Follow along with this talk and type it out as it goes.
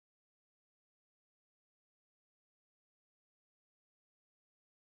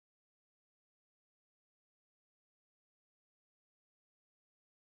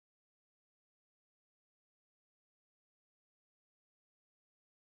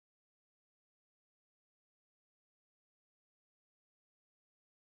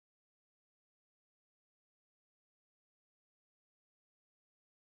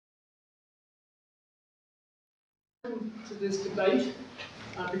To this debate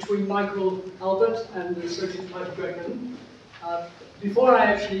between Michael Albert and the Associate Parecon. Before I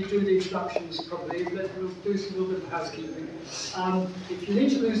actually do the introductions properly, we'll do a little bit of housekeeping. If you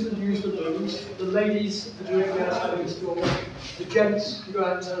need to use the rooms, the ladies are directly outside of this door. The gents can go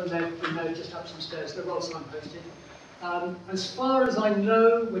out and turn left and they're just up some stairs. They're well signposted. As far as I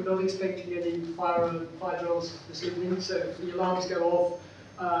know, we're not expecting any fire drills this evening, so if the alarms go off,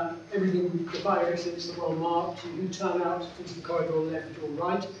 everything, the fire exits are well marked. You can turn out into the corridor left or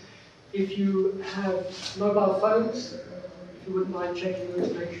right. If you have mobile phones, if you wouldn't mind checking them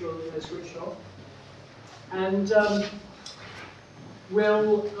to make sure that they're switched off. And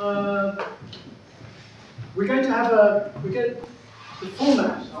we're going to have the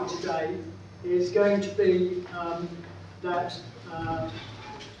format for today is going to be that the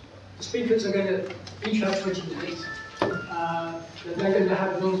speakers are going to each have 20 minutes. That they're going to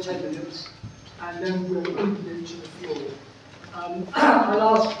have another 10 minutes, and then we'll open it to the floor.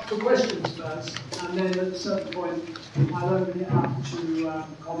 I'll ask for questions first, and then at a certain point, I'll open it up to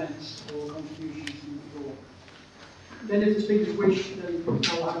comments or contributions from the floor. Then if the speakers wish, then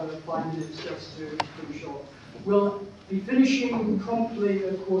I'll have 5 minutes just to finish off. We'll be finishing promptly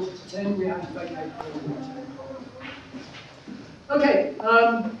at 9:45. We have to vacate for 10 Okay,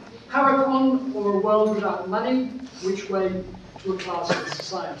 Parecon, or a world without money, which way to a classless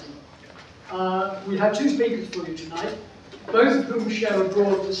society. We have two speakers for you tonight, both of whom share a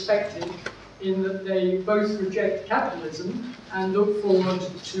broad perspective in that they both reject capitalism and look forward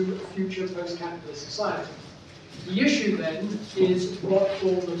to a future post-capitalist society. The issue then is what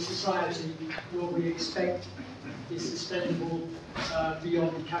form of society will we expect is sustainable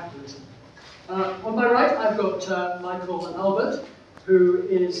beyond capitalism. On my right, I've got Michael Albert, who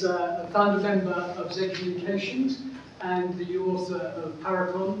is a founder member of Z Communications and the author of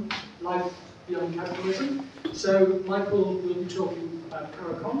Parecon, Life Beyond Capitalism. So Michael will be talking about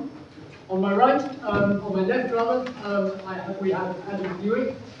Parecon. On my right, on my left rather, we have Adam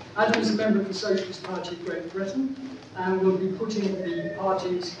Buick. Adam is a member of the Socialist Party of Great Britain and will be putting the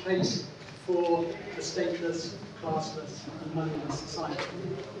party's case for a stateless, classless and moneyless society.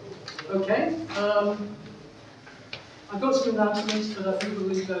 Okay. I've got some announcements, but I think we'll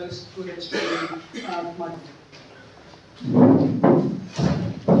leave those for next to Michael.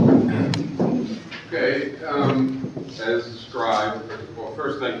 Okay, as described, well,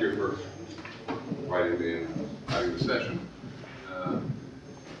 first, thank you for inviting me and having the session.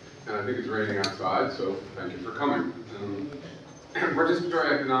 And I think it's raining outside, so thank you for coming.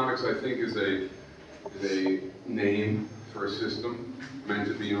 Participatory economics, I think, is a name for a system meant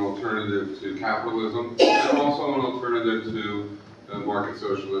to be an alternative to capitalism, and also an alternative to market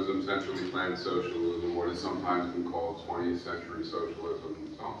socialism, centrally planned socialism, what has sometimes been called 20th century socialism,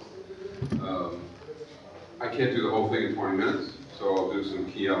 and so on. I can't do the whole thing in 20 minutes, so I'll do some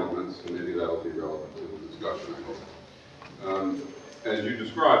key elements, and maybe that'll be relevant to the discussion, I hope. As you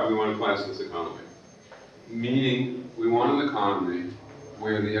described, we want a classless economy, meaning we want an economy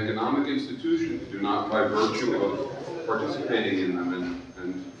where the economic institutions do not, by virtue of participating in them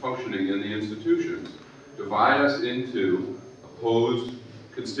and functioning in the institutions, divide us into opposed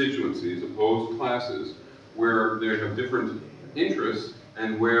constituencies, opposed classes, where they have different interests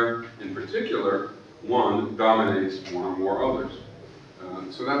and where, in particular, one dominates one or more others.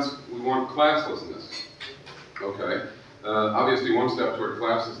 So we want classlessness. Okay. Obviously, one step toward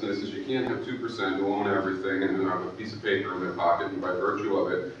classlessness is you can't have 2% who own everything and who have a piece of paper in their pocket and by virtue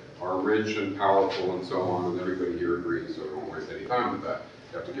of it are rich and powerful and so on, and everybody here agrees, so don't waste any time with that.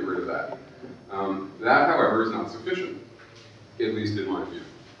 You have to get rid of that. That, however, is not sufficient, at least in my view.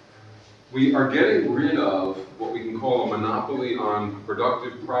 We are getting rid of what we can call a monopoly on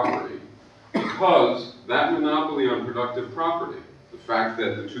productive property, because that monopoly on productive property, the fact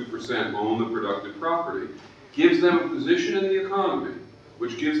that the 2% own the productive property, gives them a position in the economy,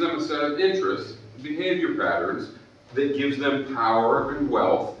 which gives them a set of interests, behavior patterns, that gives them power and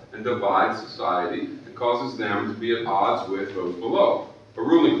wealth and divides society and causes them to be at odds with those below, a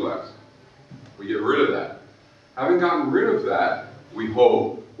ruling class. We get rid of that. Having gotten rid of that, we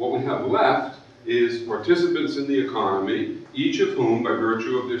hope what we have left is participants in the economy, each of whom, by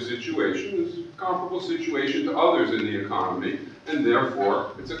virtue of their situation, is a comparable situation to others in the economy, and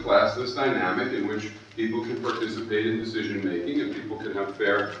therefore it's a classless dynamic in which people can participate in decision making and people can have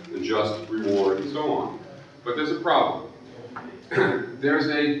fair and just reward and so on. But there's a problem. There's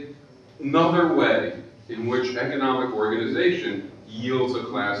another way in which economic organization yields a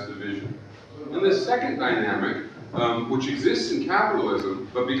class division. And this second dynamic, which exists in capitalism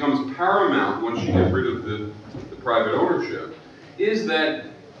but becomes paramount once you get rid of the private ownership, is that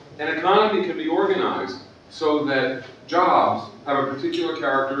an economy can be organized so that jobs have a particular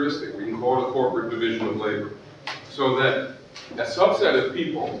characteristic. We can call it a corporate division of labor. So that a subset of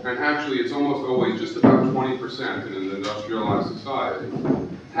people, and actually it's almost always just about 20% in an industrialized society,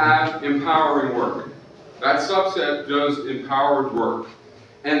 have empowering work. That subset does empowered work.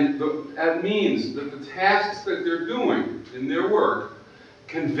 And that means that the tasks that they're doing in their work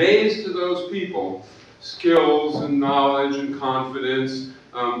conveys to those people skills and knowledge and confidence,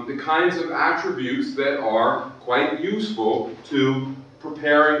 the kinds of attributes that are quite useful to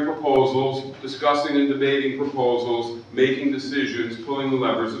preparing proposals, discussing and debating proposals, making decisions, pulling the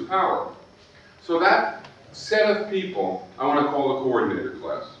levers of power. So that set of people I want to call the coordinator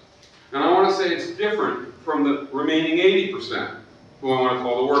class. And I want to say it's different from the remaining 80%, who I want to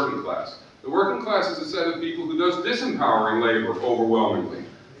call the working class. The working class is a set of people who does disempowering labor overwhelmingly.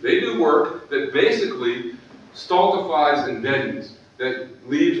 They do work that basically stultifies and deadens, that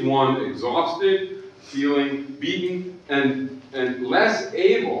leaves one exhausted, feeling beaten, and less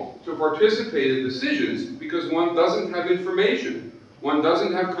able to participate in decisions because one doesn't have information. One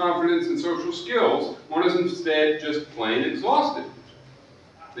doesn't have confidence in social skills. One is instead just plain exhausted.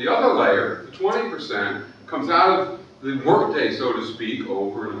 The other layer, the 20%, comes out of the workday, so to speak,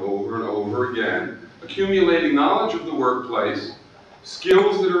 over and over and over again, accumulating knowledge of the workplace,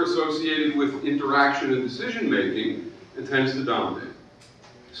 skills that are associated with interaction and decision-making, and tends to dominate.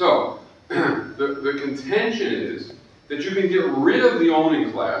 So, the contention is that you can get rid of the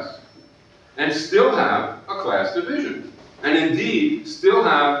owning class and still have a class division, and indeed still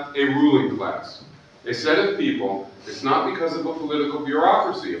have a ruling class. A set of people, it's not because of a political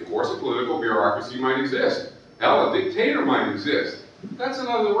bureaucracy. Of course, a political bureaucracy might exist. Hell, a dictator might exist. That's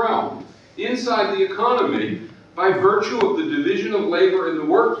another realm. Inside the economy, by virtue of the division of labor in the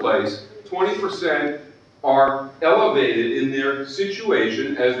workplace, 20% are elevated in their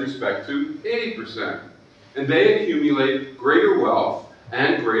situation as respect to 80%. And they accumulate greater wealth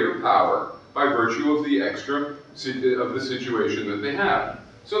and greater power by virtue of the extra of the situation that they have.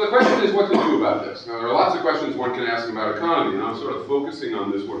 So the question is what to do about this. Now there are lots of questions one can ask about economy, and I'm sort of focusing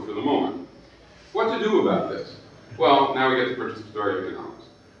on this one for the moment. What to do about this? Well, now we get to participatory economics.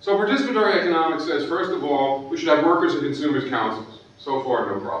 So participatory economics says, first of all, we should have workers and consumers councils. So far,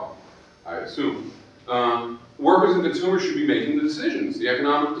 no problem, I assume. Workers and consumers should be making the decisions, the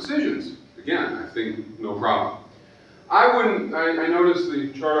economic decisions. Again, I think no problem. I noticed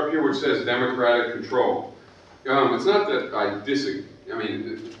the chart up here which says democratic control. It's not that I disagree. I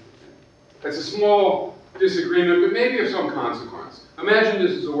mean, it's a small disagreement, but maybe of some consequence. Imagine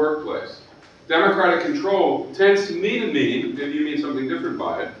this is a workplace. Democratic control tends to me to mean, maybe you mean something different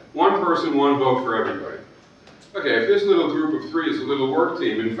by it, one person, one vote for everybody. Okay, if this little group of three is a little work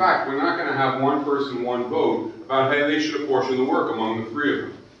team, in fact, we're not going to have one person, one vote about, hey, they should apportion the work among the three of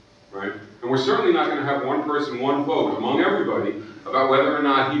them, right? And we're certainly not going to have one person, one vote among everybody about whether or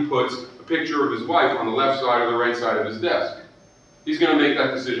not he puts a picture of his wife on the left side or the right side of his desk. He's going to make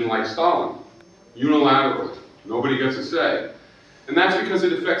that decision like Stalin, unilaterally. Nobody gets a say. And that's because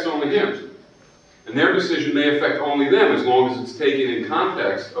it affects only him. And their decision may affect only them as long as it's taken in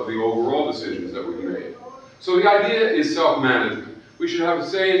context of the overall decisions that we've made. So the idea is self-management. We should have a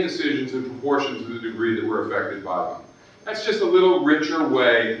say in decisions in proportion to the degree that we're affected by them. That's just a little richer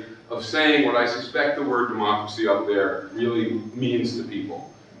way of saying what I suspect the word democracy up there really means to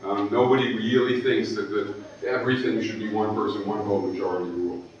people. Nobody really thinks that everything should be one person, one vote majority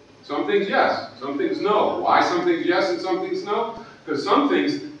rule. Some things yes, some things no. Why some things yes and some things no? Because some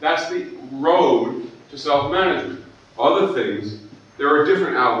things, that's the road to self-management. Other things, there are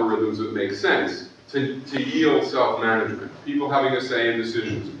different algorithms that make sense to yield self-management. People having a say in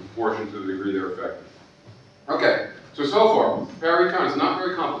decisions in proportion to the degree they're affected. Okay, so far, Parecon is not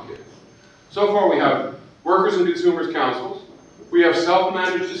very complicated. So far we have workers and consumers councils. We have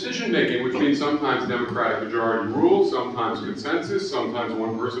self-managed decision-making, which means sometimes democratic majority rule, sometimes consensus, sometimes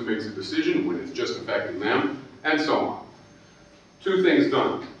one person makes a decision when it's just affecting them, and so on. Two things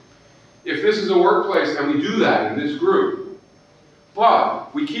done. If this is a workplace and we do that in this group,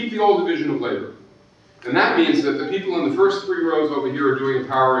 but we keep the old division of labor, and that means that the people in the first three rows over here are doing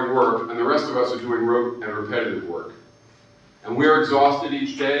empowering work, and the rest of us are doing rote and repetitive work. And we're exhausted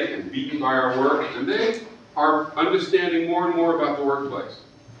each day and beaten by our work, and they are understanding more and more about the workplace.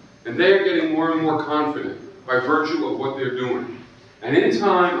 And they are getting more and more confident by virtue of what they're doing. And in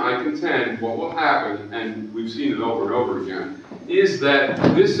time, I contend, what will happen, and we've seen it over and over again, is that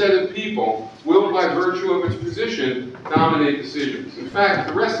this set of people will, by virtue of its position, dominate decisions. In fact,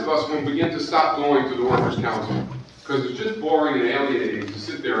 the rest of us will begin to stop going to the Workers' Council, because it's just boring and alienating to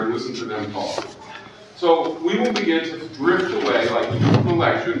sit there and listen to them talk. So we will begin to drift away, like we do with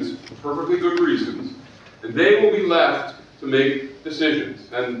elections, for perfectly good reasons, And they will be left to make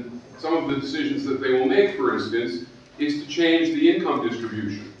decisions. And some of the decisions that they will make, for instance, is to change the income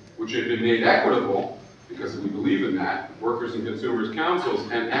distribution, which had been made equitable, because we believe in that, workers and consumers councils,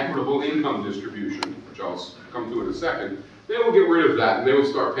 and equitable income distribution, which I'll come to in a second. They will get rid of that, and they will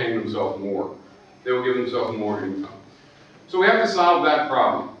start paying themselves more. They will give themselves more income. So we have to solve that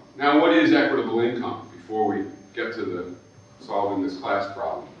problem. Now, what is equitable income before we get to solving this class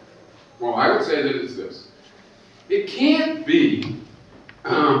problem? Well, I would say that it's this. It can't be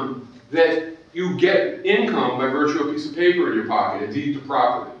that you get income by virtue of a piece of paper in your pocket, a deed to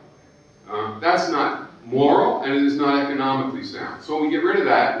property. That's not moral, and it is not economically sound. So we get rid of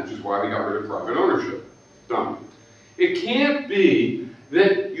that, which is why we got rid of private ownership. Done. It can't be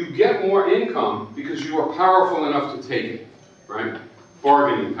that you get more income because you are powerful enough to take it, right?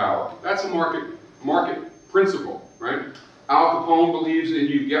 Bargaining power. That's a market principle, right? Al Capone believes that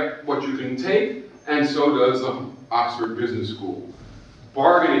you get what you can take, and so does the Oxford Business School.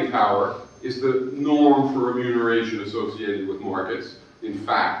 Bargaining power is the norm for remuneration associated with markets, in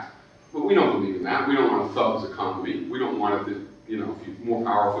fact. But we don't believe in that. We don't want a thug's economy. We don't want it to, if you're more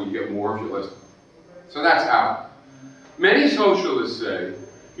powerful, you get more. If you're less. So that's out. Many socialists say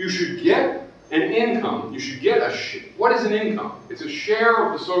you should get an income. You should get what is an income? It's a share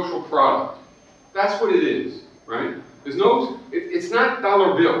of the social product. That's what it is, right? It's not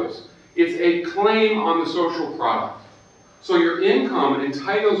dollar bills. It's a claim on the social product. So your income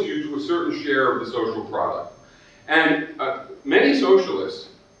entitles you to a certain share of the social product. And many socialists,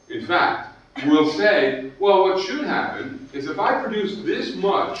 in fact, will say, well, what should happen is if I produce this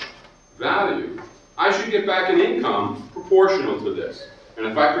much value, I should get back an income proportional to this. And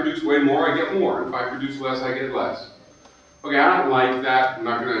if I produce way more, I get more. And if I produce less, I get less. Okay, I don't like that.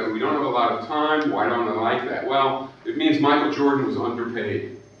 We don't have a lot of time. Why don't I like that? Well, it means Michael Jordan was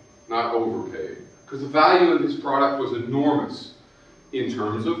underpaid, not overpaid. Because the value of his product was enormous in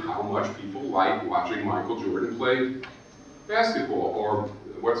terms of how much people like watching Michael Jordan play basketball, or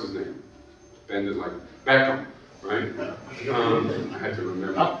what's his name? Bended like Beckham, right? I had to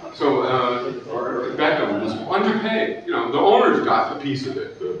remember. So Beckham was underpaid. The owners got a piece of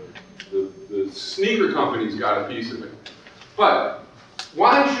it. The sneaker companies got a piece of it. But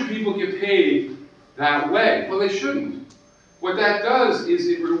why should people get paid that way? Well, they shouldn't. What that does is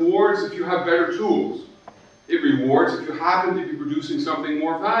it rewards if you have better tools. It rewards if you happen to be producing something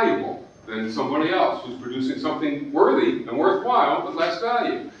more valuable than somebody else who's producing something worthy and worthwhile but less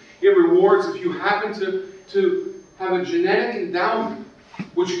value. It rewards if you happen to have a genetic endowment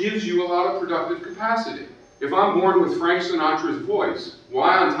which gives you a lot of productive capacity. If I'm born with Frank Sinatra's voice,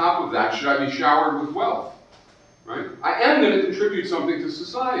 why on top of that should I be showered with wealth? Right? I am going to contribute something to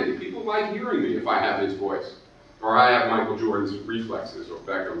society. People like hearing me if I have his voice. Or I have Michael Jordan's reflexes, or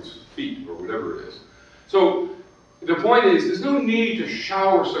Beckham's feet, or whatever it is. So the point is, there's no need to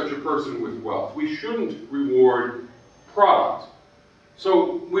shower such a person with wealth. We shouldn't reward product.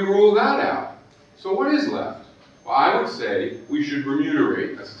 So we rule that out. So what is left? Well, I would say we should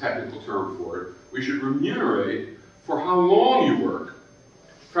remunerate, that's a technical term for it, we should remunerate for how long you work,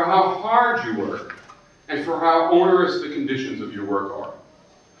 for how hard you work, and for how onerous the conditions of your work are.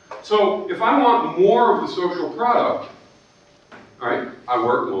 So if I want more of the social product, all right, I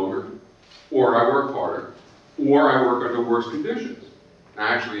work longer, or I work harder, or I work under worse conditions. Now,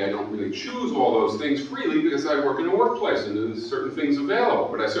 actually, I don't really choose all those things freely because I work in a workplace and there's certain things available,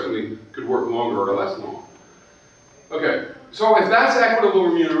 but I certainly could work longer or less long. Okay, so if that's equitable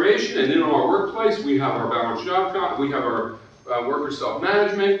remuneration, and in our workplace we have our balanced job, we have our worker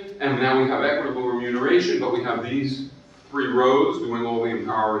self-management, and now we have equitable remuneration, but we have these 3 rows doing all the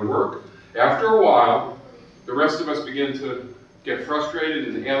empowering work. After a while, the rest of us begin to get frustrated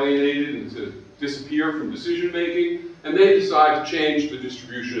and alienated and to disappear from decision making, and they decide to change the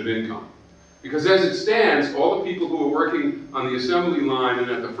distribution of income. Because as it stands, all the people who are working on the assembly line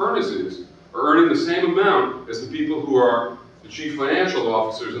and at the furnaces are earning the same amount as the people who are the chief financial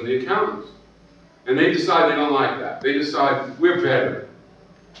officers and the accountants. And they decide they don't like that. They decide we're better,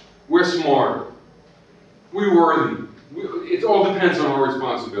 we're smarter, we're worthy. It all depends on our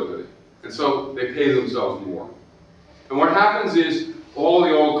responsibility. And so they pay themselves more. And what happens is all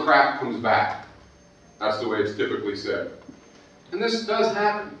the old crap comes back. That's the way it's typically said. And this does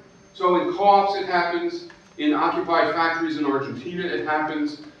happen. So in co-ops it happens, in occupied factories in Argentina it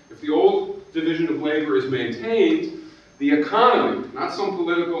happens. If the old division of labor is maintained, the economy, not some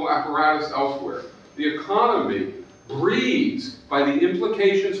political apparatus elsewhere, the economy breeds, by the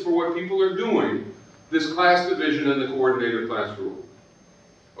implications for what people are doing, this class division and the coordinated class rule.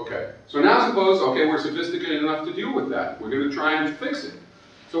 Okay, so now suppose, okay, we're sophisticated enough to deal with that. We're going to try and fix it.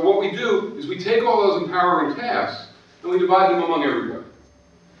 So what we do is we take all those empowering tasks and we divide them among everybody.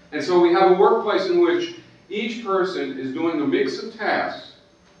 And so we have a workplace in which each person is doing a mix of tasks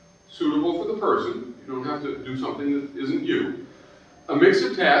suitable for the person. You don't have to do something that isn't you. A mix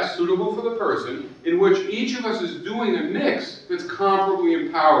of tasks suitable for the person in which each of us is doing a mix that's comparably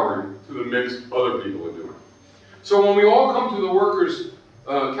empowering to the mix other people are doing. So when we all come to the workers'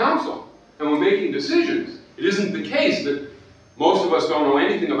 council and we're making decisions, it isn't the case that most of us don't know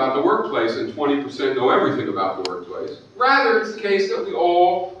anything about the workplace and 20% know everything about the workplace. Rather, it's the case that we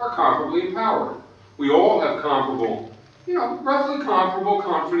all are comparably empowered. We all have comparable, roughly comparable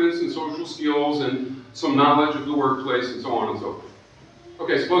confidence and social skills and some knowledge of the workplace and so on and so forth.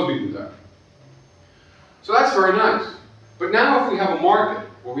 Okay, suppose we do that. So that's very nice. But now if we have a market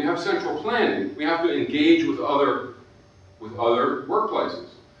or we have central planning, we have to engage with other workplaces.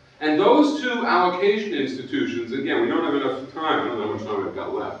 And those two allocation institutions, again, we don't have enough time. I don't know how much time I've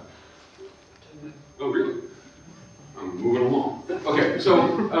got left. Oh, really? I'm moving along. Okay,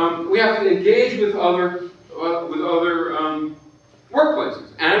 so we have to engage with other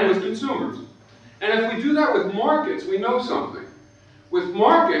workplaces and with consumers. And if we do that with markets, we know something. With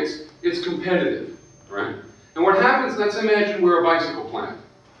markets, it's competitive, right? And what happens, let's imagine we're a bicycle plant.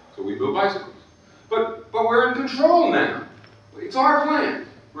 So we build bicycles. But we're in control now. It's our plant,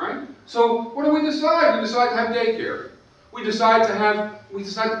 right? So what do we decide? We decide to have daycare. We decide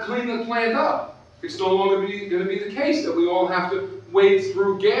to clean the plant up. It's no longer going to be the case that we all have to wade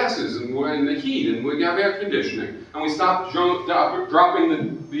through gases and the heat, and we have air conditioning, and we stop dropping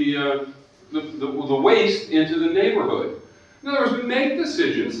the waste into the neighborhood. In other words, we make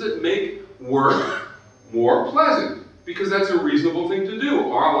decisions that make work more pleasant, because that's a reasonable thing to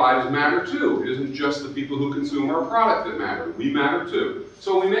do. Our lives matter too. It isn't just the people who consume our product that matter. We matter too.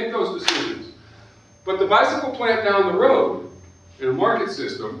 So we make those decisions. But the bicycle plant down the road, in a market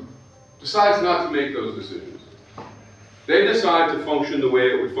system, decides not to make those decisions. They decide to function the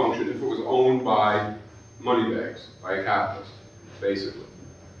way it would function if it was owned by money bags, by a capitalist, basically.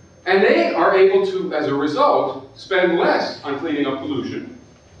 And they are able to, as a result, spend less on cleaning up pollution,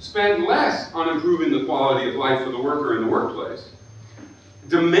 spend less on improving the quality of life for the worker in the workplace,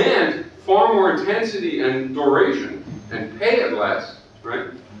 demand far more intensity and duration, and pay it less, right?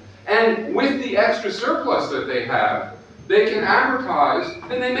 And with the extra surplus that they have, they can advertise,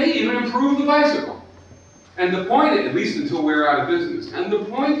 and they may even improve the bicycle. And the point, at least until we're out of business, and the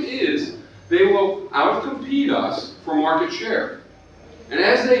point is, they will outcompete us for market share. And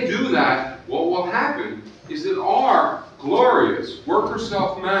as they do that, what will happen is that our glorious, worker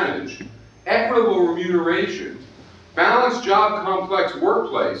self-managed, equitable remuneration, balanced job complex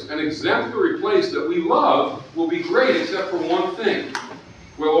workplace, an exemplary place that we love will be great except for one thing.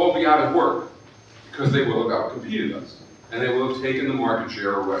 We'll all be out of work because they will have outcompeted us and they will have taken the market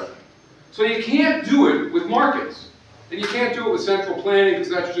share away. So you can't do it with markets. And you can't do it with central planning because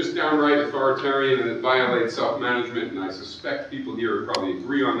that's just downright authoritarian and it violates self-management, and I suspect people here would probably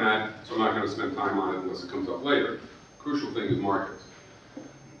agree on that, so I'm not going to spend time on it unless it comes up later. Crucial thing is markets.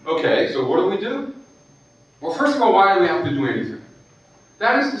 Okay, so what do? Well, first of all, why do we have to do anything?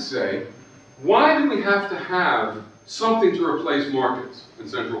 That is to say, why do we have to have something to replace markets and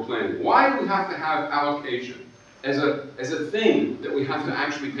central planning? Why do we have to have allocation as a thing that we have to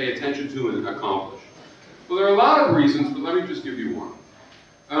actually pay attention to and accomplish? Well, there are a lot of reasons, but let me just give you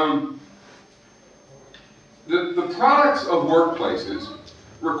one. The products of workplaces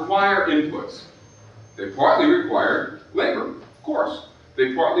require inputs. They partly require labor, of course.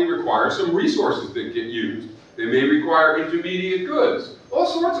 They partly require some resources that get used. They may require intermediate goods, all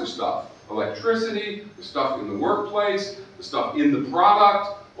sorts of stuff. Electricity, the stuff in the workplace, the stuff in the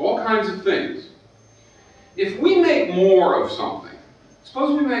product, all kinds of things. If we make more of something,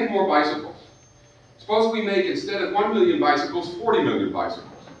 suppose we make more bicycles. Suppose we make, instead of 1 million bicycles, 40 million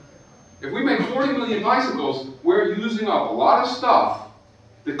bicycles. If we make 40 million bicycles, we're using up a lot of stuff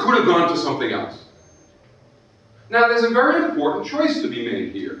that could have gone to something else. Now, there's a very important choice to be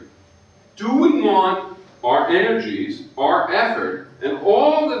made here. Do we want our energies, our effort, and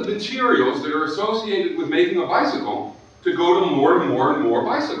all the materials that are associated with making a bicycle to go to more and more and more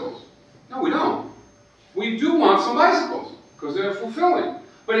bicycles? No, we don't. We do want some bicycles, because they're fulfilling.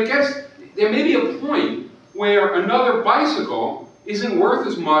 But there may be a point where another bicycle isn't worth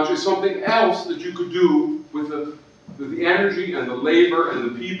as much as something else that you could do with the energy and the labor and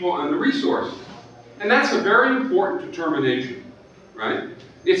the people and the resources. And that's a very important determination, right?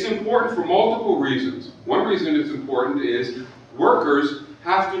 It's important for multiple reasons. One reason it's important is workers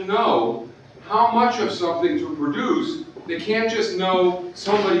have to know how much of something to produce. They can't just know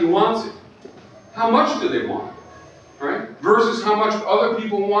somebody wants it. How much do they want, right? versus how much other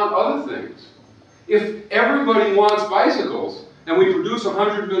people want other things. If everybody wants bicycles, and we produce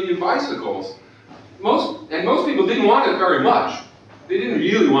 100 million bicycles, most people didn't want it very much. They didn't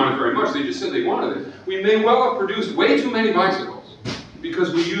really want it very much, they just said they wanted it. We may well have produced way too many bicycles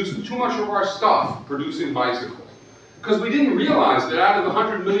because we used too much of our stuff producing bicycles. Because we didn't realize that out of the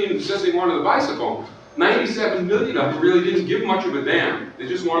 100 million who said they wanted a bicycle, 97 million of them really didn't give much of a damn. They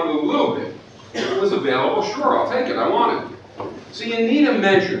just wanted a little bit. If it was available, sure, I'll take it, I want it. So you need a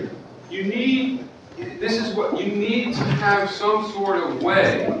measure. You need to have some sort of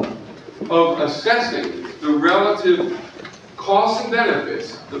way of assessing the relative costs and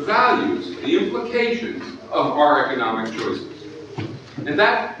benefits, the values, the implications of our economic choices. And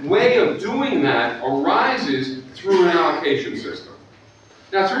that way of doing that arises through an allocation system.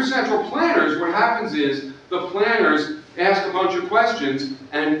 Now, through central planners, what happens is the planners ask a bunch of questions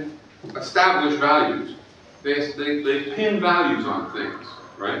and establish values. They pin values on things,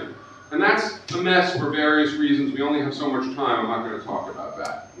 right? And that's a mess for various reasons. We only have so much time. I'm not going to talk about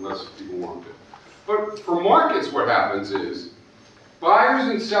that unless people want to. But for markets, what happens is buyers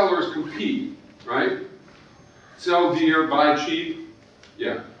and sellers compete, right? Sell dear, buy cheap.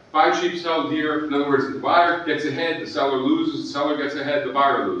 Yeah. Buy cheap, sell dear. In other words, the buyer gets ahead, the seller loses, the seller gets ahead, the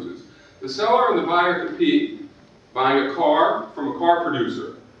buyer loses. The seller and the buyer compete, buying a car from a car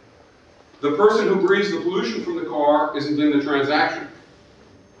producer. The person who breathes the pollution from the car isn't in the transaction.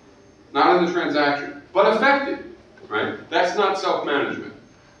 Not in the transaction, but affected, right? That's not self-management.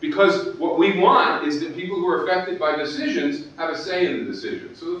 Because what we want is that people who are affected by decisions have a say in the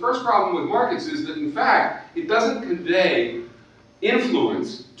decision. So the first problem with markets is that, in fact, it doesn't convey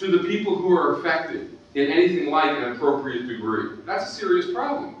influence to the people who are affected in anything like an appropriate degree. That's a serious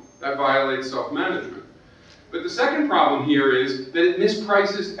problem. That violates self-management. But the second problem here is that it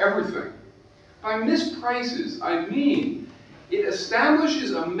misprices everything. By misprices, I mean it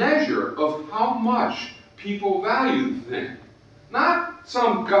establishes a measure of how much people value the thing. Not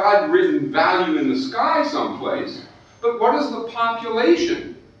some God-written value in the sky someplace, but what does the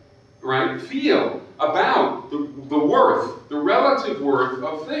population, right, feel about the worth, the relative worth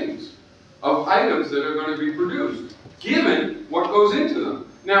of things, of items that are going to be produced, given what goes into them.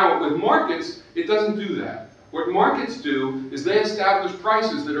 Now, with markets, it doesn't do that. What markets do is they establish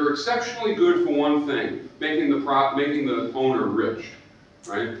prices that are exceptionally good for one thing, making the owner rich,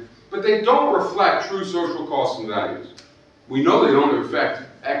 right? But they don't reflect true social costs and values. We know they don't affect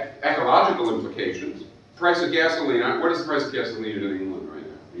ecological implications. Price of gasoline, what is the price of gasoline in England right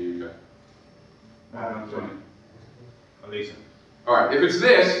now, in the UK? Elisa. All right, if it's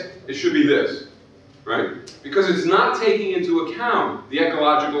this, it should be this, right? Because it's not taking into account the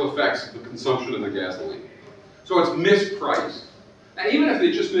ecological effects of the consumption of the gasoline. So it's mispriced. Now, even if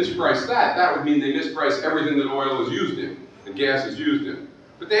they just misprice that, that would mean they misprice everything that oil is used in and gas is used in.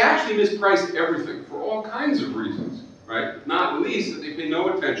 But they actually mispriced everything for all kinds of reasons, right? Not least that they pay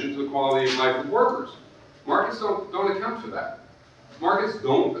no attention to the quality of life of workers. Markets don't account for that. Markets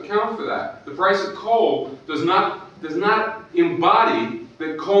don't account for that. The price of coal does not embody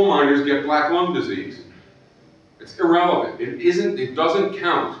that coal miners get black lung disease. It's irrelevant. It doesn't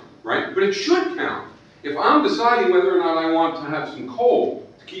count, right? But it should count. If I'm deciding whether or not I want to have some coal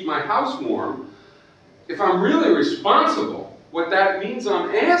to keep my house warm, if I'm really responsible, what that means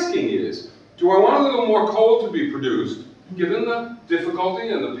I'm asking is, do I want a little more coal to be produced, given the difficulty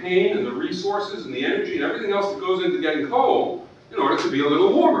and the pain and the resources and the energy and everything else that goes into getting coal, in order to be a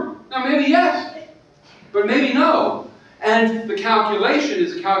little warmer? Now, maybe yes, but maybe no. And the calculation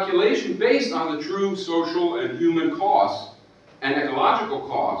is a calculation based on the true social and human costs and ecological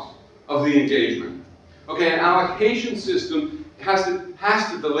costs of the engagement. Okay, an allocation system has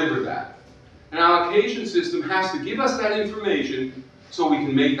to deliver that. An allocation system has to give us that information so we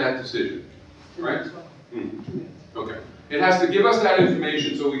can make that decision, right? Okay. It has to give us that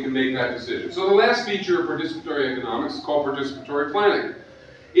information so we can make that decision. So the last feature of participatory economics is called participatory planning.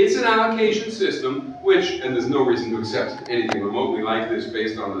 It's an allocation system which, and there's no reason to accept anything remotely like this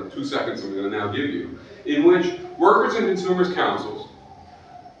based on the 2 seconds I'm going to now give you, in which workers and consumers councils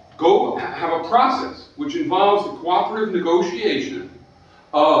have a process which involves the cooperative negotiation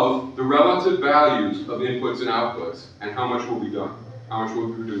of the relative values of inputs and outputs and how much will be done, how much will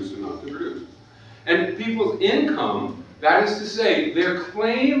be produced and not be produced. And people's income, that is to say, their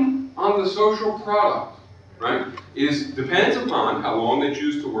claim on the social product, right, depends upon how long they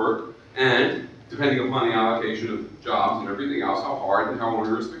choose to work and, depending upon the allocation of jobs and everything else, how hard and how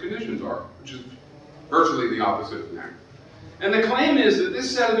onerous the conditions are, which is virtually the opposite of that. And the claim is that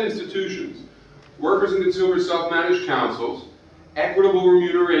this set of institutions, workers and consumers self-managed councils, equitable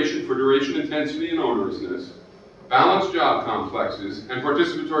remuneration for duration, intensity, and onerousness, balanced job complexes, and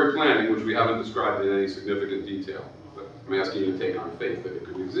participatory planning, which we haven't described in any significant detail, but I'm asking you to take on faith that it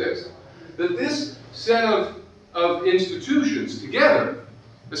could exist, that this set of institutions together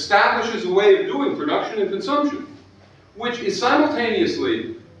establishes a way of doing production and consumption, which is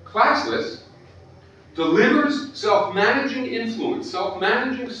simultaneously classless, delivers self-managing influence,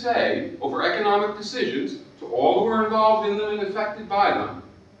 self-managing say over economic decisions to all who are involved in them and affected by them,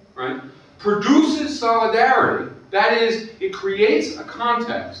 right? Produces solidarity, that is, it creates a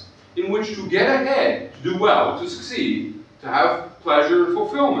context in which to get ahead, to do well, to succeed, to have pleasure and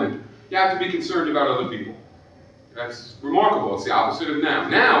fulfillment, you have to be concerned about other people. That's remarkable. It's the opposite of now.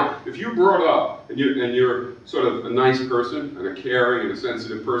 Now, if you're brought up and you're sort of a nice person and a caring and a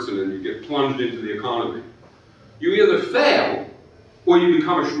sensitive person and you get plunged into the economy, you either fail or you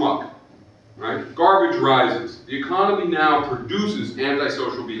become a schmuck, right? Garbage rises. The economy now produces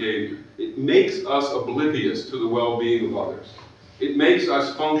antisocial behavior. It makes us oblivious to the well-being of others. It makes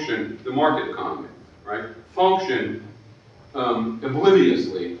us function, the market economy, right? Function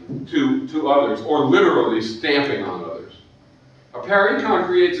obliviously to others, or literally stamping on others. A Parecon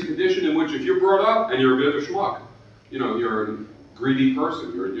creates a condition in which if you're brought up and you're a bit of a schmuck, you know, you're a greedy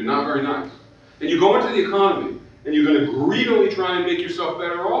person, you're not very nice, and you go into the economy and you're going to greedily try and make yourself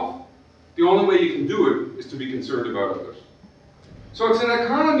better off, the only way you can do it is to be concerned about others. So it's an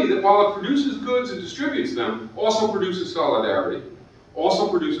economy that, while it produces goods and distributes them, also produces solidarity, also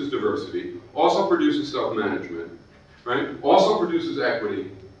produces diversity, also produces self-management, right? Also produces equity,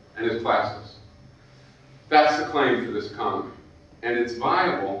 and is classless. That's the claim for this economy. And it's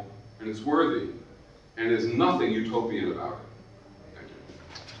viable, and it's worthy, and there's nothing utopian about it. Thank you.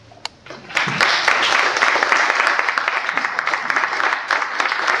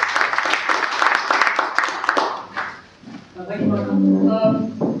 Thank you, Michael.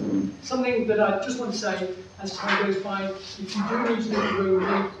 Something that I just want to say as time goes by, if you do need to leave the room at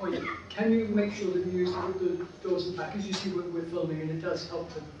any point, can you make sure that you use the doors at the back? As you see, we're filming, and it does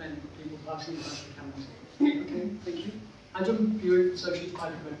help to prevent people passing by the cameras. Okay, thank you. Adam Buick, Socialist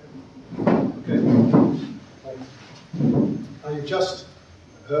Party Okay. Now, you've just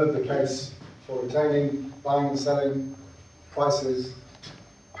heard the case for retaining, buying and selling, prices,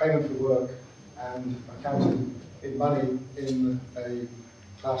 payment for work, and accounting in money in a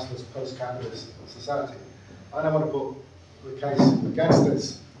classless post-capitalist society. I now want to put the case against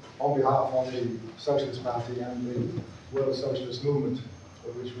this on behalf of the Socialist Party and the World Socialist Movement,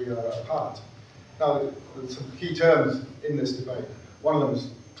 of which we are a part. Now, there's some key terms in this debate. One of them is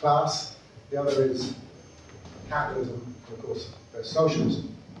class, the other is capitalism, and of course, there's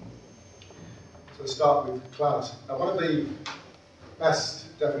socialism. So let's start with class. Now, one of the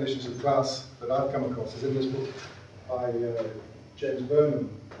best definitions of class that I've come across is in this book by James Burnham,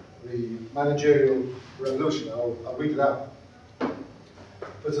 The Managerial Revolution. I'll read it out.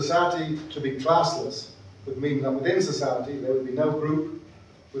 For society to be classless would mean that within society there would be no group,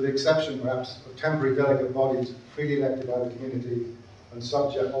 with the exception perhaps of temporary delegate bodies freely elected by the community and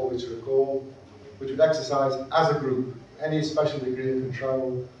subject always to recall, which would exercise as a group any special degree of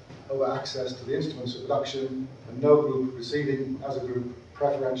control over access to the instruments of production, and no group receiving as a group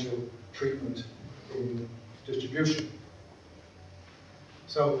preferential treatment in distribution.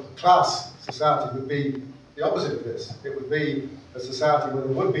 So a class society would be the opposite of this. It would be a society where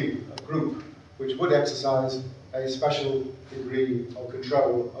there would be a group which would exercise a special degree of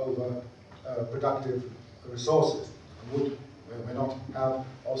control over productive resources, and would may not have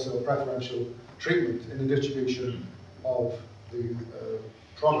also a preferential treatment in the distribution of the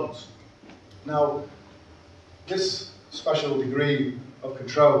products. Now, this special degree of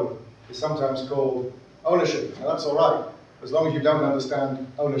control is sometimes called ownership. Now that's all right, as long as you don't understand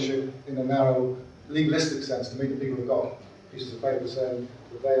ownership in a narrow legalistic sense, to mean that people have got pieces of paper saying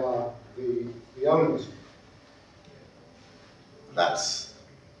that they are the owners. That's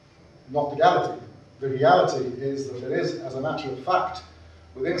not the reality. The reality is that there is, as a matter of fact,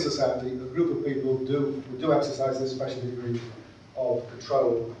 within society, a group of people who do exercise this special degree of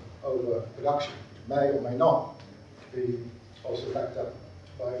control over production, which may or may not be also backed up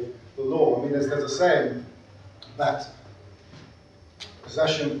by the law. I mean, there's a saying that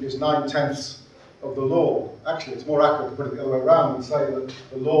possession is 9/10 of the law. Actually, it's more accurate to put it the other way around and say that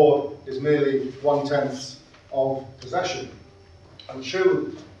the law is merely 1/10 of possession. And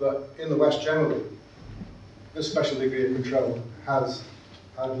true that in the West generally, this special degree of control has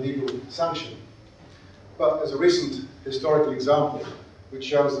had legal sanction. But there's a recent historical example which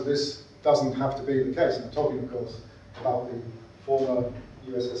shows that this doesn't have to be the case. And I'm talking, of course, about the former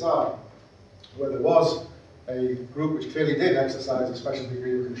USSR, where there was a group which clearly did exercise a special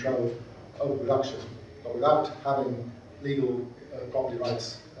degree of control over production. but without having legal property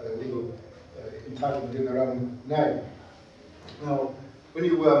rights, legal entitlement in their own name. Now, when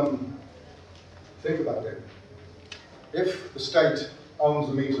you think about it, if the state owns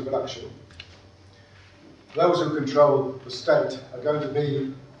the means of production, those who control the state are going to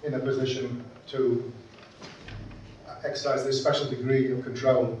be in a position to exercise this special degree of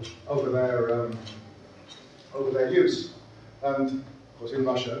control over their use. And of course, in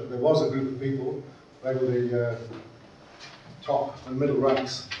Russia, there was a group of people, they were the top and middle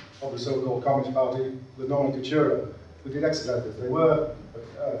ranks of the so-called Communist Party, the nomenclatura, who did exercise this. They were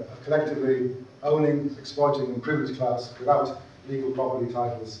a collectively owning, exploiting, and privileged class without legal property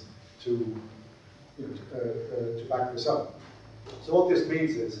titles to back this up. So what this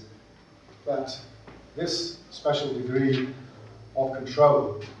means is that this special degree of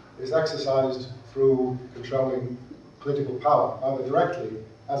control is exercised through controlling political power, either directly,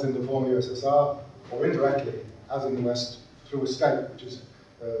 as in the former USSR, or indirectly, as in the West, through a state, which is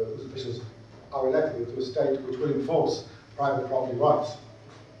are elected to a state which will enforce private property rights.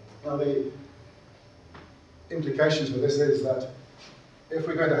 Now, the implications for this is that if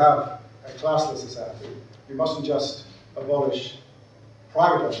we're going to have a classless society, we mustn't just abolish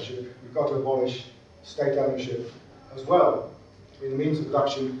private ownership, we've got to abolish state ownership as well. The means of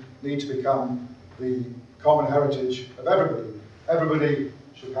production need to become the common heritage of everybody. Everybody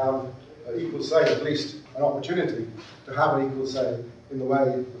should have an equal say, at least an opportunity to have an equal say in the way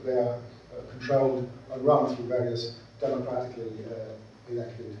that they are controlled and run through various democratically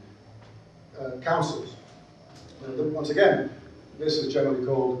elected councils. Once again, this is generally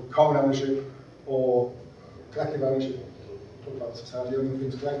called common ownership or collective ownership. Talk about society owning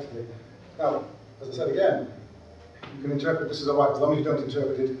things collectively. Now, as I said again, you can interpret this as a right as long as you don't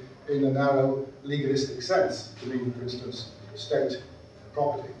interpret it in a narrow legalistic sense, to mean, for instance, state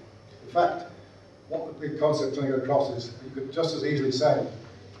property. In fact, what the big concept trying to get across is you could just as easily say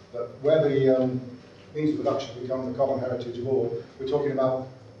that where the means of production becomes the common heritage of all, we're talking about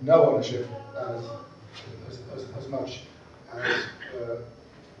no ownership as much as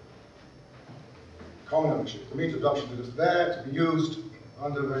common ownership. The means of production that is there to be used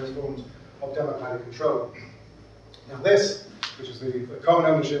under various forms of democratic control. Now this, which is the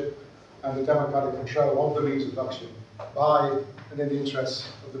common ownership and the democratic control of the means of production by and in the interests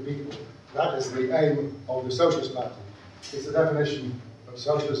of the people, that is the aim of the Socialist Party. It's the definition of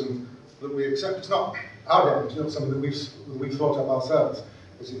socialism that we accept. It's not our definition, it's not something that we've thought of ourselves.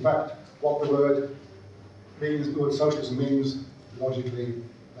 It's in fact what the word means, the word socialism means logically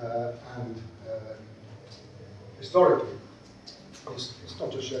and historically. It's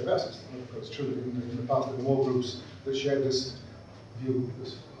not just shared versus. It's true that in the past there were more groups that shared this view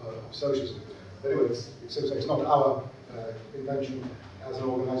of socialism. But anyway, it's not our invention as an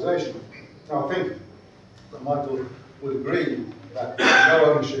organisation. Now I think that Michael would agree that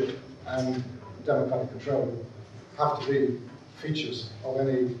no ownership and democratic control have to be features of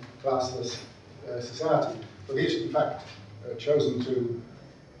any classless society. But he's in fact chosen to,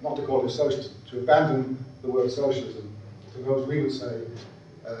 not to call it socialism, to abandon the word socialism. To those we would say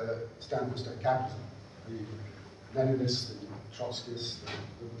stand for state capitalism. The Leninists, the Trotskyists,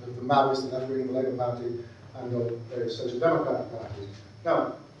 the Maoists, the left wing of the Labour Party, and the various social democratic parties.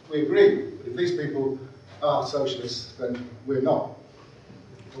 Now, we agree that if these people are socialists, then we're not.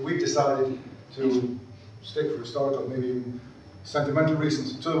 But we've decided to stick for historical, maybe even sentimental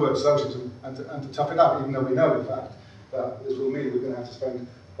reasons to the word socialism and to tough it out, even though we know, in fact, that this will mean we're going to have to spend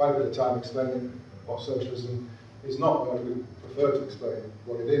quite a bit of time explaining what socialism is not, but we prefer to explain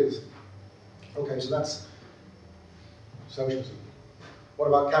what it is. Okay, so that's socialism. What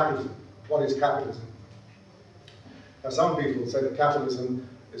about capitalism? What is capitalism? Now, some people say that capitalism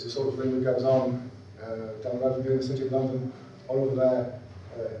is the sort of thing that goes on down the road from here in the City of London, all over there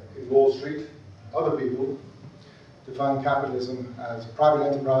in Wall Street. Other people define capitalism as private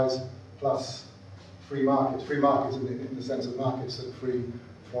enterprise plus free markets. Free markets in the sense of markets that are free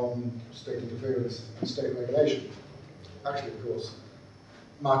from state interference and state regulation. Actually, of course,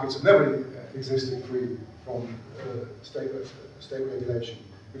 markets have never existed free from state regulation.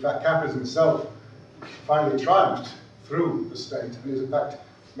 In fact, capitalism itself finally triumphed through the state and is in fact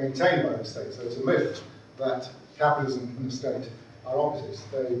maintained by the state. So it's a myth that capitalism and the state are opposites.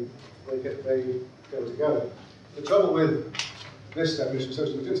 They go together. The trouble with this definition of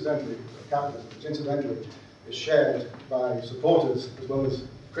socialism, incidentally, of capitalism, which incidentally is shared by supporters as well as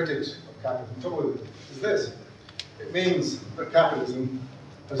critics of capitalism, the trouble with it is this. It means that capitalism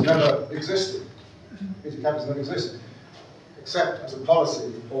has never existed. Capitalism never existed, except as a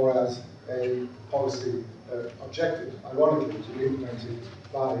policy or as a policy objective, ironically, to be implemented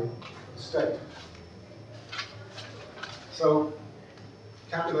by the state. So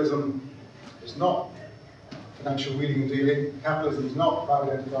capitalism is not financial wheeling and dealing. Capitalism is not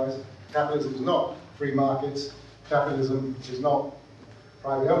private enterprise. Capitalism is not free markets. Capitalism is not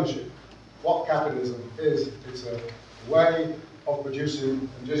private ownership. What capitalism is, it's a way of producing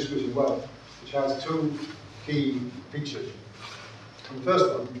and distributing wealth, which has two key features. And the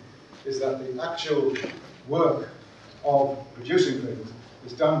first one is that the actual work of producing things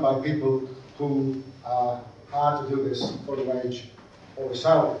is done by people who are hired to do this for a wage or a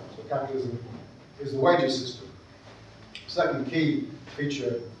salary. So capitalism is the wages system. Second key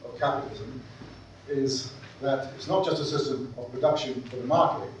feature of capitalism is that it's not just a system of production for the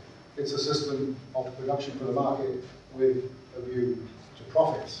market, it's a system of production for the market with a view to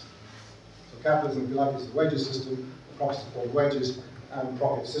profits. So capitalism, if you like, is the wages system, the profits are called wages, and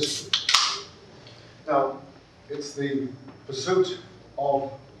profit system. Now, it's the pursuit of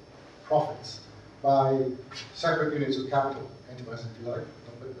profits by separate units of capital, enterprises if you like,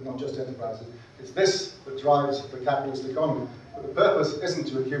 but not just enterprises. It's this that drives the capitalist economy. But the purpose isn't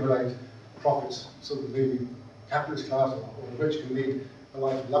to accumulate profits so that the capitalist class or the rich can lead a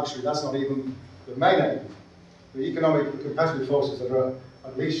life of luxury. That's not even the main aim. The economic competitive forces that are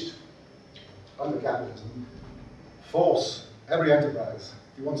unleashed under capitalism force every enterprise,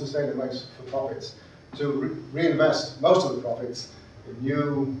 if you want to sustain the race for profits, to reinvest most of the profits in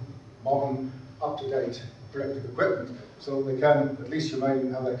new, modern, up-to-date productive equipment, so they can at least remain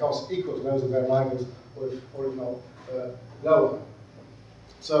and have their costs equal to those of their rivals, or if not lower.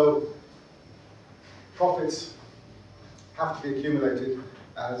 So profits have to be accumulated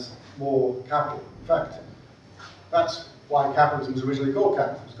as more capital. In fact, that's why capitalism was originally called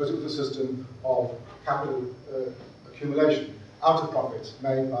capitalism, because it was a system of capital accumulation out of profits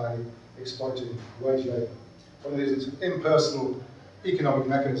made by exploiting wage labour. One of these impersonal economic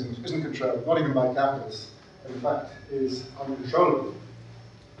mechanisms isn't controlled, not even by capitalists, and in fact is uncontrollable,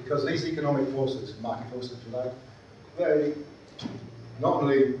 because these economic forces, market forces if you like, they not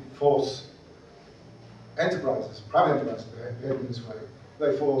only force enterprises, private enterprises to behave in this way,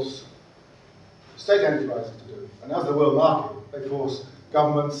 they force state enterprises to do, and as the world market, they force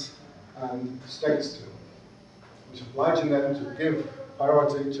governments and states to, which obliging them to give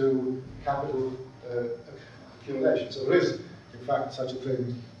priority to capital accumulation. So there is, in fact, such a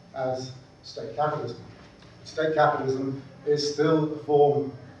thing as state capitalism. State capitalism is still a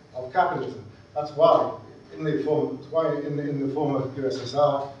form of capitalism. That's why, in the former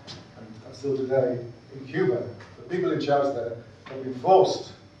USSR, and still today in Cuba, the people in charge there have been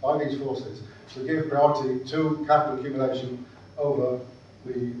forced by these forces to give priority to capital accumulation over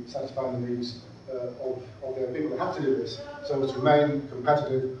satisfying the needs of their people. They have to do this so as to remain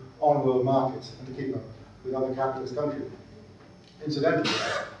competitive on world markets and to keep up with other capitalist countries. Incidentally,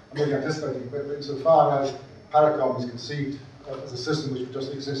 I'm maybe anticipating, but insofar as Parecon is conceived as a system which would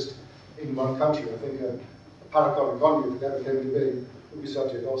just exist in one country, I think a Parecon economy, if it ever came into being, would be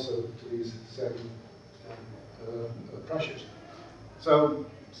subject also to these same pressures. So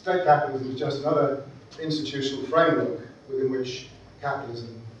state capitalism is just another institutional framework within which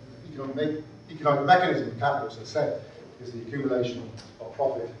capitalism, economic mechanism of capitalism, as I said, is the accumulation of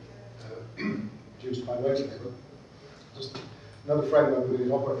profit produced by wage labour. Just another framework within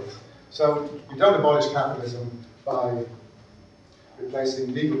it operates. So you don't abolish capitalism by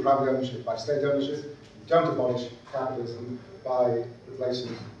replacing legal private ownership by state ownership. You don't abolish capitalism by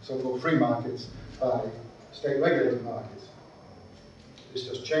replacing so-called free markets by state-regulated markets. This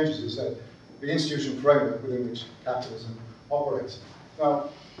just changes, as I said, the institutional framework within which capitalism operates. Now,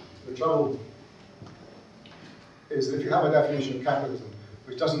 the trouble is that if you have a definition of capitalism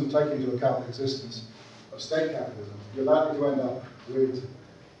which doesn't take into account the existence of state capitalism, you're likely to end up with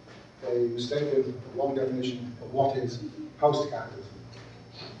a mistaken, wrong definition of what is post-capitalism.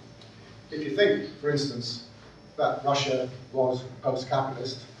 If you think, for instance, that Russia was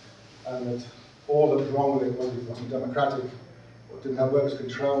post-capitalist and that all that was wrong with it was it wasn't democratic, or didn't have workers'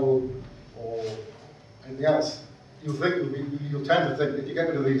 control, or anything else, you'll tend to think that if you get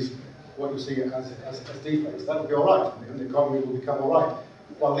rid of these, what you see as defects, that will be all right, and the economy will become all right,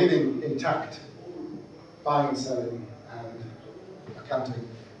 while leaving intact buying and selling and accounting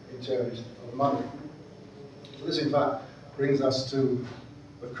in terms of money. So this, in fact, brings us to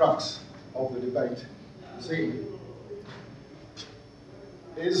the crux of the debate this evening.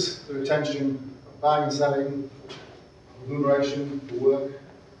 Is the retention of buying and selling, remuneration for work,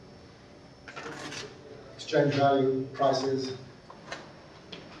 exchange value, prices,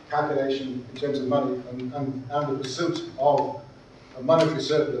 calculation in terms of money, and the pursuit of a monetary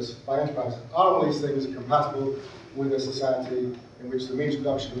surplus by enterprises, are all these things compatible with a society in which the means of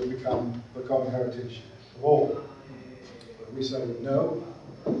production will become the common heritage of all? And we say no.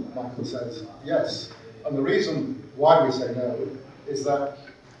 Michael says yes. And the reason why we say no is that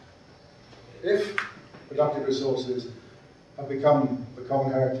if productive resources have become the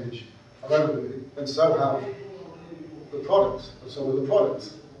common heritage of everybody, then so have the products, and so are the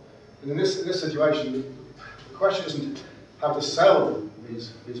products. And in this situation, the question isn't how to sell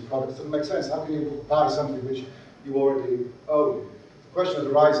these products. It doesn't make sense. How can you buy something which you already own? The question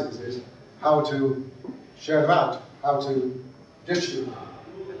that arises is how to share them out, how to distribute them.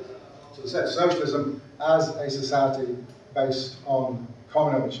 So the socialism as a society based on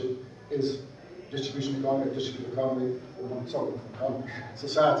common ownership is distribution economy, distributed economy,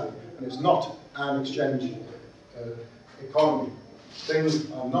 society, and it's not an exchange economy.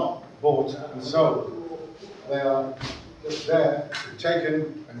 Things are not bought and sold. They are just there,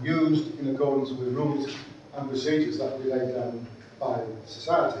 taken and used in accordance with rules and procedures that will be laid down by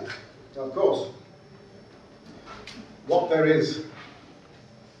society. Now, of course, what there is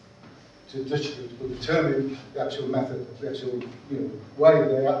to distribute will determine the actual method, the actual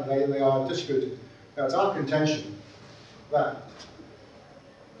way they are distributed. Now, it's our contention that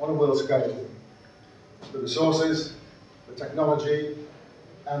on a world scale, the resources, the technology,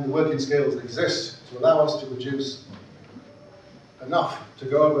 and the working skills that exist to allow us to produce enough to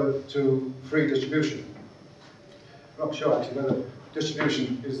go over to free distribution. I'm not sure actually whether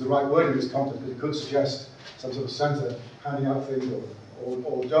distribution is the right word in this context, because it could suggest some sort of centre handing out things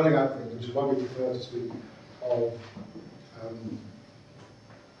or doling out things, which is why we prefer to speak of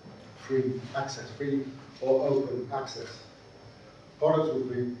free access, free or open access. Products would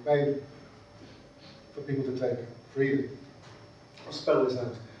be made for people to take freely. I'll spell this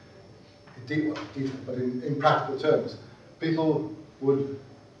out in detail, but in practical terms. People would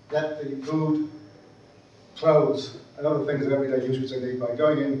get the food, clothes, and other things of everyday use which they need by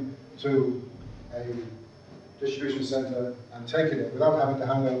going in to a distribution centre and taking it without having to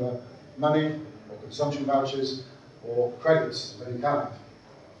hand over money or consumption vouchers or credits of any kind.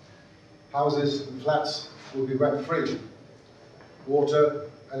 Houses and flats will be rent-free. Water,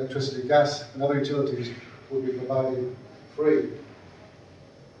 electricity, gas, and other utilities will be provided free.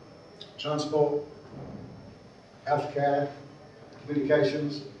 Transport, healthcare,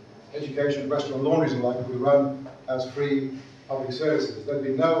 communications, education, restaurant, laundries and like will be run as free public services. There'll be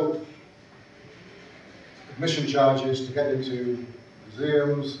no admission charges to get into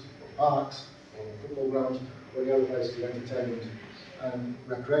museums, or parks, or football grounds, or any other places of entertainment and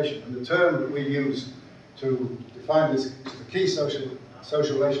recreation. And the term that we use to define this, the key social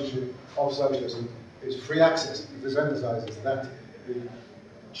relationship of socialism, is free access. This emphasises that the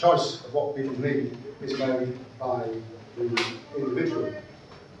choice of what people need is made by the individual.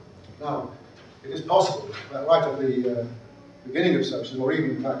 Now, it is possible that right at the beginning of socialism, or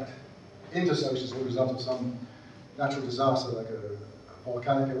even in fact into socialism as a result of some natural disaster like a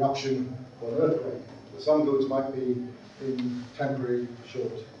volcanic eruption or an earthquake, some goods might be in temporary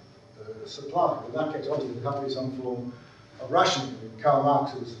short supply. In that case, obviously, there have to be some form of rationing. Karl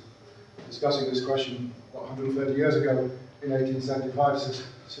Marx was discussing this question 130 years ago in 1875,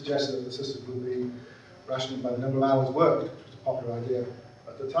 suggested that the system would be rationed by the number of hours worked, which was a popular idea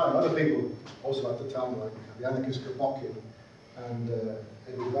at the time. Other people also at the time, like the anarchist Kropotkin and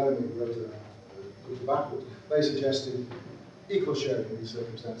Edward Bellamy, who wrote Looking Backwards, they suggested equal sharing in these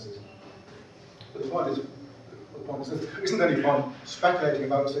circumstances. But the point is there isn't any point speculating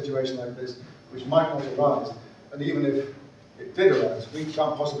about a situation like this, which might not arise, and even if it did arise, we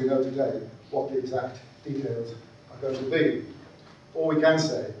can't possibly know today what the exact details are going to be. All we can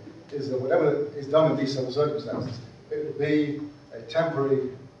say is that whatever is done in these sort of circumstances, it will be a temporary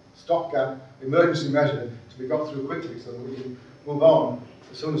stopgap emergency measure to be got through quickly so that we can move on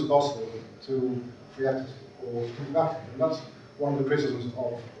as soon as possible to free access or to back. And that's one of the criticisms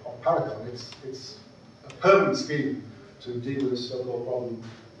of Parecon. It's a permanent scheme to deal with this so-called problem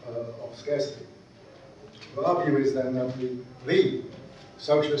of scarcity. But our view is then that the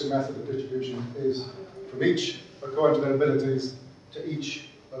socialist method of distribution is from each according to their abilities to each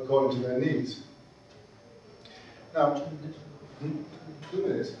according to their needs. Now, 2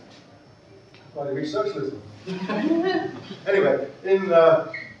 minutes. Why do we reach socialism? Anyway, in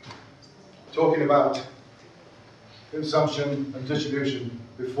talking about consumption and distribution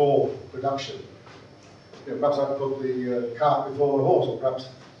before production, perhaps I put the cart before the horse, or perhaps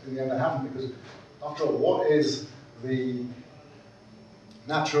in the end I haven't, because after all, what is the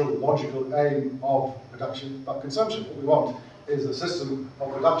natural, logical aim of production but consumption? What we want is a system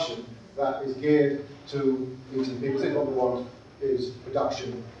of production that is geared to meeting people's needs. What we want is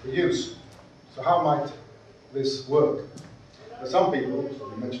production for use. So how might this work? Some people, as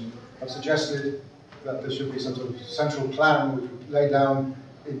we mentioned, have suggested that there should be some sort of central plan which would lay down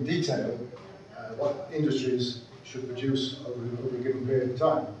in detail what industries should produce over a given period of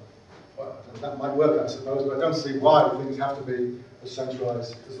time. Well, that might work, I suppose, but I don't see why things have to be as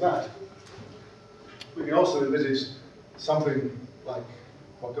centralised as that. We can also envisage something like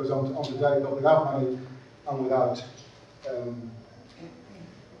what goes on today, but without money and without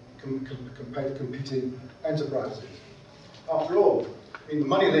competing enterprises. After all, I mean, the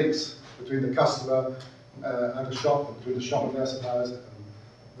money links between the customer and the shop, between the shop and their suppliers, and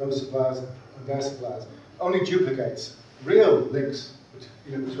those suppliers and their suppliers, only duplicates real links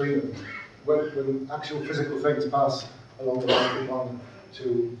between them when actual physical things pass along the line from one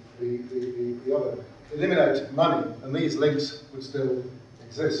to the other. Eliminate money, and these links would still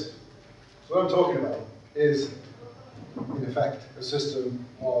exist. So what I'm talking about is, in effect, a system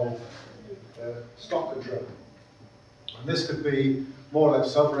of stock control. And this could be more or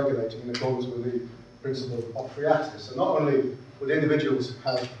less self-regulating in accordance with the principle of free access. So not only would individuals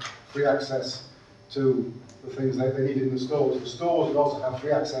have free access to the things they need in the stores would also have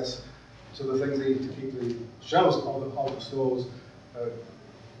free access to the things they need to keep the shelves of the stores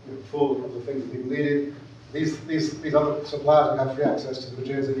full of the things that people needed. These other suppliers would have free access to the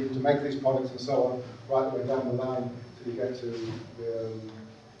materials they need to make these products and so on, right the way down the line till you get to the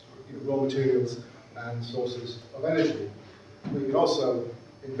raw materials and sources of energy. We can also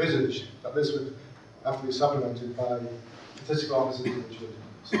envisage that this would have to be supplemented by statistical offices which would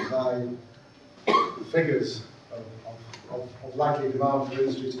supply figures of likely demand for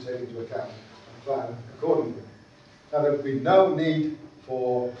industry to take into account and plan accordingly. Now, there would be no need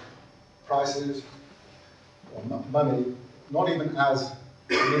for prices or money, not even as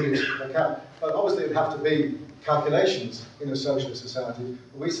a unit of account. But obviously, it would have to be calculations in a socialist society.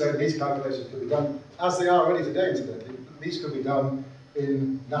 We say these calculations could be done, as they are already today, incidentally. These could be done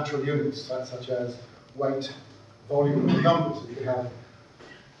in natural units, such as weight, volume, and numbers. You could have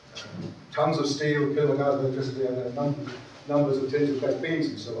tons of steel, kilowatts of electricity, and numbers of tins of baked beans,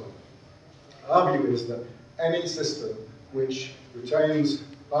 and so on. Our view is that any system which retains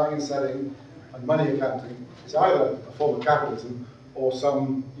buying and selling and money accounting is either a form of capitalism or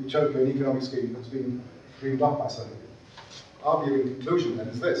some utopian economic scheme that's been dreamed up by somebody. Our view in conclusion then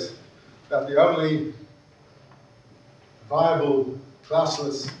is this, that the only viable,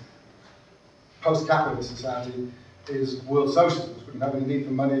 classless, post-capitalist society is world socialism, which wouldn't have any need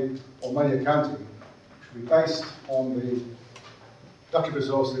for money or money accounting, which would be based on the productive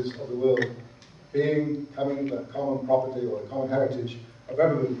resources of the world becoming the common property or the common heritage of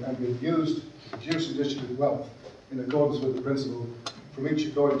everyone and being used to produce and distribute wealth in accordance with the principle from each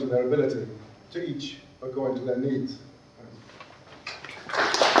according to their ability, to each according to their needs.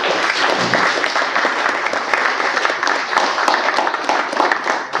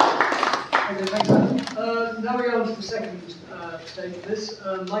 Okay, thanks, Adam. Now we go on to the second stage of this.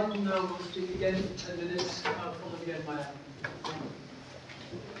 Michael now will speak again for 10 minutes, followed again by Adam.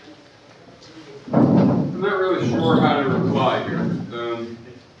 I'm not really sure how to reply here. I'm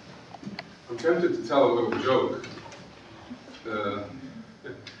tempted to tell a little joke.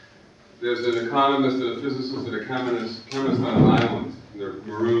 There's an economist and a physicist and a chemist on an island, and they're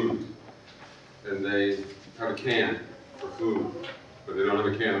marooned, and they have a can for food, but they don't have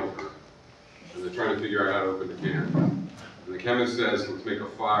a can opener. And they're trying to figure out how to open the can. And the chemist says, let's make a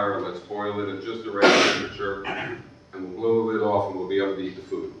fire, let's boil it at just the right temperature, and we'll blow the lid off and we'll be able to eat the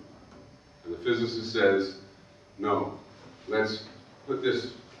food. And the physicist says, no, let's put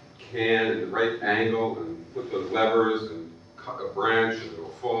this can at the right angle and put the levers and cut a branch and it'll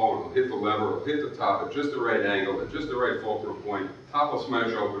fall and it'll hit the lever, it'll hit the top at just the right angle, at just the right fulcrum point, the top will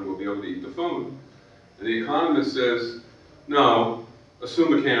smash open, we'll be able to eat the food. And the economist says, no,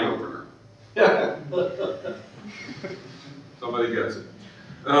 assume a can opener. Somebody gets it.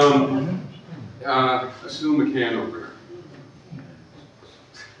 Assume a can opener.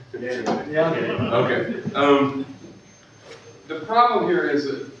 Okay. The problem here is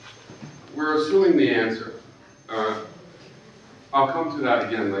that we're assuming the answer. I'll come to that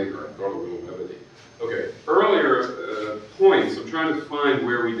again later. I thought a little levity. Okay. Earlier points, I'm trying to find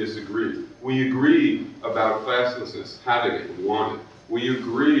where we disagree. We agree about classlessness, having it, we want it. We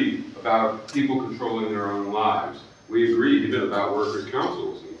agree about people controlling their own lives. We agree even about workers'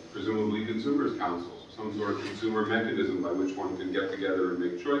 councils and presumably consumers' councils, some sort of consumer mechanism by which one can get together and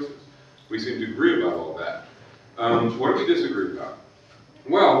make choices. We seem to agree about all that. What do we disagree about?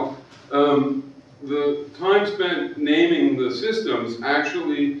 Well, the time spent naming the systems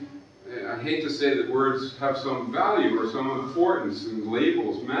actually, I hate to say that words have some value or some importance and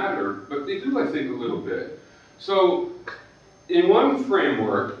labels matter, but they do, I think, a little bit. So, in one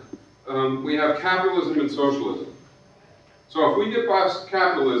framework, we have capitalism and socialism. So if we get past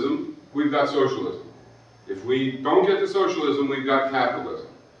capitalism, we've got socialism. If we don't get to socialism, we've got capitalism.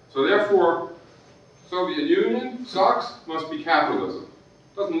 So therefore, Soviet Union sucks, must be capitalism.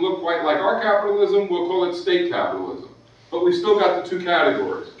 Doesn't look quite like our capitalism, we'll call it state capitalism. But we've still got the two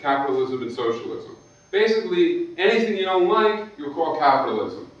categories, capitalism and socialism. Basically, anything you don't like, you'll call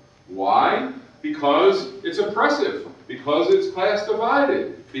capitalism. Why? Because it's oppressive, because it's class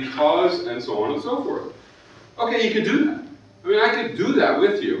divided, because, and so on and so forth. Okay, you can do that. I mean, I could do that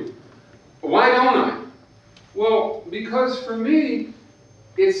with you. Why don't I? Well, because for me,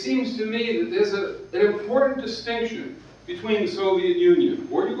 it seems to me that there's an important distinction between the Soviet Union,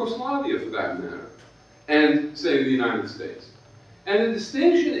 or Yugoslavia for that matter, and, say, the United States. And the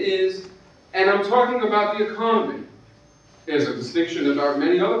distinction is, and I'm talking about the economy. There's a distinction about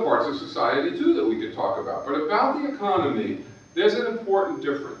many other parts of society, too, that we could talk about. But about the economy, there's an important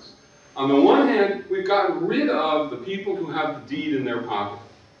difference. On the one hand, we've gotten rid of the people who have the deed in their pocket.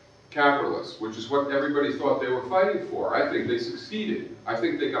 Capitalists, which is what everybody thought they were fighting for. I think they succeeded. I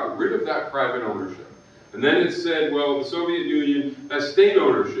think they got rid of that private ownership. And then it said, well, the Soviet Union has state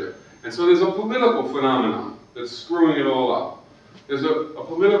ownership. And so there's a political phenomenon that's screwing it all up. There's a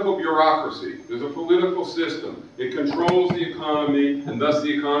political bureaucracy. There's a political system. It controls the economy, and thus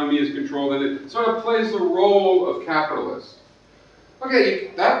the economy is controlled, and it sort of plays the role of capitalist.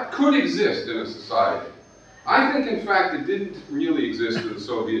 Okay, that could exist in a society. I think, in fact, it didn't really exist in the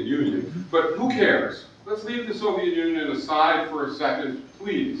Soviet Union, but who cares? Let's leave the Soviet Union aside for a second,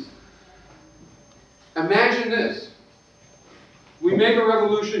 please. Imagine this. We make a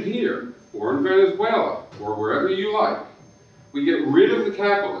revolution here, or in Venezuela, or wherever you like. We get rid of the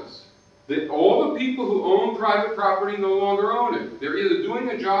capitalists. All the people who own private property no longer own it. They're either doing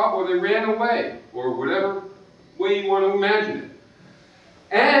a job or they ran away, or whatever way you want to imagine it.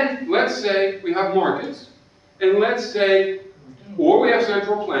 And let's say we have markets, and let's say, or we have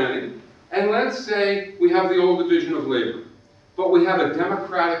central planning, and let's say we have the old division of labor. But we have a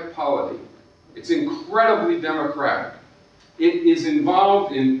democratic polity. It's incredibly democratic. It is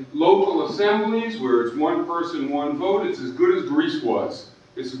involved in local assemblies where it's one person, one vote. It's as good as Greece was.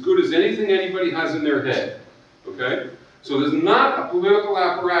 It's as good as anything anybody has in their head. Okay? So there's not a political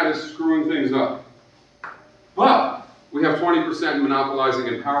apparatus screwing things up. But we have 20% monopolizing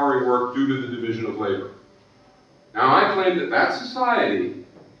and powering work due to the division of labor. Now I claim that that society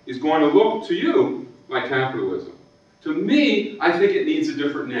is going to look to you like capitalism. To me, I think it needs a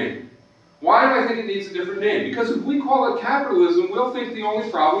different name. Why do I think it needs a different name? Because if we call it capitalism, we'll think the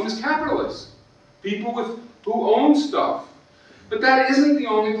only problem is capitalists. People who own stuff. But that isn't the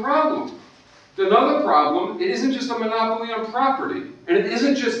only problem. Another problem, it isn't just a monopoly on property. And it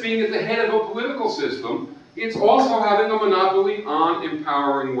isn't just being at the head of a political system. It's also having a monopoly on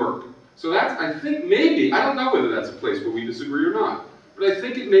empowering work. So that's, I think, maybe, I don't know whether that's a place where we disagree or not. But I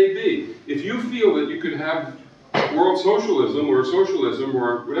think it may be. If you feel that you could have world socialism or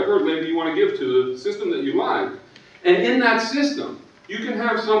whatever label you want to give to the system that you like, and in that system, you can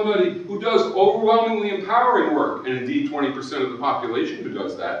have somebody who does overwhelmingly empowering work, and indeed 20% of the population who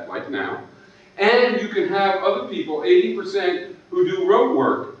does that, like now, and you can have other people, 80%, who do rote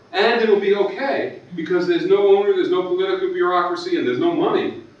work, and it'll be okay, because there's no owner, there's no political bureaucracy, and there's no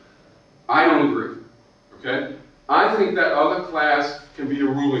money. I don't agree, okay? I think that other class can be a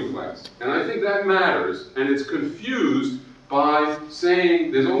ruling class. And I think that matters, and it's confused by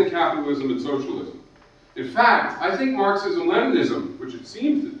saying there's only capitalism and socialism. In fact, I think Marxism-Leninism, which it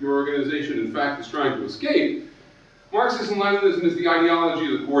seems that your organization, in fact, is trying to escape, Marxism-Leninism is the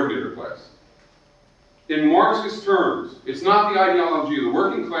ideology of the coordinator class. In Marxist terms, it's not the ideology of the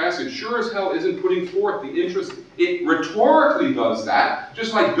working class. It sure as hell isn't putting forth the interest. It rhetorically does that,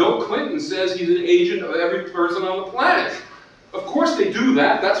 just like Bill Clinton says he's an agent of every person on the planet. Of course they do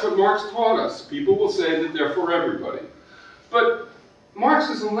that. That's what Marx taught us. People will say that they're for everybody. But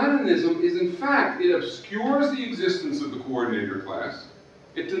Marxism-Leninism is, in fact, it obscures the existence of the coordinator class.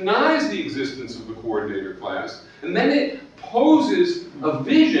 It denies the existence of the coordinator class. And then it poses a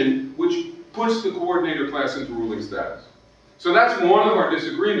vision which puts the coordinator class into ruling status. So that's one of our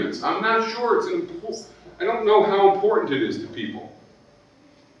disagreements. I'm not sure it's important. I don't know how important it is to people.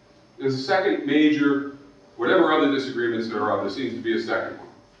 There's a second major, whatever other disagreements there are, there seems to be a second one.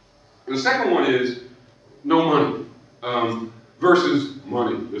 And the second one is no money versus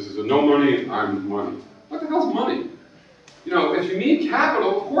money. This is a no money, I'm money. What the hell's money? You know, if you mean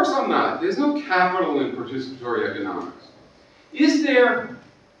capital, of course I'm not. There's no capital in participatory economics. Is there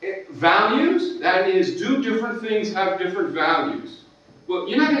values? That is, do different things have different values? Well,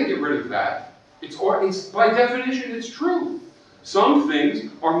 you're not going to get rid of that. It's by definition, it's true. Some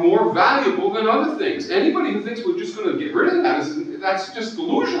things are more valuable than other things. Anybody who thinks we're just going to get rid of that, that's just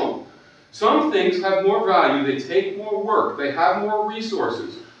delusional. Some things have more value, they take more work, they have more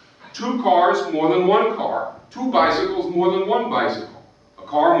resources. 2 cars more than 1 car. 2 bicycles more than 1 bicycle. A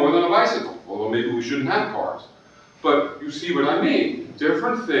car more than a bicycle, although maybe we shouldn't have cars. But you see what I mean.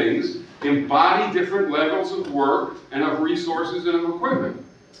 Different things embody different levels of work and of resources and of equipment.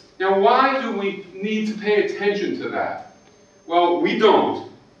 Now, why do we need to pay attention to that? Well, we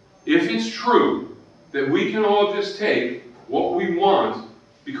don't, if it's true that we can all just take what we want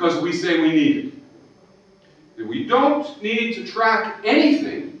because we say we need it. That we don't need to track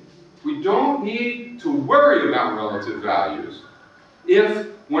anything, we don't need to worry about relative values. If,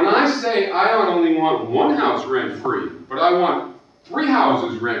 when I say I only want 1 house rent-free, but I want 3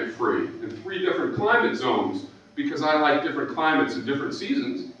 houses rent-free in 3 different climate zones because I like different climates and different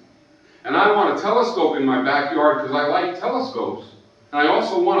seasons, and I want a telescope in my backyard because I like telescopes, and I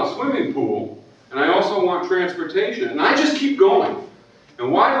also want a swimming pool, and I also want transportation, and I just keep going.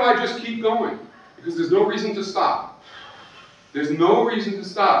 And why do I just keep going? Because there's no reason to stop. There's no reason to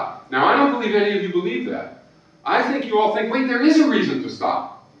stop. Now, I don't believe any of you believe that. I think you all think, wait, there is a reason to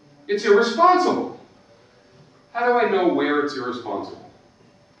stop. It's irresponsible. How do I know where it's irresponsible?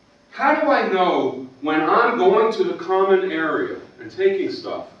 How do I know when I'm going to the common area and taking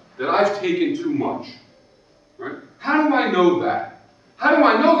stuff that I've taken too much? Right? How do I know that? How do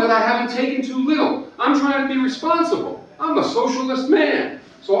I know that I haven't taken too little? I'm trying to be responsible. I'm a socialist man.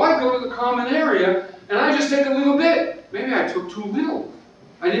 So I go to the common area and I just take a little bit. Maybe I took too little.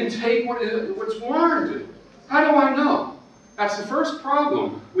 I didn't take what's warranted. How do I know? That's the first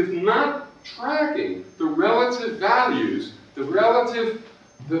problem with not tracking the relative values,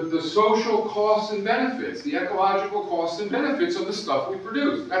 the social costs and benefits, the ecological costs and benefits of the stuff we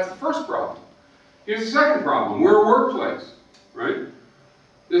produce. That's the first problem. Here's the second problem. We're a workplace, right?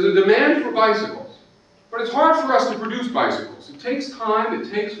 There's a demand for bicycles, but it's hard for us to produce bicycles. It takes time,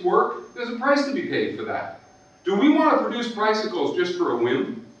 it takes work, there's a price to be paid for that. Do we want to produce bicycles just for a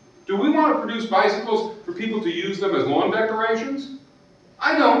whim? Do we want to produce bicycles for people to use them as lawn decorations?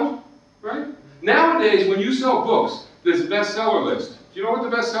 I don't, right? Nowadays, when you sell books, there's a bestseller list. Do you know what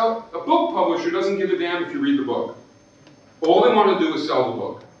the bestseller? A book publisher doesn't give a damn if you read the book. All they want to do is sell the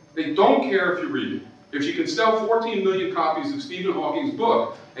book. They don't care if you read it. If you can sell 14 million copies of Stephen Hawking's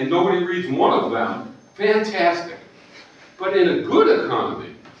book and nobody reads one of them, fantastic. But in a good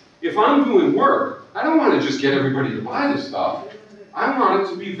economy, if I'm doing work, I don't want to just get everybody to buy this stuff. I want it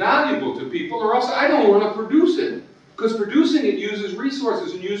to be valuable to people, or else I don't want to produce it. Because producing it uses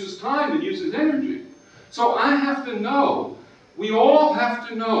resources and uses time and uses energy. So I have to know, we all have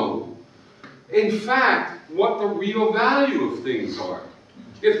to know, in fact, what the real value of things are.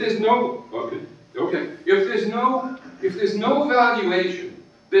 If there's no, if there's no valuation,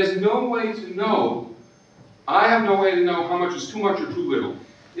 there's no way to know, I have no way to know how much is too much or too little.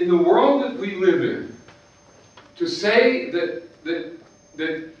 In the world that we live in, to say that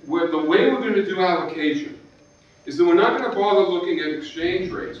the way we're going to do allocation is that we're not going to bother looking at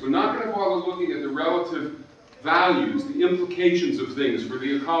exchange rates. We're not going to bother looking at the relative values, the implications of things for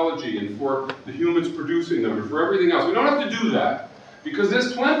the ecology and for the humans producing them and for everything else. We don't have to do that because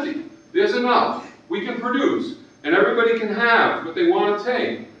there's plenty. There's enough. We can produce and everybody can have what they want to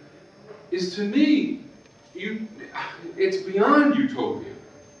take. Is to me, it's beyond utopian.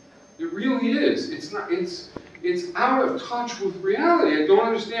 It really is. It's not. It's out of touch with reality. I don't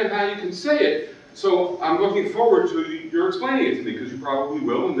understand how you can say it. So I'm looking forward to your explaining it to me, because you probably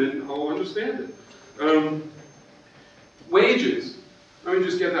will, and then I'll understand it. Wages. Let me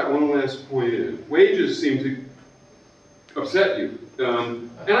just get that one last point in. Wages seem to upset you. And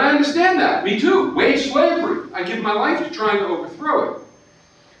I understand that. Me too. Wage slavery. I give my life to trying to overthrow it.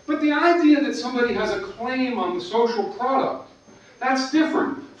 But the idea that somebody has a claim on the social product, that's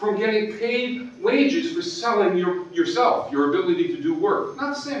different from getting paid wages for selling yourself, your ability to do work.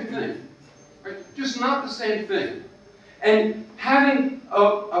 Not the same thing. Right? Just not the same thing. And having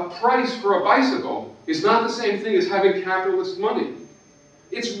a price for a bicycle is not the same thing as having capitalist money.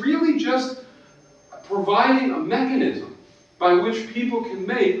 It's really just providing a mechanism by which people can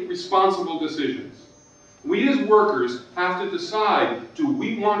make responsible decisions. We as workers have to decide, do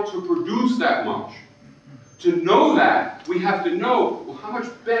we want to produce that much? To know that, we have to know, well, how much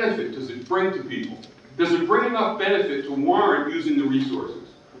benefit does it bring to people? Does it bring enough benefit to warrant using the resources?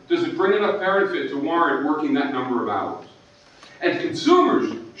 Does it bring enough benefit to warrant working that number of hours? And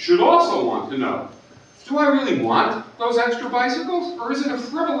consumers should also want to know, do I really want those extra bicycles? Or is it a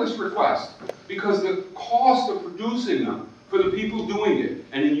frivolous request? Because the cost of producing them for the people doing it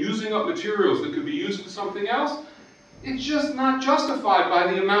and in using up materials that could be used for something else, It's just not justified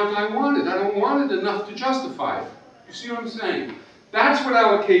by the amount I wanted. I don't want it enough to justify it. You see what I'm saying? That's what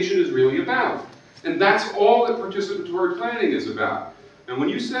allocation is really about. And that's all that participatory planning is about. And when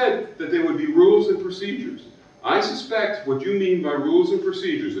you said that there would be rules and procedures, I suspect what you mean by rules and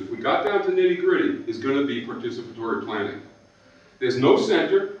procedures, if we got down to nitty-gritty, is going to be participatory planning. There's no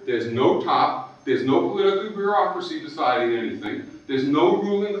center, there's no top, there's no political bureaucracy deciding anything, there's no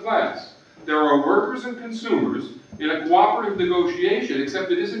ruling class. There are workers and consumers in a cooperative negotiation,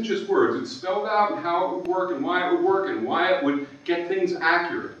 except it isn't just words. It's spelled out and how it would work and why it would work and why it would get things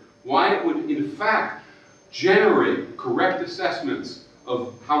accurate. Why it would, in fact, generate correct assessments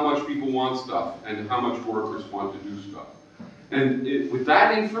of how much people want stuff and how much workers want to do stuff. And with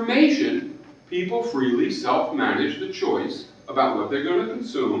that information, people freely self-manage the choice about what they're going to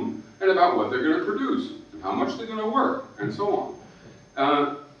consume and about what they're going to produce and how much they're going to work and so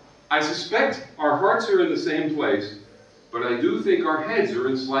on. I suspect our hearts are in the same place, but I do think our heads are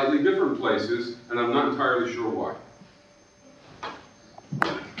in slightly different places, and I'm not entirely sure why.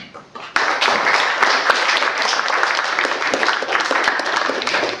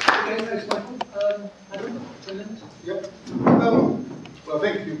 Okay, thanks, Michael. Adam, 10 minutes? Yep. Well, I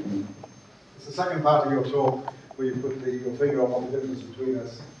think it's the second part of your talk where you put your finger on what the difference between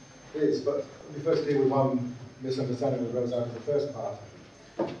us is, but let me first deal with one misunderstanding that rose out of the first part.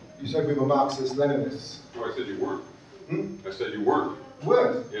 You said we were Marxist-Leninists. Oh, I said you weren't. Hmm? I said you weren't.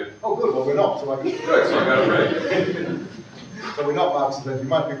 Weren't? Yeah. Oh, good. Well, we're not. So I Good, so I got it right. So we're not Marxist-Leninists. You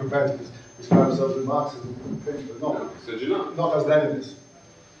might be prepared to describe ourselves as Marxism, but not. No, I said you're not. Not as Leninists.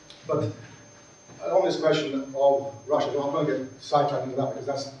 But on this question of Russia, I'm not going to get sidetracked into that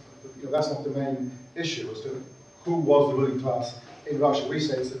because that's not the main issue as to who was the ruling class in Russia. We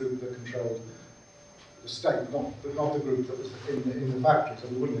say it's the group that controlled the state, not the group that was in the factories,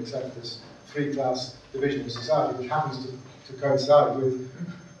 and we wouldn't accept this three-class division of society, which happens to coincide with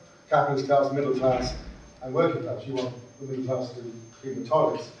capitalist class, middle class, and working class. You want the middle class to clean the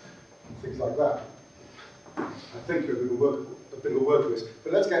toilets and things like that. I think a bit of a work with.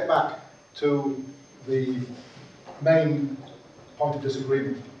 But let's get back to the main point of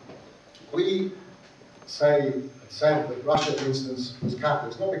disagreement. We said that Russia, for instance, was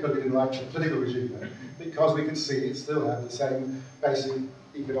capitalist, not because we didn't like the political regime there, because we could see it still had the same basic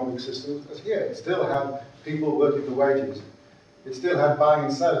economic system as here. It still had people working for wages. It still had buying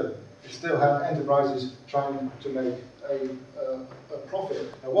and selling. It still had enterprises trying to make a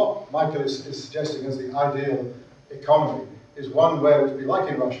profit. Now what Michael is suggesting as the ideal economy is one where it would be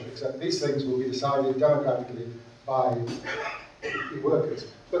like in Russia, except these things will be decided democratically by the workers.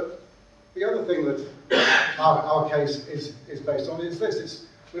 But the other thing that our case is based on is this.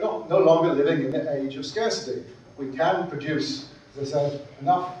 We're no longer living in the age of scarcity. We can produce, as I said,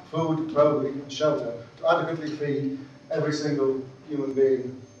 enough food, clothing, and shelter to adequately feed every single human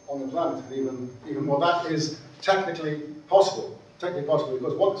being on the planet. And even more, that is technically possible.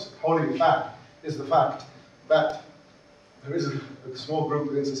 Because what's holding it back is the fact that there is a small group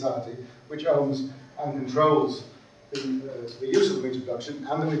within society which owns and controls the use of means of production,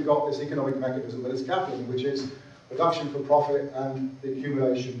 and then we've got this economic mechanism that is capitalism, which is production for profit and the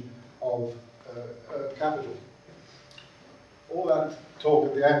accumulation of capital. All that talk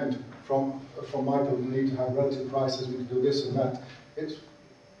at the end from Michael, we need to have relative prices, we can do this and that,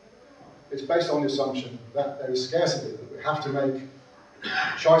 it's based on the assumption that there is scarcity, that we have to make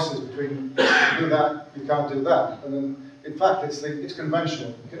choices between you do that, you can't do that. And then, in fact, it's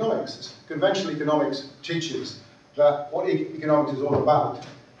conventional economics. Conventional economics teaches that what economics is all about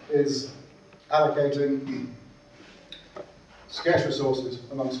is allocating scarce resources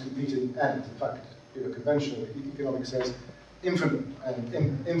amongst competing ends. In fact, conventional economics says infinite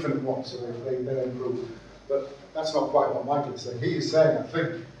and infinite wants, so they don't prove. But that's not quite what Michael is saying. He is saying, I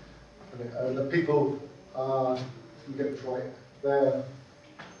think, that people are, you get it right, they're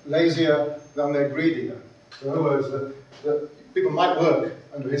lazier than they're greedier. In other words, that people might work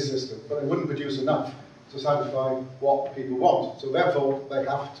under his system, but they wouldn't produce enough to satisfy what people want. So therefore, they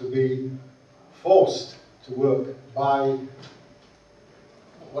have to be forced to work by,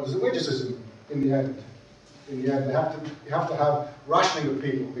 what is the wage system in the end? In the end, you have to have rationing of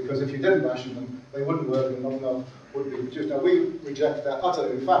people, because if you didn't ration them, they wouldn't work and not enough would be produced. Now, we reject that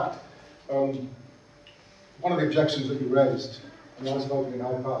utterly. In fact, one of the objections that you raised, and I was spoken in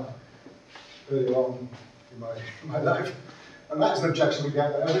Hyde Park earlier on in my life, and that's an objection we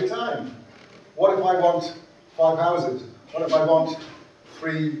get every time. What if I want 5 houses? What if I want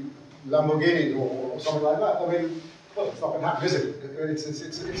 3 Lamborghinis or something like that? I mean, well, it's not going to happen, is it?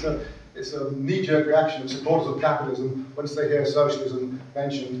 It's a knee-jerk reaction of supporters of capitalism once they hear socialism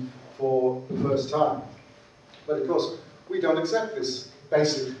mentioned for the first time. But of course, we don't accept this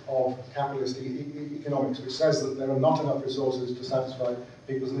basic of capitalist economics, which says that there are not enough resources to satisfy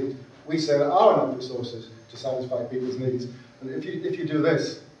people's needs. We say there are enough resources to satisfy people's needs. And if you do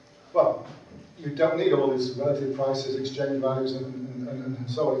this, well, you don't need all these relative prices, exchange values, and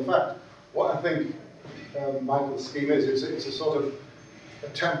so on. In fact, what I think Michael's scheme is, it's a sort of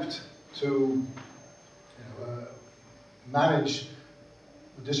attempt to manage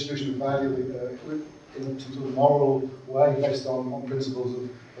the distribution of value in some sort of moral way based on principles of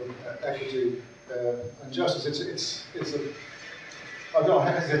equity and justice. It's a, I don't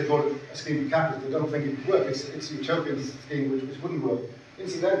hesitate to call it a scheme of capitalism. I don't think it would work. It's a utopian scheme which wouldn't work.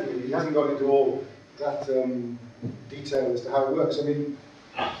 Incidentally, he hasn't gone into all that detail as to how it works. I mean,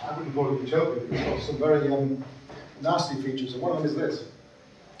 I wouldn't call it utopian. It's got some very nasty features, and one of them is this: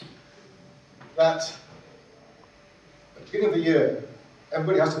 that at the beginning of the year,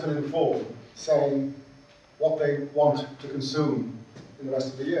 everybody has to fill in a form saying what they want to consume in the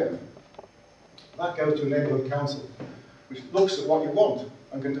rest of the year. That goes to a neighbourhood council, which looks at what you want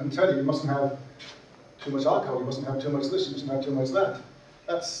and can tell you mustn't have too much alcohol, you mustn't have too much this, you mustn't have too much that.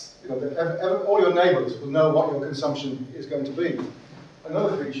 That's, you know, all your neighbours will know what your consumption is going to be.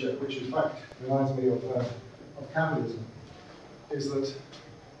 Another feature, which in fact reminds me of capitalism, is that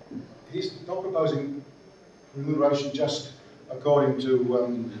he's not proposing remuneration just according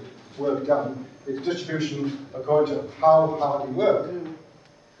to work done. It's distribution according to how hard you work.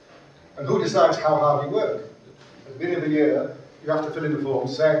 And who decides how hard you work? At the beginning of the year, you have to fill in the form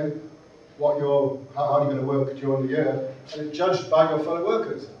saying how hard you're going to work during the year, and it's judged by your fellow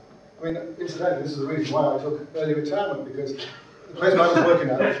workers. I mean, incidentally, this is the reason why I took early retirement, because the place I was working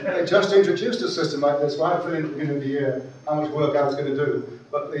at, they just introduced a system like this, where I fill in at the beginning of the year how much work I was going to do.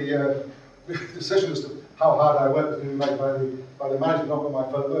 But the decision as to how hard I work was going to be made by the manager, not by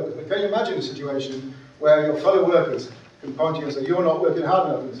my fellow workers. But can you imagine a situation where your fellow workers can point to you and say, you're not working hard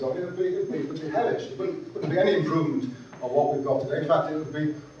enough and so on? It would be hellish. It wouldn't be any improvement of what we've got today. In fact, it would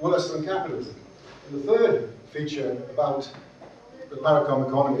be worse than capitalism. And the third feature about the Parecon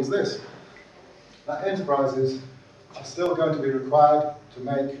economy is this: that enterprises are still going to be required to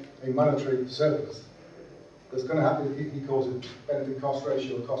make a monetary surplus. There's going to have to, he calls it benefit cost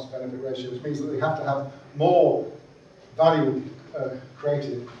ratio or cost benefit ratio, which means that they have to have more value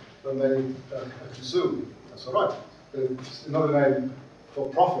created than they consume. That's all right. It's another name for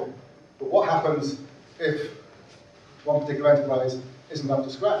profit. But what happens if one particular enterprise isn't up to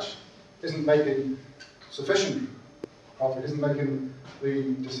scratch, isn't making sufficient profit, isn't making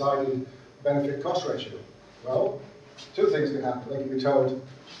the decided benefit cost ratio? Well, two things can happen. They can be told,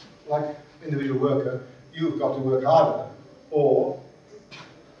 like individual worker, you've got to work harder, or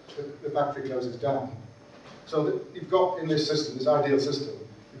the factory closes down. So that you've got in this system, this ideal system,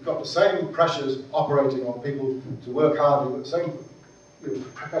 you've got the same pressures operating on people to work harder, the same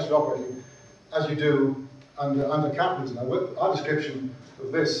pressure operating as you do under capitalism. Now, our description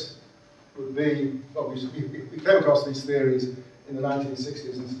of this would be, well, we came across these theories in the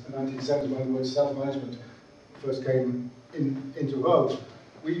 1960s and 1970s when the word self-management first came into vogue.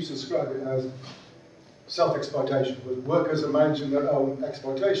 We used to describe it as self-exploitation, where workers are managing their own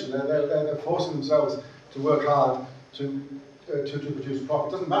exploitation. They're forcing themselves to work hard to produce profit.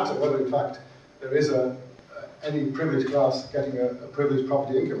 It doesn't matter whether, in fact, there is any privileged class getting a privileged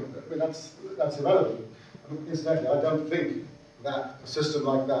property income. I mean, that's irrelevant. I mean, incidentally, I don't think that a system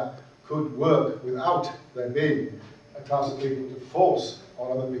like that could work without there being a class of people to force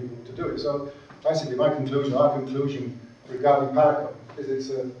on other people to do it. So basically, our conclusion regarding Parecon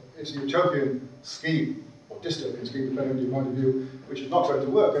is it's a utopian scheme, or dystopian scheme, depending on your point of view, which is not going to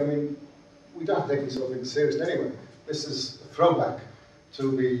work. I mean, we don't have to take these sort of things seriously anyway. This is a throwback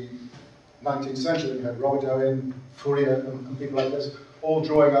to the 19th century. We had Robert Owen, Fourier, and people like this, all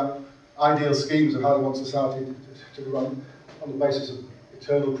drawing up ideal schemes of how they want society to run on the basis of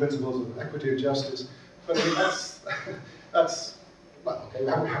eternal principles of equity and justice. But I mean, that's well, okay,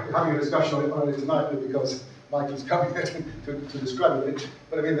 we're having a discussion on it tonight because Michael's coming here to describe it.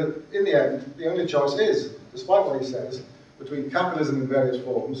 But I mean, in the end, the only choice is, despite what he says, between capitalism in various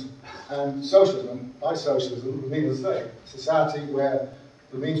forms and socialism. And by socialism, we mean to say society where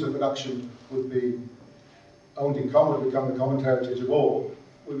the means of production would be owned in common, would become the common heritage of all.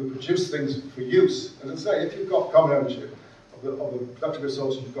 We would produce things for use. As I say, if you've got common ownership of the productive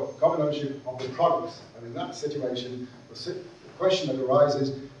resources, you've got common ownership of the products. And in that situation, the question that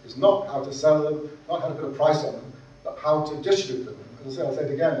arises is not how to sell them, not how to put a price on them, but how to distribute them. As I say, I'll say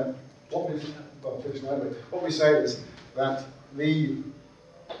it again, what we say is that the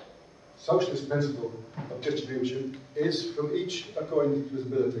socialist principle of distribution is from each according to his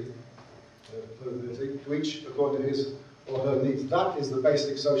ability, to each according to his or her needs. That is the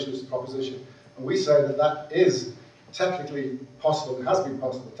basic socialist proposition. And we say that that is technically possible, it has been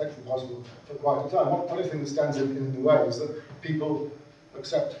possible, technically possible for quite a time. One only thing that stands in the way is that people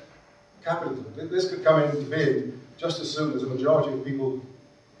accept capitalism. This could come into being just as soon as a majority of people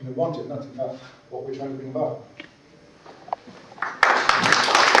want it. And that's in fact what we're trying to bring about.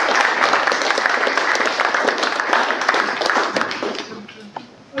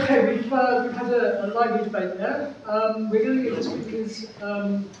 Okay, we've had a lively debate there. We're going to give the speakers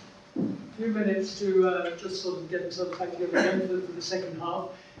a few minutes to just sort of get themselves back together again for the second half.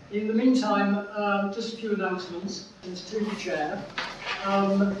 In the meantime, just a few announcements. There's to the chair.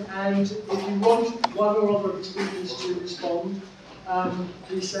 And if you want one or other of the speakers to respond,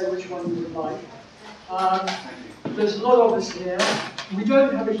 please say which one you would like. There's a lot of us here. We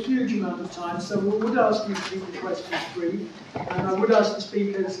don't have a huge amount of time, so we would ask you to keep the questions brief, and I would ask the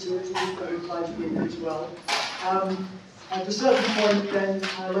speakers to keep their replies brief as well. At a certain point, then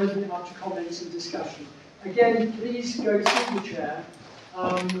I'll open it up to comments and discussion. Again, please go through the chair.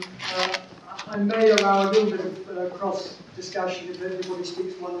 I may allow a little bit of cross-discussion if everybody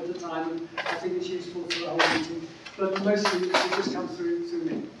speaks one at a time, and I think it's useful for the whole meeting, but mostly it will just come through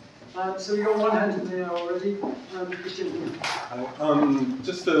me. So we've got one hand in there already. Christian.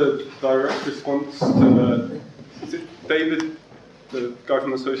 Just a direct response to is it David, the guy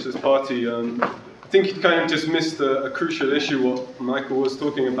from the Socialist Party. I think he kind of just missed a crucial issue, what Michael was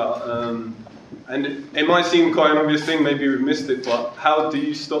talking about. And it might seem quite an obvious thing, maybe we've missed it, but how do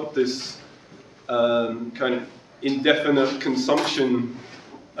you stop this kind of indefinite consumption,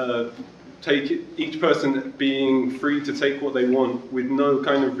 each person being free to take what they want with no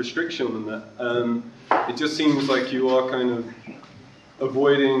kind of restriction on that? It just seems like you are kind of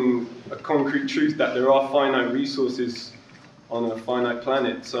avoiding a concrete truth that there are finite resources on a finite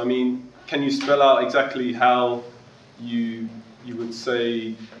planet. So I mean, can you spell out exactly how you would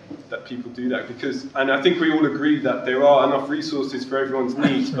say that people do that? Because, and I think we all agree that there are enough resources for everyone's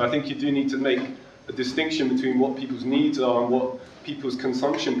needs, but I think you do need to make a distinction between what people's needs are and what people's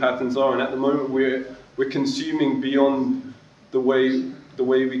consumption patterns are. And at the moment we're consuming beyond the way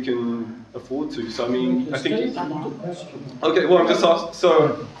we can afford to. So I mean, I think. Okay, well I'm just asked.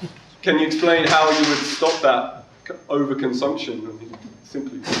 So, can you explain how you would stop that overconsumption? I mean,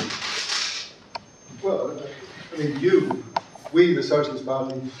 simply. Well, I mean, we, the Socialist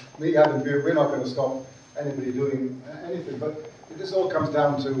Party, me, Adam Buick, we're not going to stop anybody doing anything. But this all comes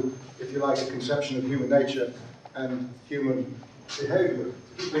down to, if you like, a conception of human nature and human behaviour.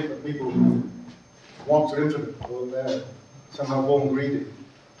 If you think that people want to infinite, or they're somehow born greedy,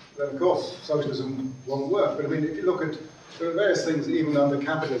 then of course socialism won't work. But I mean, if you look at, there are various things even under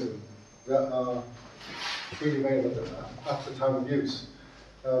capitalism that are freely available at the time of use.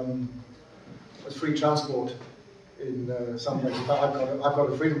 There's free transport in some places. In fact, I've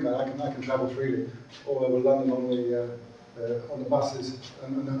got a freedom card. I can travel freely all over London on the buses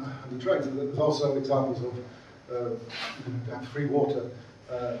and the trains. There's also examples of free water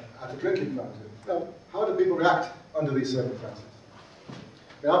at a drinking fountain. Now, how do people react under these circumstances?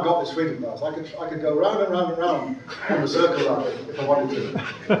 I mean, I've got this freedom pass. I could go round and round and round on the circle around it if I wanted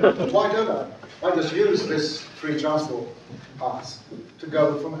to. Why don't I? I just use this free transport pass to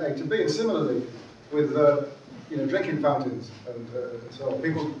go from A to B. And similarly, with drinking fountains and so on.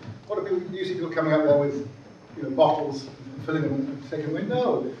 What are people? You see people coming up there with bottles, filling them and taking them away.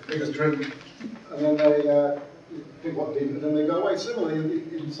 No, they just drink and then they drink what they need and then they go away. Similarly,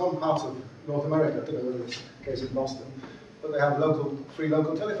 in some parts of North America, I don't know whether it's the case in Boston, but they have free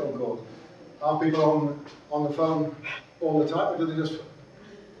local telephone calls. Are people on the phone all the time, or do they just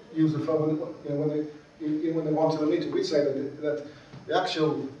use the phone when they want to and need to? We say that the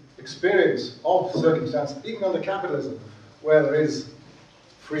actual experience of circumstance, even under capitalism, where there is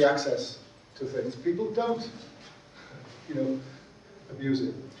free access to things, people don't, abuse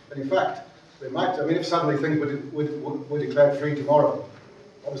it. And in fact, they might. I mean, if suddenly things were declared free tomorrow,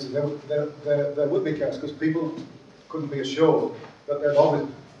 obviously there would be chaos because people couldn't be assured that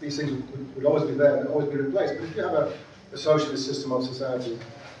these things would always be there and always be replaced. But if you have a socialist system of society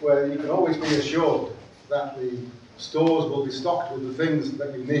where you can always be assured that the stores will be stocked with the things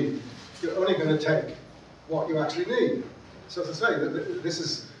that you need, you're only going to take what you actually need. So as I say, this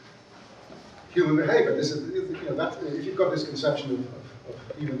is human behaviour. This is, if you've got this conception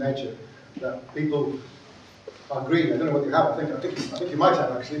of human nature, that people are greedy. I don't know what you have. I think you might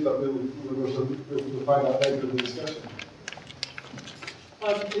have actually, but we'll find out later in the discussion.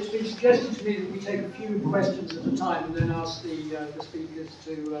 It's been suggested to me that we take a few questions at a time and then ask the speakers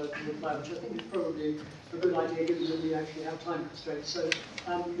to reply, which I think is probably a good idea given that we actually have time constraints. So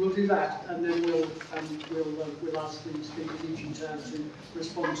we'll do that, and then we'll ask the speakers each in turn to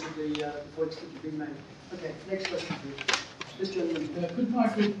respond to the points that have been made. Okay, next question, please. This gentleman. Could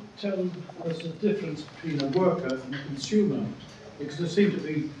Michael tell us the difference between a worker and a consumer? Because there seem to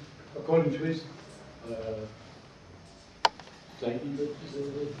be, according to his statement, that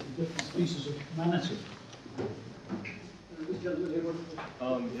there's different species of humanity.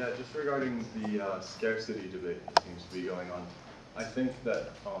 Yeah, just regarding the scarcity debate that seems to be going on, I think that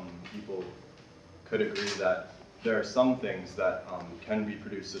people could agree that there are some things that can be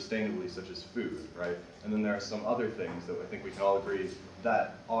produced sustainably, such as food, right? And then there are some other things that I think we can all agree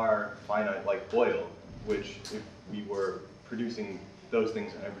that are finite, like oil, which if we were producing those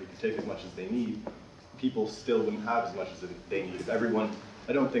things and everybody could take as much as they need, people still wouldn't have as much as they need. If everyone,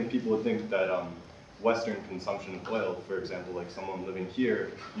 I don't think people would think that Western consumption of oil, for example, like someone living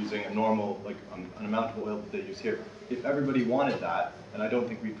here using a normal, like an amount of oil that they use here, if everybody wanted that, and I don't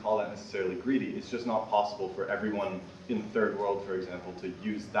think we'd call that necessarily greedy, it's just not possible for everyone in the third world, for example, to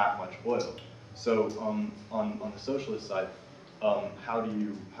use that much oil. So on the socialist side, how do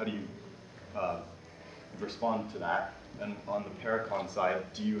you respond to that? And on the Parecon side,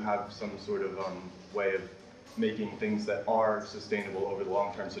 do you have some sort of way of making things that are sustainable over the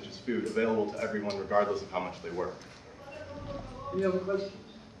long term, such as food, available to everyone regardless of how much they work? Any other questions?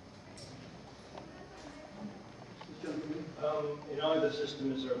 In either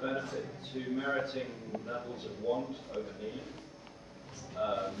system, is there a benefit to meriting levels of want over need?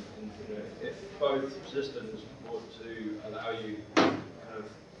 If both systems were to allow you kind of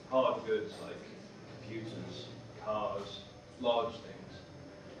hard goods like computers, cars, large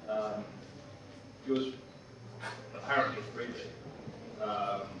things, yours apparently freely.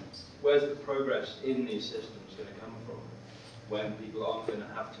 Where's the progress in these systems going to come from when people aren't going to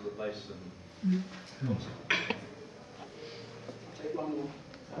have to replace them constantly? Take one more.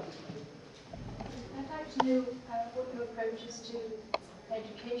 I'd like to know what your approach is to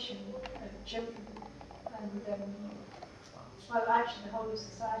education of children and, well, actually the whole of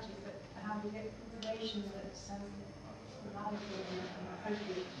society, but how we get information that's reliable and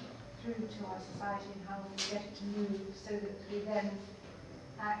appropriate through to our society and how we get it to move so that we then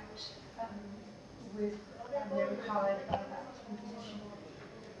act with and they're empowered by that information.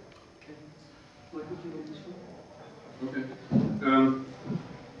 Okay. Michael, do you want this one? Okay.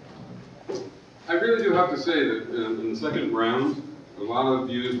 I really do have to say that in the second round, a lot of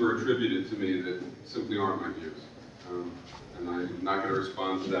views were attributed to me that simply aren't my views. And I'm not going to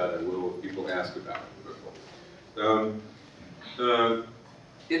respond to that. I will if people ask about it.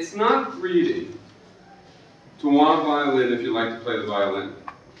 It's not greedy to want a violin if you like to play the violin.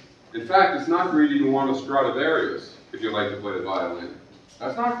 In fact, it's not greedy to want a Stradivarius if you like to play the violin.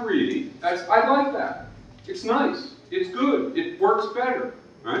 That's not greedy. I like that. It's nice. It's good. It works better,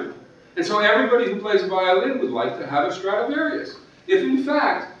 right? And so everybody who plays a violin would like to have a Stradivarius. If in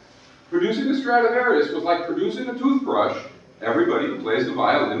fact, producing a Stradivarius was like producing a toothbrush, everybody who plays the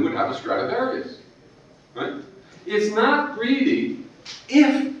violin would have a Stradivarius, right? It's not greedy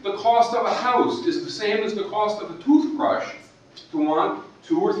if the cost of a house is the same as the cost of a toothbrush to want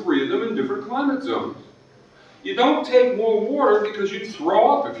 2 or 3 of them in different climate zones. You don't take more water because you'd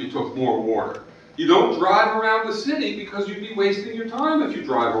throw up if you took more water. You don't drive around the city because you'd be wasting your time if you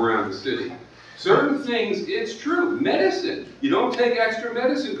drive around the city. Certain things, it's true. Medicine, you don't take extra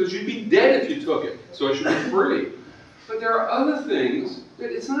medicine because you'd be dead if you took it, so it should be free. But there are other things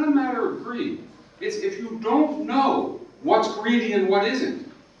that it's not a matter of greed. It's if you don't know what's greedy and what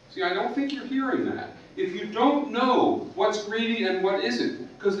isn't. See, I don't think you're hearing that. If you don't know what's greedy and what isn't,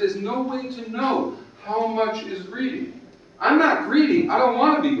 because there's no way to know how much is greedy. I'm not greedy, I don't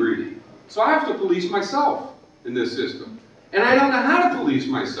want to be greedy. So I have to police myself in this system. And I don't know how to police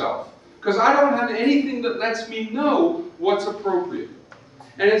myself, because I don't have anything that lets me know what's appropriate.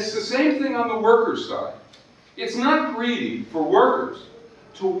 And it's the same thing on the workers' side. It's not greedy for workers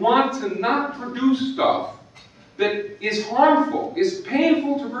to want to not produce stuff that is harmful, is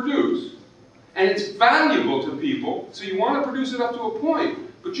painful to produce, and it's valuable to people, so you want to produce it up to a point,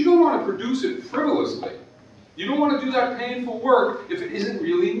 but you don't want to produce it frivolously. You don't want to do that painful work if it isn't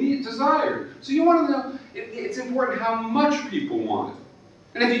really desired. So you want to know, it's important how much people want it.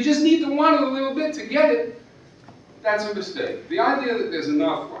 And if you just need to want it a little bit to get it, that's a mistake. The idea that there's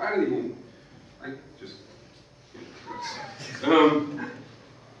enough, well, I don't even,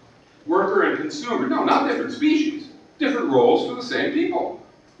 worker and consumer, no, not different species. Different roles for the same people.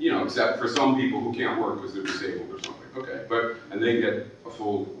 You know, except for some people who can't work because they're disabled or something. Okay, and they get a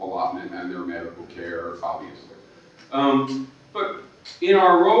full allotment and their medical care, obviously. But in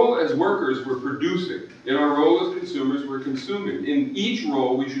our role as workers, we're producing. In our role as consumers, we're consuming. In each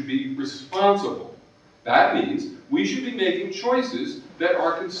role, we should be responsible. That means we should be making choices that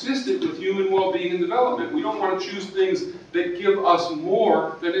are consistent with human well-being and development. We don't want to choose things that give us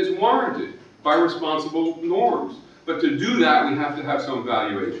more than is warranted by responsible norms. But to do that, we have to have some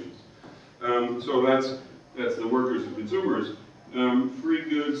valuations. So that's the workers and consumers. Free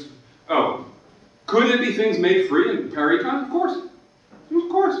goods. Oh, could it be things made free in Parecon? Of course. Of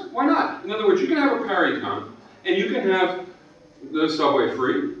course. Why not? In other words, you can have a Parecon, and you can have the subway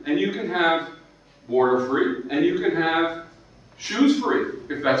free, and you can have water free, and you can have shoes free,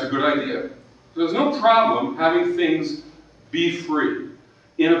 if that's a good idea. So there's no problem having things be free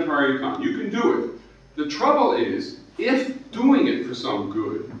in a Parecon. You can do it. The trouble is, if doing it for some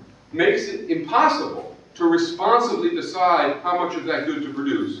good makes it impossible to responsibly decide how much of that good to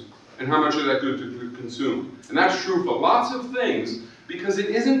produce and how much of that good to consume. And that's true for lots of things, because it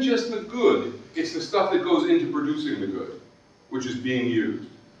isn't just the good, it's the stuff that goes into producing the good, which is being used.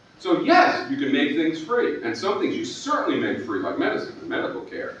 So yes, you can make things free, and some things you certainly make free, like medicine and medical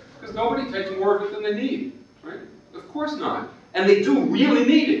care, because nobody takes more of it than they need, right? Of course not. And they do really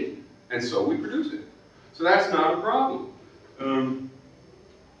need it, and so we produce it. So that's not a problem.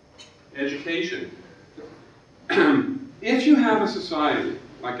 Education. If you have a society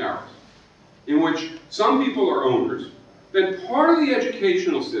like ours, in which some people are owners, then part of the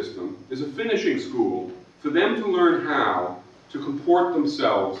educational system is a finishing school for them to learn how to comport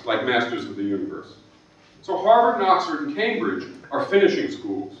themselves like masters of the universe. So Harvard and Oxford and Cambridge are finishing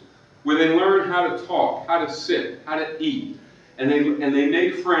schools, where they learn how to talk, how to sit, how to eat, and they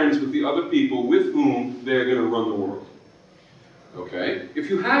make friends with the other people with whom they're going to run the world. Okay? If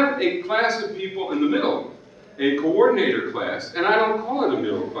you have a class of people in the middle, a coordinator class, and I don't call it a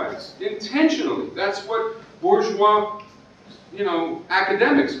middle class, intentionally, that's what bourgeois,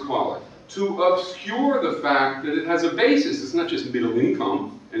 academics call it, to obscure the fact that it has a basis. It's not just middle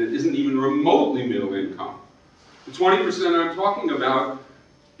income, and it isn't even remotely middle income. The 20% I'm talking about,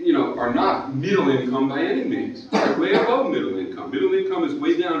 are not middle income by any means. They're way above middle income. Middle income is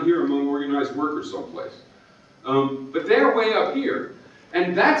way down here among organized workers someplace. But they're way up here.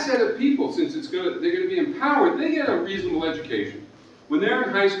 And that set of people, since they're going to be empowered, they get a reasonable education. When they're in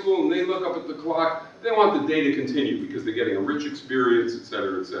high school and they look up at the clock, they want the day to continue because they're getting a rich experience, et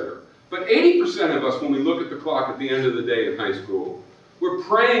cetera, et cetera. But 80% of us, when we look at the clock at the end of the day in high school, we're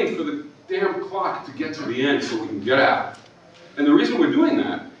praying for the damn clock to get to the end so we can get out. And the reason we're doing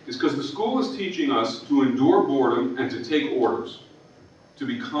that is because the school is teaching us to endure boredom and to take orders, to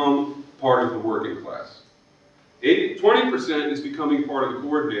become part of the working class. 20% is becoming part of the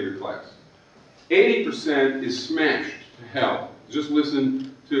coordinator class. 80% is smashed to hell. Just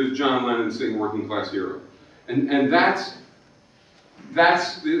listen to John Lennon sing Working Class Hero. And that's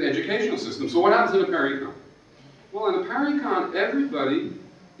the educational system. So what happens in a Parecon? Well, in a Parecon, everybody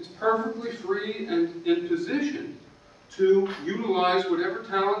is perfectly free and in position to utilize whatever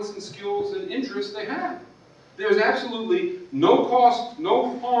talents and skills and interests they have. There's absolutely no cost,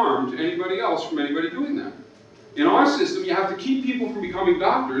 no harm to anybody else from anybody doing that. In our system, you have to keep people from becoming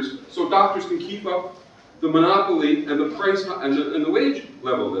doctors so doctors can keep up the monopoly and the price and the wage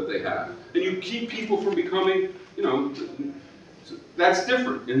level that they have. And you keep people from becoming, that's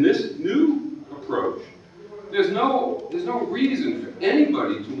different. In this new approach, there's no reason for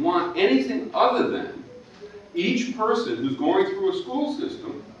anybody to want anything other than each person who's going through a school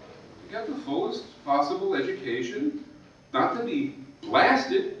system to get the fullest possible education, not to be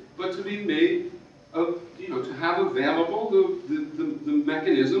blasted, but to be made of, to have available the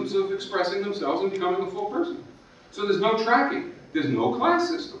mechanisms of expressing themselves and becoming a full person. So there's no tracking. There's no class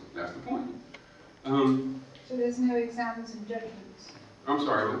system. That's the point. So there's no exams and judgments? I'm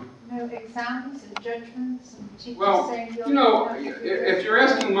sorry, what? No exams and judgments and teachers saying if you're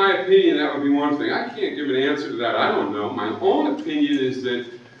asking my opinion, that would be one thing. I can't give an answer to that. I don't know. My own opinion is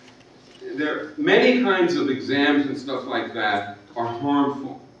that many kinds of exams and stuff like that are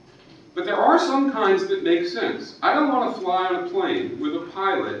harmful. But there are some kinds that make sense. I don't want to fly on a plane with a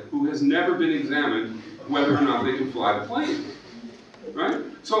pilot who has never been examined whether or not they can fly the plane. Right?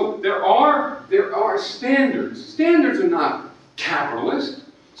 So there are standards. Standards are not capitalist.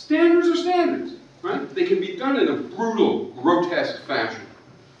 Standards are standards. Right? They can be done in a brutal, grotesque fashion.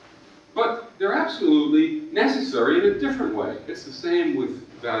 But they're absolutely necessary in a different way. It's the same with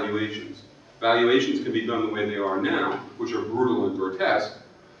valuations. Valuations can be done the way they are now, which are brutal and grotesque.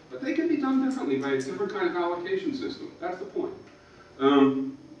 But they can be done differently by a different kind of allocation system. That's the point.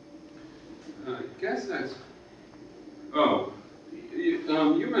 I guess that's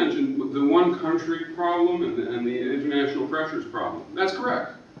country problem and the international pressures problem. That's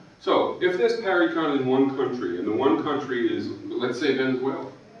correct. So if there's Parecon in one country, and the one country is, let's say Venezuela,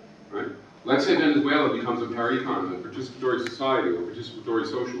 right? Let's say Venezuela becomes a Parecon, a participatory society, or participatory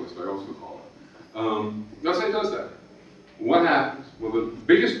socialist, I also call it. Let's say it does that. What happens? Well, the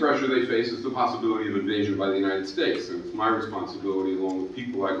biggest pressure they face is the possibility of invasion by the United States, and it's my responsibility, along with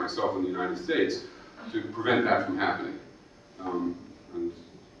people like myself in the United States, to prevent that from happening. And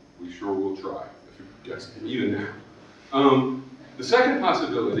we sure will try, if it gets even now. The second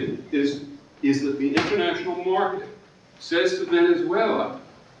possibility is that the international market says to Venezuela,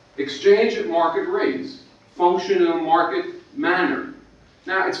 exchange at market rates, function in a market manner.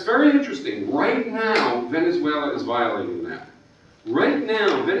 Now, it's very interesting. Right now, Venezuela is violating that. Right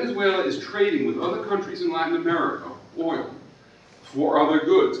now, Venezuela is trading with other countries in Latin America, oil, for other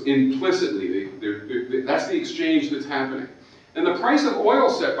goods, implicitly. That's the exchange that's happening. And the price of oil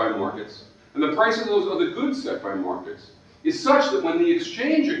set by markets, and the price of those other goods set by markets, is such that when the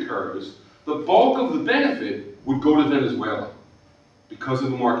exchange occurs, the bulk of the benefit would go to Venezuela because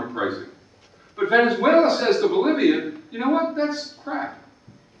of the market pricing. But Venezuela says to Bolivia, you know what, that's crap.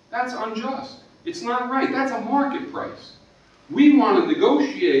 That's unjust. It's not right. That's a market price. We want to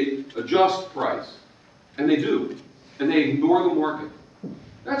negotiate a just price. And they do. And they ignore the market.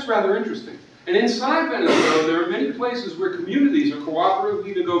 That's rather interesting. And inside Venezuela, there are many places where communities are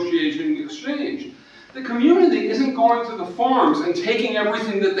cooperatively negotiating exchange. The community isn't going to the farms and taking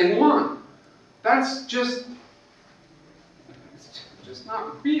everything that they want. That's just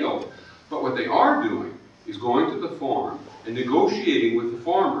not real. But what they are doing is going to the farm and negotiating with the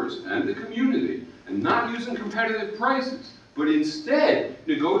farmers and the community, and not using competitive prices, but instead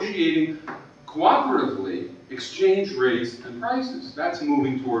negotiating cooperatively exchange rates and prices. That's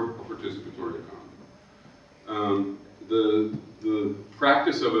moving toward a participatory economy. The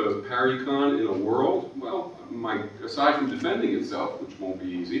practice of a Parecon in a world, well, aside from defending itself, which won't be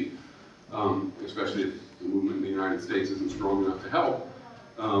easy, especially if the movement in the United States isn't strong enough to help,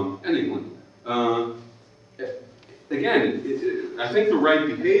 and England. Again, I think the right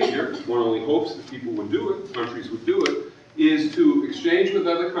behavior, one only hopes that people would do it, countries would do it, is to exchange with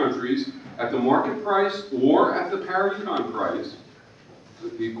other countries at the market price or at the Parecon price,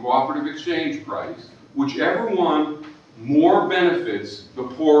 the cooperative exchange price, whichever one more benefits the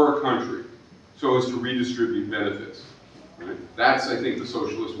poorer country, so as to redistribute benefits. Right? That's, I think, the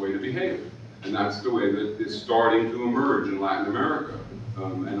socialist way to behave. And that's the way that is starting to emerge in Latin America.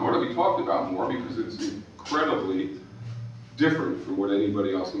 And ought to be talked about more because it's incredibly different from what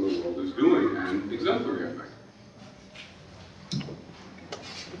anybody else in the world is doing, and exemplary, I think.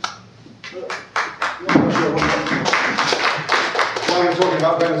 While we're talking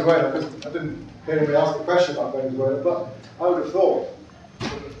about Venezuela, because I didn't hear anybody ask a question about Venezuela, but I would have thought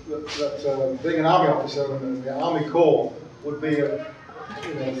that being an army officer and the Army Corps would be a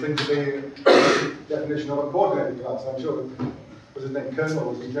thing to be a definition of a coordinated class. I'm sure that was his name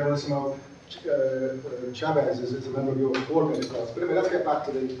Colonel, was Generalissimo Chavez is a member of your coordinated class. But anyway, let's get back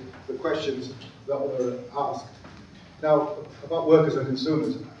to the questions that were asked. Now, about workers and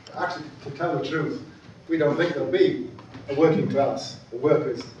consumers, actually, to tell the truth, we don't think there'll be a working class, the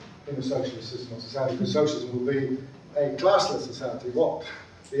workers in a socialist system of society, because socialism will be a classless society. What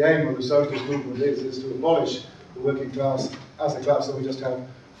the aim of the socialist movement is to abolish the working class as a class, so we just have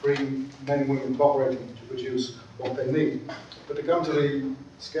free men and women cooperating to produce what they need. But to come to the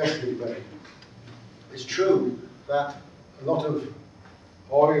scarcity debate, it's true that a lot of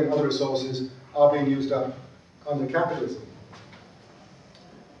oil and other resources are being used up under capitalism.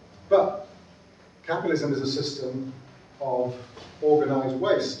 But capitalism is a system of organized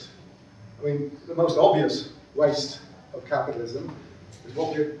waste. I mean, the most obvious waste of capitalism is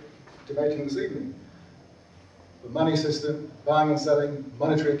what we're debating this evening. The money system, buying and selling,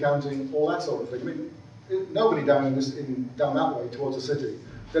 monetary accounting, all that sort of thing. I mean, nobody down that way towards the city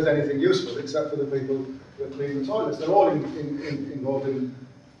does anything useful except for the people that clean the toilets. They're all involved in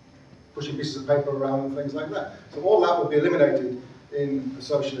pushing pieces of paper around and things like that. So all that would be eliminated in a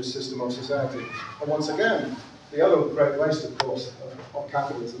socialist system of society. And once again, the other great waste, of course, of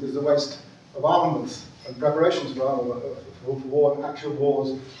capitalism is the waste of armaments and preparations for armament, for war, actual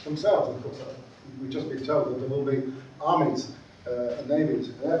wars themselves. Of course, we've just been told that there will be armies and navies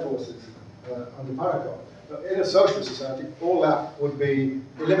and air forces under Parecon. But in a socialist society, all that would be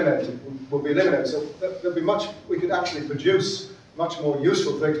eliminated. So there'd be much, we could actually produce much more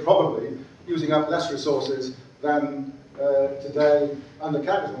useful things, probably, using up less resources than today under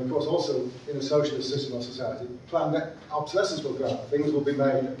capitalism. Of course, also in a socialist system of society, planned obsolescence will go up. Things will be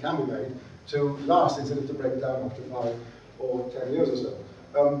made, can be made, to last instead of to break down after 5 or 10 years or so.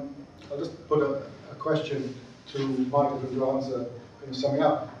 I'll just put a question to Michael to answer in summing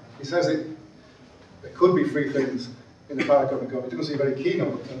up. He says there could be free things in the Parecon government. He doesn't seem very keen on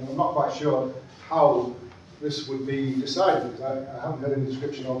it, and I'm not quite sure how this would be decided, because I haven't heard any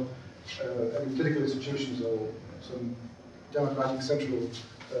description of any political institutions or some democratic central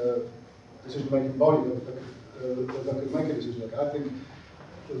decision-making body that could make a decision. I think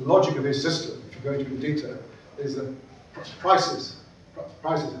the logic of his system, if you're going into detail, is that prices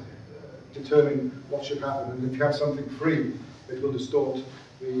determine what should happen, and if you have something free, it will distort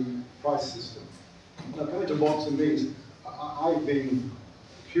the price system. Now, coming to wants and needs, I've been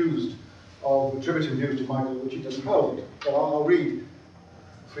accused of attributing views to Michael which he doesn't hold. But I'll read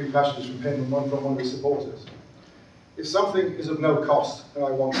 3 passages from him and one from one of his supporters. If something is of no cost and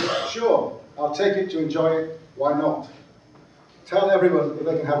I want it, sure, I'll take it to enjoy it, why not? Tell everyone that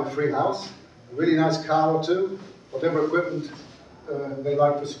they can have a free house, a really nice car or two, whatever equipment they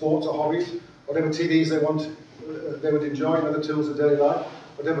like for sports or hobbies, whatever TVs they want, they would enjoy, and other tools of daily life,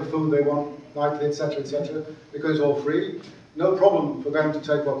 whatever food they want, nightly, etc., because it's all free. No problem for them to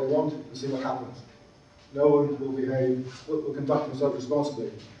take what they want and see what happens. No one will conduct themselves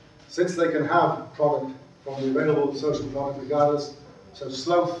responsibly. Since they can have product from the available social product regardless, so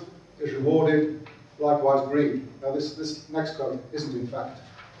sloth is rewarded, likewise greed. Now this next quote isn't in fact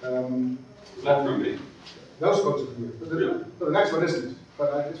Not from me. those quotes are from you, but the next one isn't.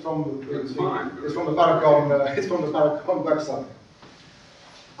 But it's from the It's fine. it's from the Parecon it's from the Parecon website.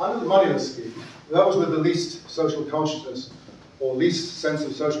 Under the moneyless scheme, those with the least social consciousness or least sense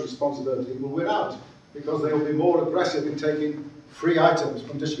of social responsibility will win out, because they will be more aggressive in taking free items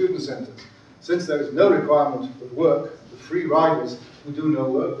from distribution centres. Since there is no requirement of work, the free riders who do no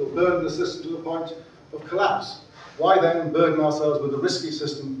work will burden the system to the point of collapse. Why then burden ourselves with a risky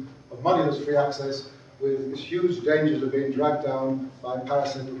system of moneyless free access with its huge dangers of being dragged down by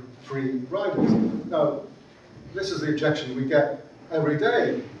parasitic free riders? Now, this is the objection we get every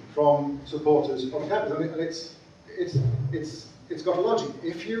day from supporters of capitalism, and it's got logic.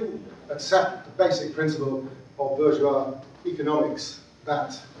 If you accept the basic principle of bourgeois economics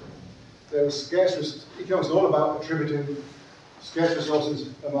that there is scarce, economics is all about attributing scarce resources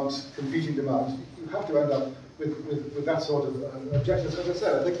amongst competing demands, you have to end up with that sort of objection. As I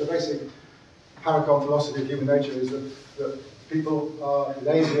said, I think the basic Parecon philosophy of human nature is that people are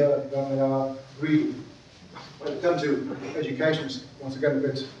lazier than they are greedy. When it comes to education, it's once again a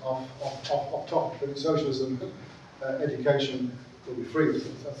bit off topic, but in socialism, education will be free.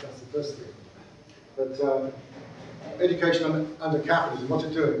 That's the first thing. But education under capitalism, what's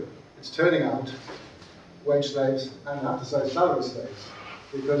it doing? It's turning out wage slaves and, I have to say, salary slaves.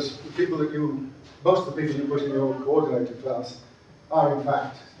 Because the people most of the people you put in your coordinated class are in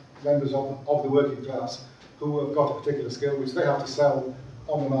fact members of the working class who have got a particular skill which they have to sell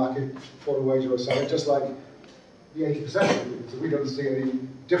on the market for a wage or a salary, just like the 80% of people. So we don't see any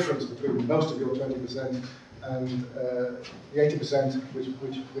difference between most of your 20% and the 80% which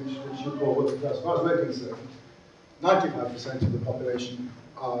you call working class. As far as we're concerned, 95% of the population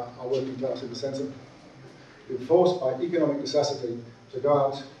are working class in the sense of being forced by economic necessity to go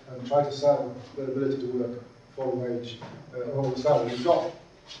out and try to sell their ability to work for a wage or a salary. You've got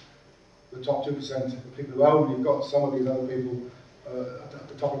the top 2% of people who own, you've got some of these other people at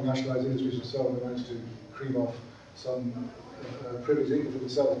the top of nationalised industries and so on who manage to cream off some privileged income for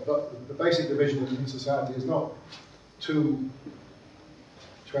themselves. But the basic division in society is not 2,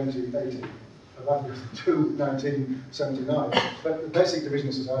 20, 80. That was 2, 1979. But the basic division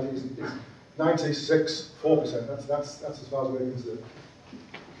in society is 96, 4%. That's as far as we're concerned.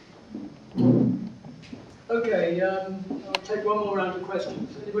 Okay, I'll take one more round of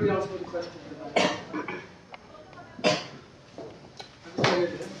questions. Anybody else got a question about that?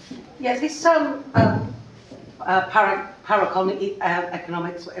 Yeah, this Parecon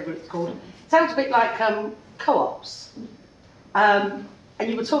economics, whatever it's called, sounds a bit like co-ops. And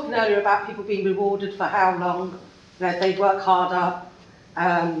you were talking earlier about people being rewarded for how long, they work harder,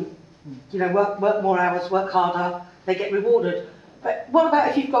 work more hours, work harder, they get rewarded. But what about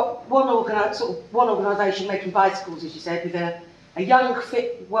if you've got one organisation making bicycles, as you said, with a young,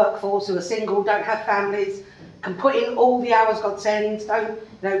 fit workforce who are single, don't have families, can put in all the hours God sends,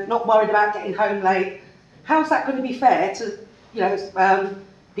 not worried about getting home late? How's that going to be fair to,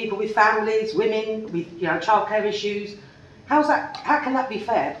 people with families, women with, childcare issues? How can that be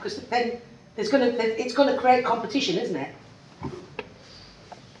fair? Because then it's going to create competition, isn't it?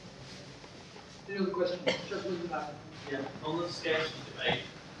 Any other questions? Just moving back. Yeah, on the scarcity debate,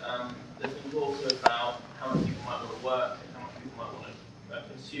 there's been talk about how much people might want to work and how much people might want to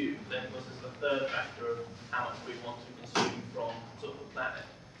consume. Then, of course, there's the third factor of how much we want to consume from sort of the planet.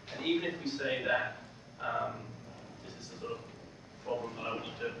 And even if we say that this is the sort of problem that I want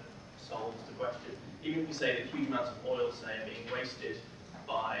you to solve the question, even if we say that huge amounts of oil, say, are being wasted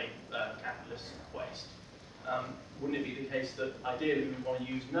by capitalist waste, wouldn't it be the case that ideally we want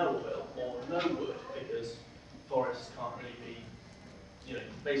to use no oil or no wood, because forests can't really be, you know,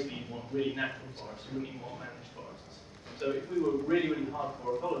 basically you want really natural forests, you wouldn't even want managed forests. So if we were really, really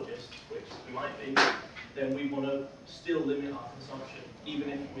hardcore ecologists, which we might be, then we want to still limit our consumption, even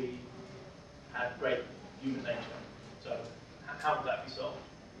if we had great human nature. So how would that be solved?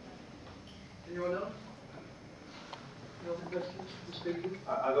 Anyone else? Any other questions for speakers?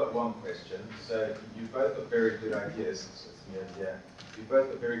 I got one question. So you both got very good ideas. So it's me over here. You both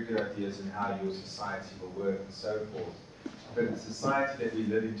got very good ideas in how your society will work and so forth. But the society that we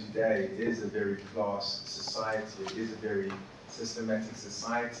live in today is a very class society. It is a very systematic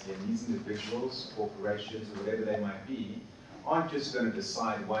society, and these individuals, corporations, or whatever they might be, aren't just going to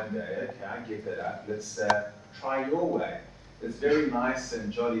decide one day, okay, I get that up, let's try your way. It's very nice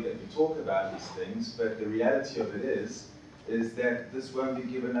and jolly that we talk about these things, but the reality of it is that this won't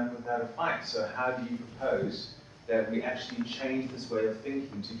be given up without a fight. So how do you propose that we actually change this way of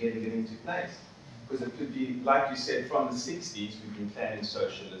thinking to getting it into place? Because it could be, like you said, from the 60s we've been planning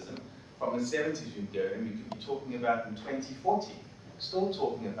socialism, from the 70s we've been going, we could be talking about in 2040, still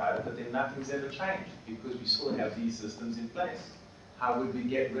talking about it, but then nothing's ever changed because we still have these systems in place. How would we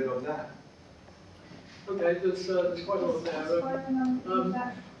get rid of that? Okay, there's quite a lot there.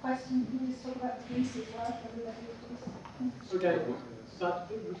 That question, can you just talk about the police as well? Okay,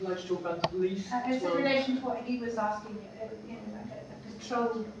 but would you like to talk about the police? It's in relation to what he was asking, you know, like a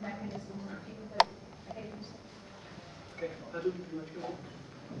control mechanism for people that behave themselves. Okay, Adam, would you like to go?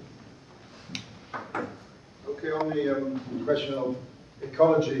 Okay, on the question of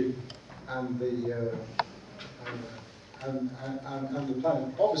ecology and the and the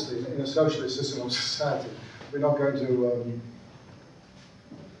planet. Obviously, in a socialist system of society, we're not going to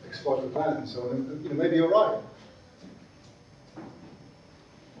exploit the planet and so on. You know, maybe you're right.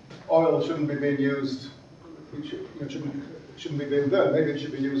 Oil shouldn't be being used. Shouldn't be being burned. Maybe it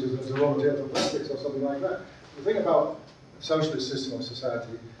should be used as a raw material for plastics or something like that. The thing about a socialist system of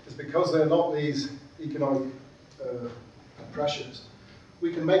society is because there are not these economic pressures,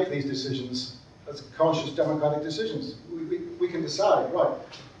 we can make these decisions as conscious democratic decisions. We can decide, right?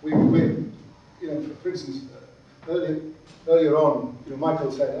 We you know, for instance, earlier on, you know,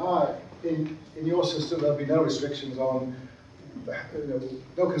 Michael said, in your system there'll be no restrictions on, you know,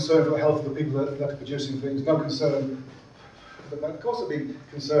 no concern for the health of the people that are producing things, no concern. But of course, there'll be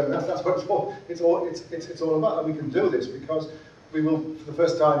concern. That's what it's all about, and we can do this because we will, for the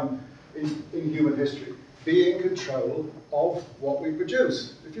first time in human history, be in control of what we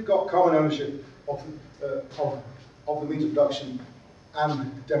produce. If you've got common ownership of the means of production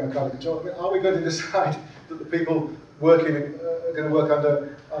and democratic control, I mean, are we going to decide that the people working are going to work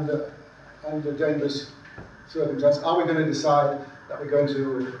under dangerous circumstances? Are we going to decide that we're going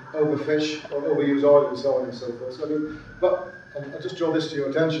to overfish or overuse oil and so on and so forth? So, I mean, but I'll just draw this to your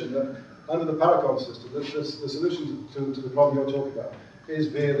attention that under the Parecon system, the solution to the problem you're talking about is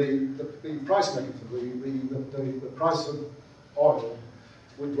via the price mechanism. The price of oil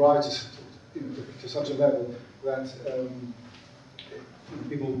would rise to such a level that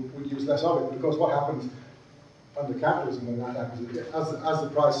people would use less of it. But of course, what happens under capitalism when that happens, as the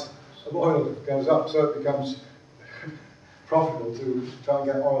price of oil goes up, so it becomes profitable to try and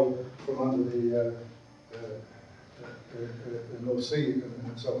get oil from under the North Sea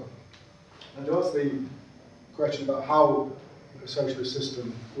and so on. And to ask the question about how a socialist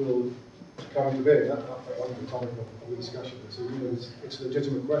system will come into being, that's the topic of the discussion. So, you know, it's a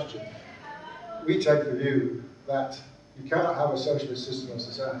legitimate question. We take the view that you cannot have a socialist system of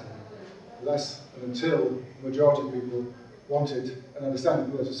society unless and until the majority of people want it and understand it.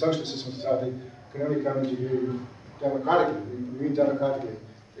 Whereas a socialist system of society can only come into being democratically. We mean democratically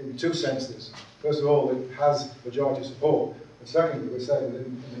in two senses. First of all, it has majority support. And secondly, we're saying that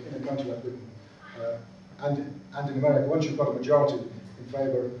in a country like Britain and in America, once you've got a majority in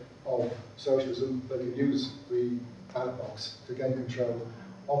favour of socialism, they can use the ballot box to gain control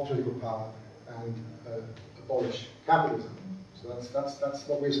of political power and abolish capitalism. So that's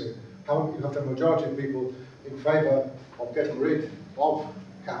what we're saying. You have to have a majority of people in favour of getting rid of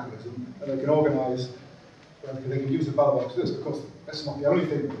capitalism, and they can organise. They can use the ballot box to this. Of course, that's not the only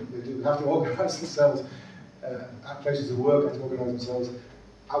thing they do. They have to organise themselves at places of work. They have to organise themselves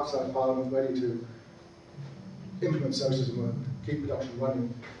outside Parliament, ready to implement socialism and keep production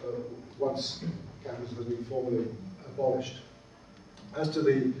running once capitalism has been formally abolished. As to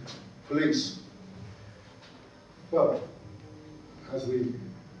the police, well, as the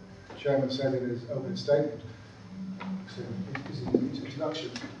Chairman said in his opening statement, in his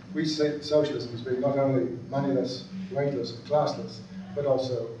introduction, we see socialism as being not only moneyless, wageless, and classless, but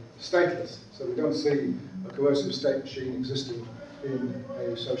also stateless. So we don't see a coercive state machine existing in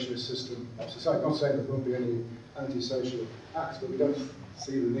a socialist system of society. Not saying there won't be any antisocial acts, but we don't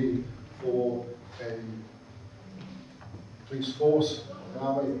see the need for a police force, an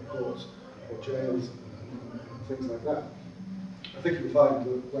army, courts, or jails, and things like that. I think you'll find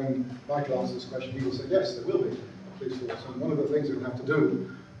that when Michael answers this question, he will say, yes, there will be a police force. And one of the things we'll have to do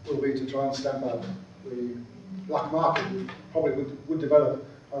will be to try and stamp out the black market, which probably would develop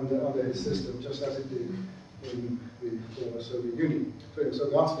under his system, just as it did in the former Soviet Union. So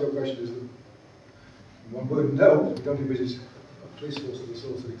the answer to your question is that, in one word, no, we don't envisage a police force of the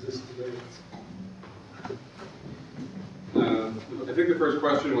sort that exists today. I think the first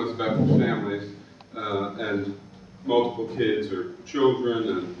question was about families and multiple kids or children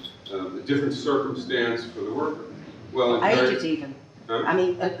and a different circumstance for the worker. Well, ages even. Huh? I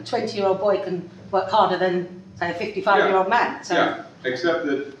mean, a 20-year-old boy can work harder than, say, a 55-year-old man. So. Yeah, except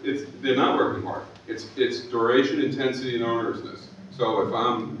that they're not working hard. It's duration, intensity, and onerousness. So if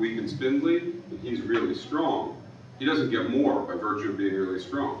I'm weak and spindly, and he's really strong, he doesn't get more by virtue of being really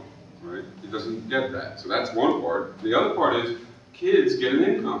strong, right? He doesn't get that. So that's one part. The other part is kids get an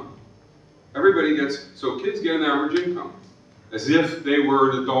income. Everybody gets, so kids get an average income, as if they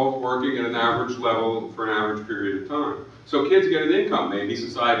were an adult working at an average level for an average period of time. So kids get an income. Maybe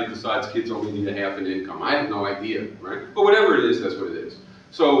society decides kids only need a half an income. I have no idea, right? But whatever it is, that's what it is.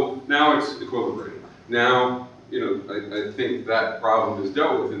 So now it's equilibrated. Now, I think that problem is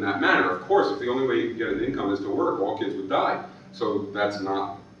dealt with in that manner. Of course, if the only way you can get an income is to work, all kids would die. So that's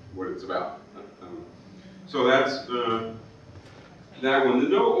not what it's about. So that's that one. The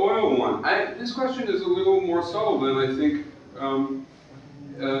no oil one. This question is a little more subtle than I think.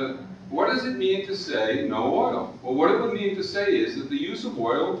 What does it mean to say no oil? Well, what it would mean to say is that the use of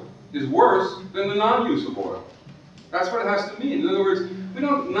oil is worse than the non-use of oil. That's what it has to mean. In other words, we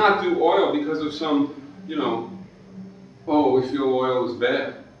don't not do oil because of some, oh, we feel oil is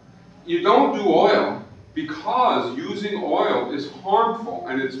bad. You don't do oil because using oil is harmful,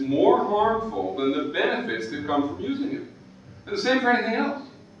 and it's more harmful than the benefits that come from using it. And the same for anything else.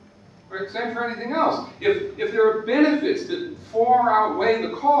 Right? Same for anything else. If there are benefits that far outweigh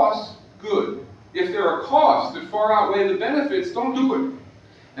the costs, good. If there are costs that far outweigh the benefits, don't do it.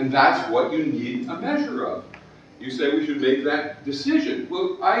 And that's what you need a measure of. You say we should make that decision.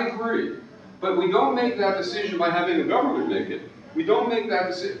 Well, I agree. But we don't make that decision by having the government make it. We don't make that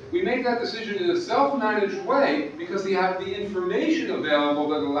decision. We make that decision in a self-managed way because we have the information available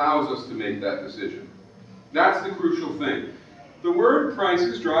that allows us to make that decision. That's the crucial thing. The word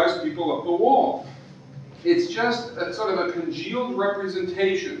prices drives people up the wall. It's just a sort of a congealed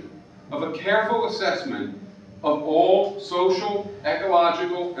representation of a careful assessment of all social,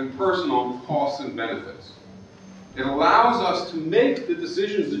 ecological, and personal costs and benefits. It allows us to make the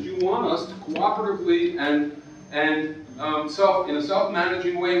decisions that you want us to cooperatively and in a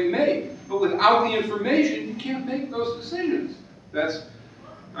self-managing way make. But without the information, you can't make those decisions.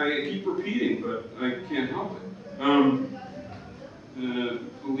 I keep repeating, but I can't help it.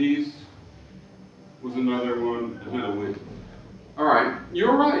 Police was another one. All right,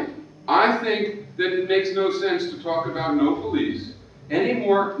 you're right. I think that it makes no sense to talk about no police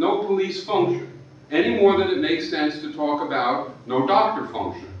anymore, no police function, any more than it makes sense to talk about no doctor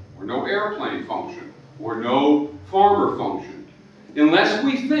function, or no airplane function, or no farmer function, unless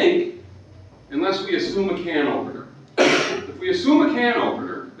we assume a can opener. If we assume a can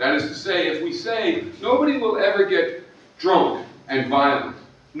opener, that is to say, if we say nobody will ever get drunk and violent,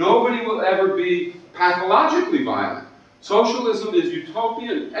 nobody will ever be pathologically violent, socialism is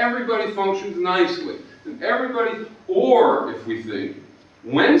utopian, everybody functions nicely, and everybody, or if we think,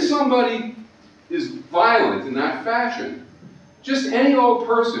 when somebody is violent in that fashion, just any old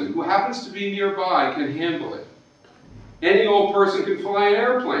person who happens to be nearby can handle it. Any old person can fly an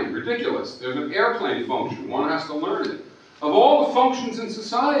airplane. Ridiculous. There's an airplane function. One has to learn it. Of all the functions in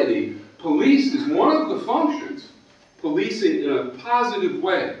society, police is one of the functions. Policing in a positive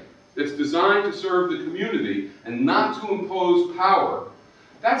way that's designed to serve the community and not to impose power.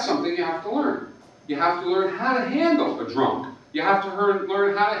 That's something you have to learn. You have to learn how to handle a drunk. You have to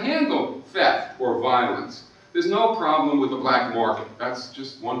learn how to handle theft or violence. There's no problem with the black market. That's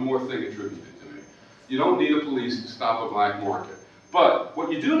just one more thing attributed to me. You don't need a police to stop a black market. But what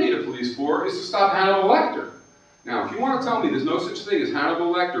you do need a police for is to stop Hannibal Lecter. Now, if you want to tell me there's no such thing as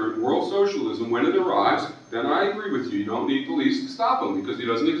Hannibal Lecter in world socialism when it arrives, then I agree with you. You don't need police to stop him because he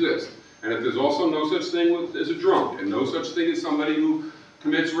doesn't exist. And if there's also no such thing as a drunk and no such thing as somebody who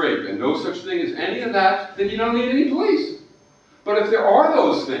commits rape and no such thing as any of that, then you don't need any police. But if there are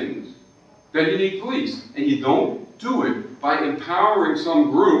those things, then you need police. And you don't do it by empowering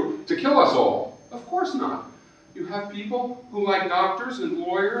some group to kill us all. Of course not. You have people who, like doctors and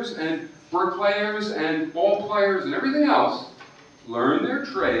lawyers and bricklayers and ball players and everything else, learn their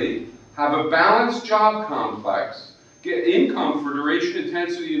trade, have a balanced job complex, get income for duration,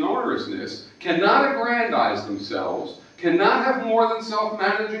 intensity, and onerousness, cannot aggrandize themselves, cannot have more than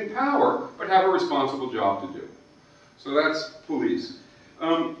self-managing power, but have a responsible job to do. So that's police.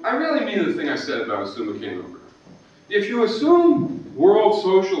 I really mean the thing I said about assume a camcorder. If you assume world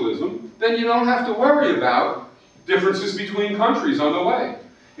socialism, then you don't have to worry about differences between countries on the way.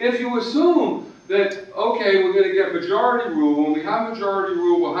 If you assume that, okay, we're going to get majority rule, when we have majority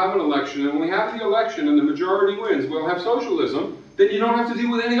rule, we'll have an election, and when we have the election and the majority wins, we'll have socialism, then you don't have to deal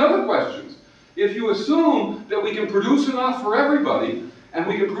with any other questions. If you assume that we can produce enough for everybody, and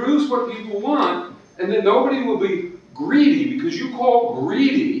we can produce what people want, and then nobody will be greedy, because you call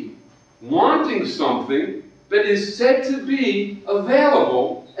greedy wanting something that is said to be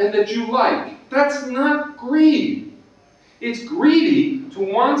available and that you like. That's not greed. It's greedy to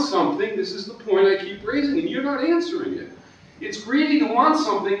want something, this is the point I keep raising, and you're not answering it. It's greedy to want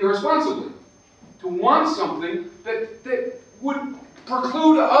something irresponsibly. To want something that would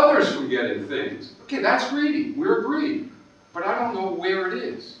preclude others from getting things. Okay, that's greedy. We're greedy. But I don't know where it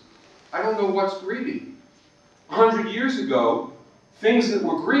is. I don't know what's greedy. 100 years ago, things that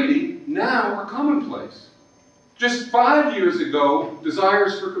were greedy now are commonplace. Just 5 years ago,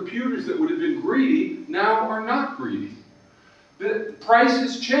 desires for computers that would have been greedy now are not greedy. The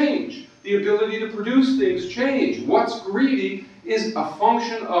prices change. The ability to produce things change. What's greedy is a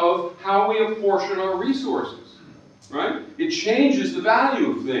function of how we apportion our resources, right? It changes the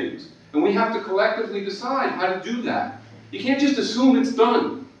value of things. And we have to collectively decide how to do that. You can't just assume it's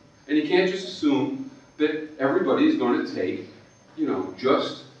done. And you can't just assume that everybody is going to take, you know,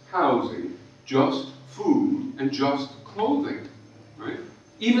 just housing, just food, and just clothing, right?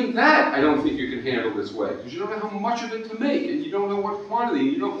 Even that, I don't think you can handle this way, because you don't know how much of it to make, and you don't know what quantity,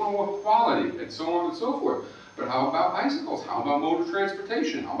 and you don't know what quality, and so on and so forth. But how about bicycles? How about motor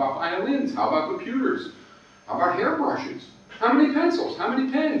transportation? How about violins? How about computers? How about hairbrushes? How many pencils? How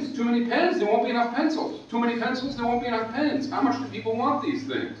many pens? Too many pens, there won't be enough pencils. Too many pencils, there won't be enough pens. How much do people want these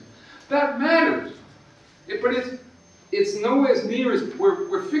things? That matters. But it's nowhere near as,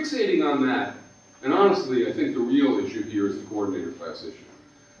 we're fixating on that. And honestly, I think the real issue here is the coordinator class issue.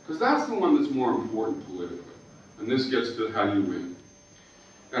 Because that's the one that's more important politically. And this gets to how you win.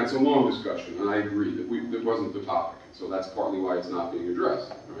 That's a long discussion, and I agree that wasn't the topic. So that's partly why it's not being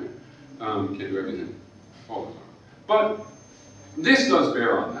addressed, right? You can't do everything all the time. But this does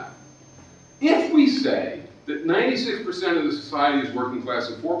bear on that. If we say that 96% of the society is working class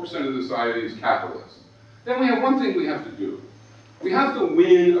and 4% of the society is capitalist, then we have one thing we have to do. We have to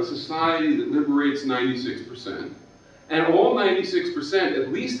win a society that liberates 96%, and all 96%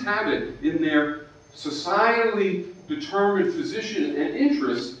 at least have it in their societally determined position and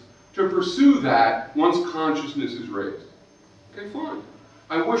interest to pursue that once consciousness is raised. Okay, fine.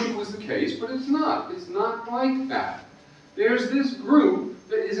 I wish it was the case, but it's not. It's not like that. There's this group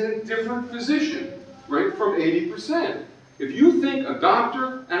that is in a different position, right, from 80%. If you think a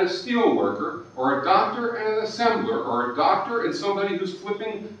doctor and a steel worker, or a doctor and an assembler, or a doctor and somebody who's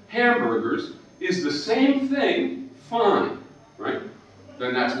flipping hamburgers is the same thing, fine, right?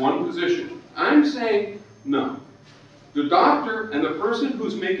 Then that's one position. I'm saying no. The doctor and the person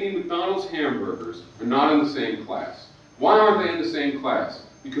who's making McDonald's hamburgers are not in the same class. Why aren't they in the same class?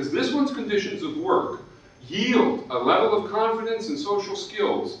 Because this one's conditions of work yield a level of confidence and social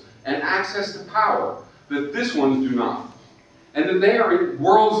skills and access to power that this ones do not. And that they are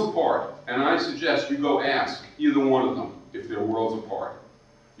worlds apart. And I suggest you go ask either one of them if they're worlds apart.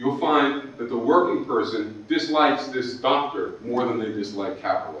 You'll find that the working person dislikes this doctor more than they dislike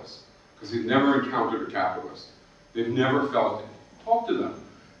capitalists. Because they've never encountered a capitalist. They've never felt it. Talk to them.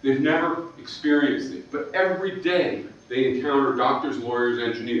 They've never experienced it. But every day they encounter doctors, lawyers,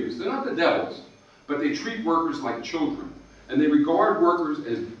 engineers. They're not the devils, but they treat workers like children. And they regard workers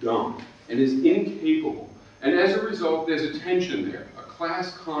as dumb and as incapable. And as a result, there's a tension there, a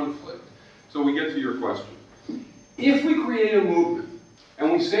class conflict. So we get to your question. If we create a movement,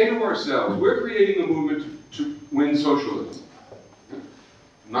 and we say to ourselves, we're creating a movement to win socialism,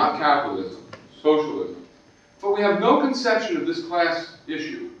 not capitalism, socialism, but we have no conception of this class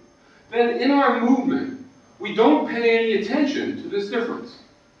issue, then in our movement, we don't pay any attention to this difference.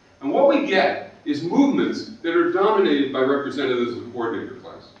 And what we get is movements that are dominated by representatives of the coordinator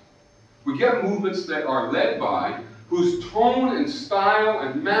class. We get movements that are led by whose tone and style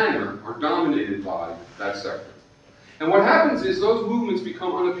and manner are dominated by that sector. And what happens is those movements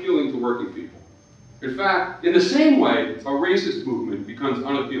become unappealing to working people. In fact, in the same way, a racist movement becomes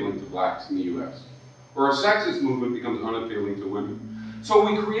unappealing to blacks in the US, or a sexist movement becomes unappealing to women. So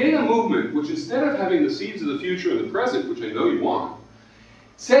we create a movement which, instead of having the seeds of the future in the present, which I know you want,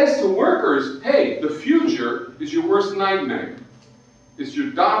 says to workers, hey, the future is your worst nightmare. It's your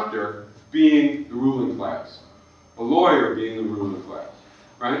doctor being the ruling class, a lawyer being the ruling class,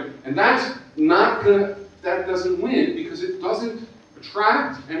 right? And that's not gonna, that doesn't win because it doesn't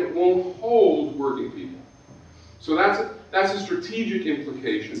attract and it won't hold working people. So that's a strategic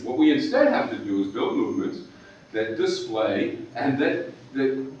implication. What we instead have to do is build movements that display and that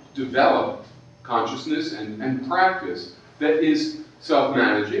develop consciousness and practice that is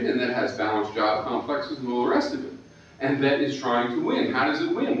self-managing and that has balanced job complexes and all the rest of it. And that is trying to win. How does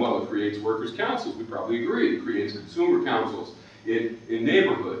it win? Well, it creates workers' councils, we probably agree. It creates consumer councils in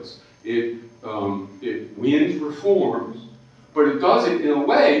neighborhoods. It wins reforms, but it does it in a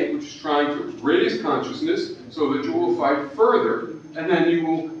way which is trying to raise consciousness so that you will fight further, and then you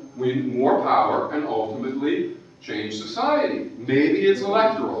will win more power and ultimately change society. Maybe it's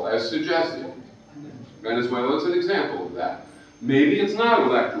electoral, as suggested. Venezuela is an example of that. Maybe it's not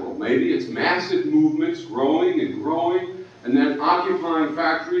electoral. Maybe it's massive movements growing and growing, and then occupying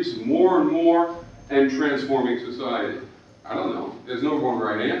factories more and more and transforming society. I don't know. There's no one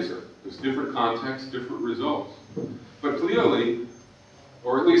right answer. There's different contexts, different results. But clearly,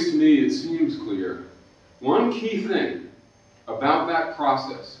 or at least to me it seems clear, one key thing about that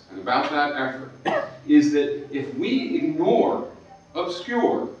process and about that effort is that if we ignore,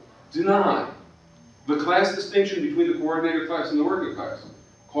 obscure, deny the class distinction between the coordinated class and the working class,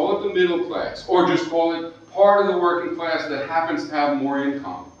 call it the middle class, or just call it part of the working class that happens to have more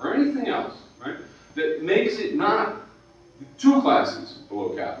income, or anything else, right? That makes it not two classes below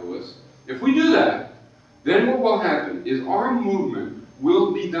capitalists. If we do that, then what will happen is our movement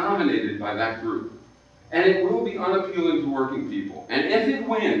will be dominated by that group. And it will be unappealing to working people. And if it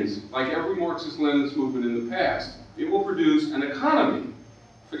wins, like every Marxist-Leninist movement in the past, it will produce an economy.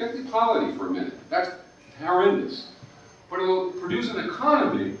 Forget the equality for a minute. That's horrendous. But it will produce an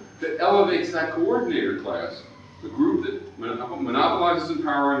economy that elevates that coordinator class, the group that monopolizes in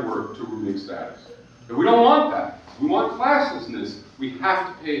power and work, to ruling status. If we don't want that, if we want classlessness, we have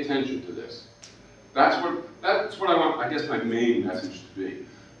to pay attention to this. That's what I want, I guess, my main message to be.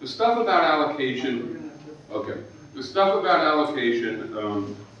 The stuff about allocation, the stuff about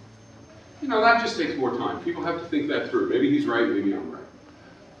allocation, you know, that just takes more time. People have to think that through. Maybe he's right, maybe I'm right.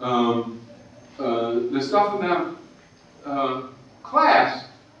 The stuff about class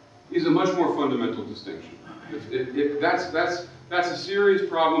is a much more fundamental distinction. That's a serious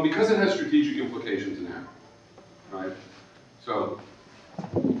problem because it has strategic implications now, right? So.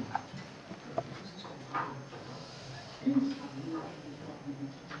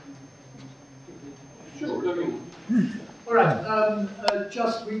 Sure, whatever you want. All right,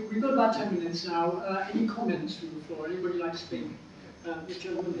 we've got about 10 minutes now. Any comments from the floor? Anybody like to speak? The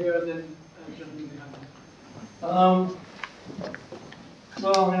gentleman here, and then the gentleman behind.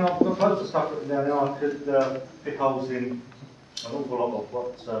 Well, I mean, I've got loads of stuff written down there. I could pick holes in an awful lot of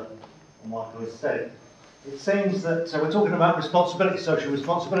what Michael has said. It seems that we're talking about responsibility, social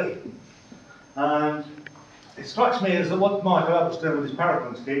responsibility. And it strikes me as that what Michael was doing with his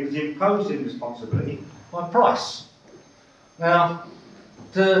Parecon scheme is imposing responsibility by price. Now,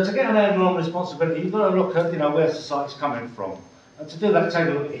 to get an handle on responsibility, you've got to look at, you know, where society's coming from. And to do that, take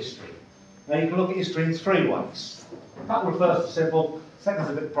a look at history. Now, you can look at history in three ways. A couple of first are simple, second's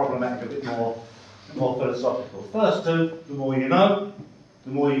a bit problematic, a bit more philosophical. First two, the more you know,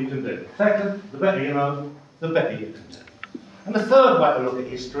 the more you can do. Second, the better you know, the better you can do. And the third way to look at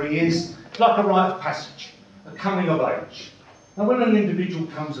history is like a rite of passage, a coming of age. Now, when an individual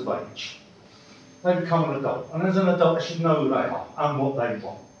comes of age, they become an adult. And as an adult, they should know who they are and what they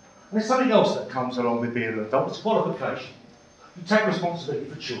want. And there's something else that comes along with being an adult, it's qualification. You take responsibility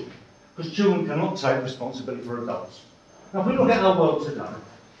for children, because children cannot take responsibility for adults. Now, if we look at our world today,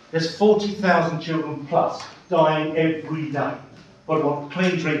 there's 40,000 children plus dying every day. But want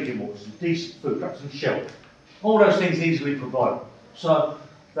clean drinking water, decent food, perhaps some shelter. All those things easily provided. So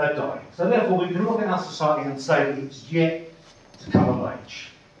they're dying. So therefore we can look at our society and say that it's yet to come of age.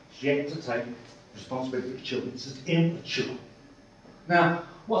 It's yet to take responsibility for children. It's immature. Now,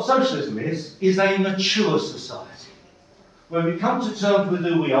 what socialism is a mature society. When we come to terms with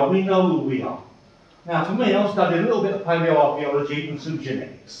who we are, we know who we are. Now, for me, I've studied a little bit of paleoarchaeology and some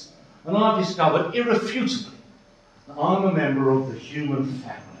genetics. And I've discovered irrefutably that I'm a member of the human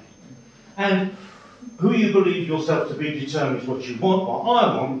family. And who you believe yourself to be determines what you want. What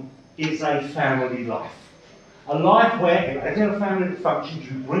I want is a family life. A life where, as in a family that functions,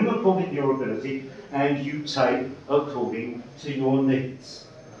 you bring according to your ability and you take according to your needs.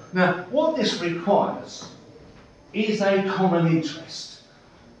 Now, what this requires is a common interest,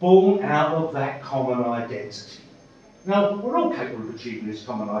 born out of that common identity. Now, we're all capable of achieving this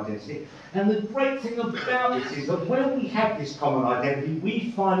common identity, and the great thing about this is that when we have this common identity,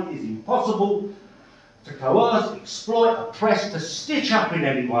 we find it is impossible to coerce, exploit, oppress, to stitch up in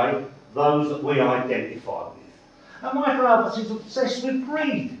any way those that we identify with. And Michael Alberts is obsessed with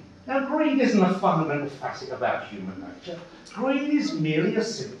greed. Now, greed isn't a fundamental facet about human nature. Greed is merely a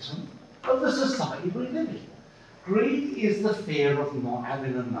symptom of the society we live in. Greed is the fear of not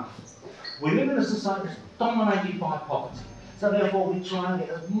having enough. We live in a society that's dominated by poverty. So therefore we try and get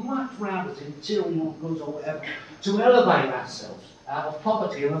as much round as material goods or whatever to elevate ourselves out of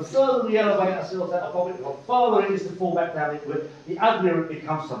poverty. And the further we elevate ourselves out of poverty, the farther it is to fall back down into it, the uglier it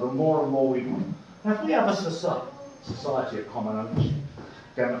becomes, so the more and more we want. Now, if we have a society of common ownership,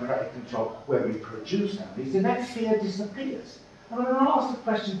 democratic control, where we produce families, then that fear disappears. And I'm going to ask the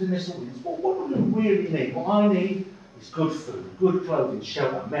questions in this audience, well, what do we really need? What I need is good food, good clothing,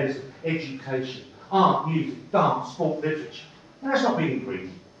 shelter, medicine, education, art, music, dance, sport, literature. And that's not being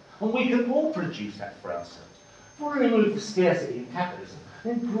greedy. And we can all produce that for ourselves. If we remove the scarcity in capitalism,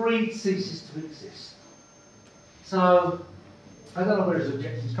 then greed ceases to exist. So, I don't know where his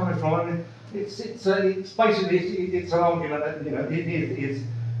objection is coming from. I mean, it's basically it's an argument that, you know,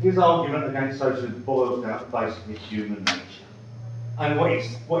 his argument against socialism boils down to basically human nature. And what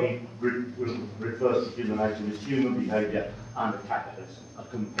he refers to human nature is human behaviour under capitalism, a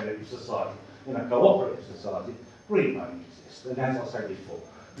competitive society. In a cooperative society, greed won't exist. And as I said before,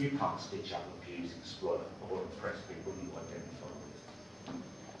 you can't stitch up, abuse, exploit, or oppress people you identify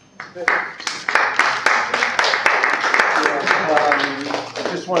with. I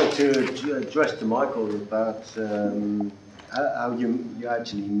just wanted to address to Michael about how you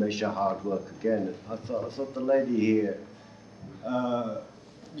actually measure hard work again. I thought the lady here,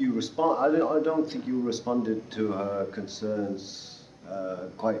 you respond. I don't think you responded to her concerns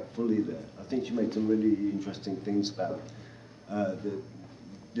quite fully there. I think she made some really interesting things about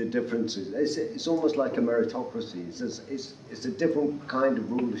the differences. It's almost like a meritocracy. It's a different kind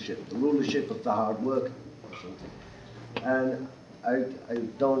of rulership, the rulership of the hard work or something. And I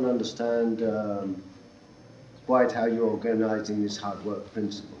don't understand quite how you're organising this hard work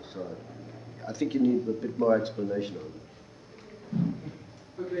principle. So I think you need a bit more explanation on it.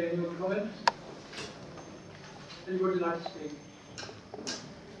 Okay, any other comments? Anybody like to speak?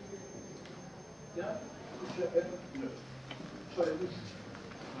 Yeah? No. Sorry,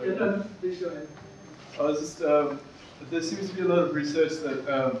 yeah, no, please go ahead. I was just, there seems to be a lot of research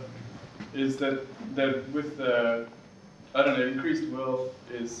that is that with I don't know, increased wealth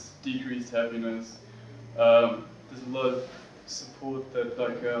is decreased happiness. There's a lot of support that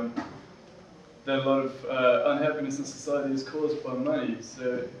that a lot of unhappiness in society is caused by money.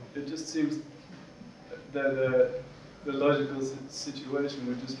 So it just seems that the logical situation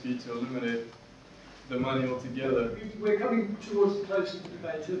would just be to eliminate the money altogether. We're coming towards the close of the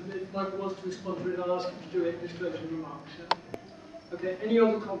debate. If Michael wants to respond to it, I'll ask him to do it in his closing remarks. Yeah? Okay, any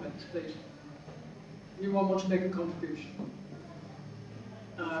other comments, please? Anyone want to make a contribution?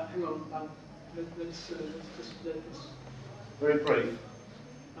 Hang on, let's just let this. Very brief.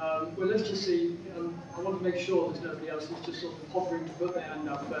 Well, let's just see. I want to make sure there's nobody else who's just sort of hovering to put their hand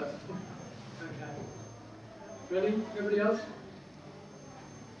up first. Okay. Ready? Everybody else?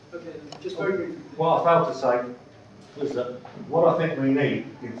 Okay, then, just very briefly. What I failed to say was that what I think we need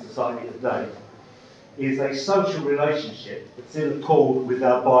in society today is a social relationship that's in accord with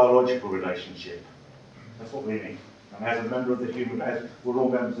our biological relationship. That's what we need. And as a member of the human, as we're all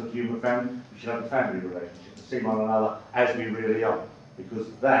members of the human family, we should have a family relationship to see one another as we really are,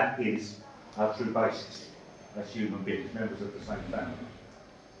 because that is our true basis as human beings, members of the same family.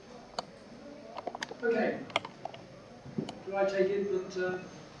 Okay. Do I take it that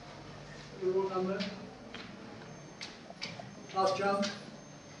we're all done there? Last chance?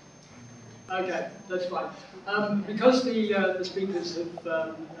 Okay, that's fine. Because the speakers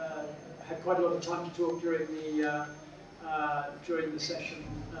have had quite a lot of time to talk during the session,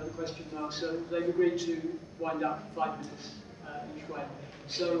 the question and answer, they've agreed to wind up 5 minutes each way.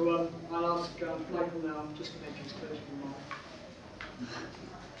 So I'll ask Michael now just to make his closing remark.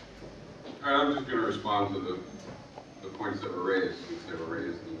 I'm just going to respond to the points that were raised, since they were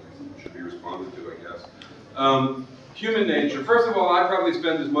raised and should be responded to, I guess. Human nature. First of all, I probably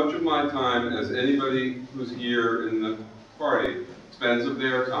spend as much of my time as anybody who's here in the party spends of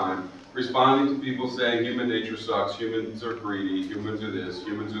their time responding to people saying human nature sucks, humans are greedy, humans are this,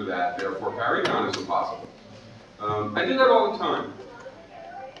 humans are that, therefore Parecon is impossible. I do that all the time.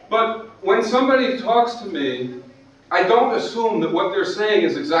 But when somebody talks to me, I don't assume that what they're saying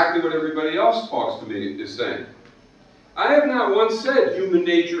is exactly what everybody else talks to me is saying. I have not once said human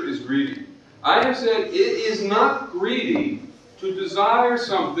nature is greedy. I have said it is not greedy to desire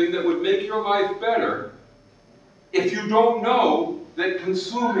something that would make your life better if you don't know that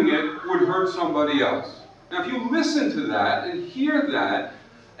consuming it would hurt somebody else. Now, if you listen to that and hear that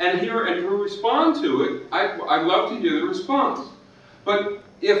and to respond to it, I'd love to hear the response. But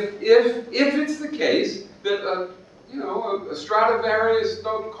if it's the case that a Stradivarius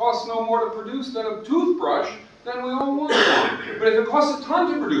costs no more to produce than a toothbrush, then we all want one. But if it costs a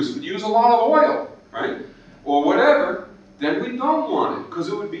ton to produce, we use a lot of oil, right, or whatever, then we don't want it because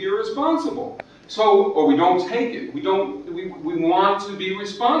it would be irresponsible. So, or we don't take it. We want to be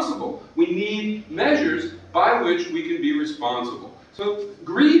responsible. We need measures by which we can be responsible. So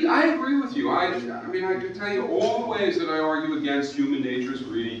greed, I agree with you. I mean, I can tell you all the ways that I argue against human nature is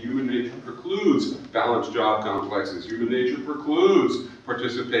greedy. Human nature precludes balanced job complexes. Human nature precludes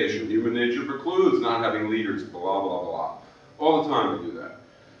participation. Human nature precludes not having leaders, blah, blah, blah. All the time we do that.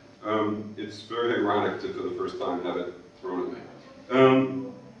 It's very ironic to, for the first time, have it thrown at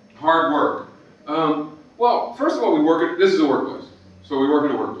me. Hard work. Well, first of all, this is a workplace. So we work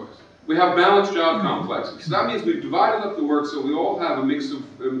in a workplace. We have balanced job complexes. So that means we've divided up the work so we all have a mix of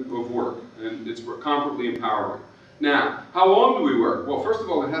work, and it's comparably empowering. Now, how long do we work? Well, first of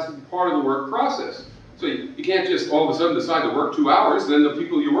all, it has to be part of the work process. So you can't just all of a sudden decide to work 2 hours, then the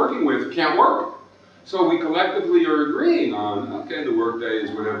people you're working with can't work. So we collectively are agreeing on, okay, the work day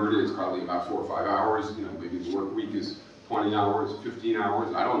is whatever it is, probably about 4 or 5 hours, maybe the work week is 20 hours, 15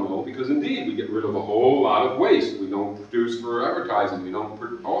 hours, I don't know, because indeed we get rid of a whole lot of waste. We don't produce for advertising, we don't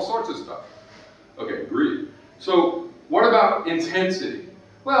produce all sorts of stuff. Okay, agreed. So what about intensity?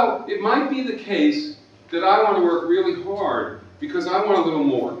 Well, it might be the case that I want to work really hard because I want a little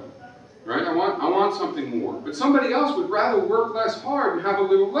more, right? I want something more. But somebody else would rather work less hard and have a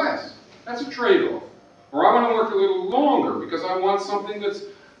little less. That's a trade-off. Or I want to work a little longer because I want something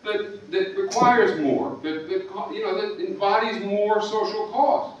that requires more, that embodies more social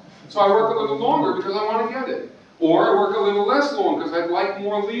cost. So I work a little longer because I want to get it. Or I work a little less long because I'd like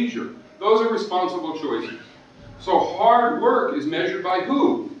more leisure. Those are responsible choices. So hard work is measured by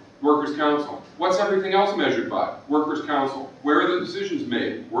who? Workers' Council. What's everything else measured by? Workers' Council. Where are the decisions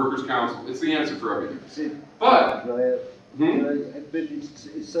made? Workers' Council. It's the answer for everything. But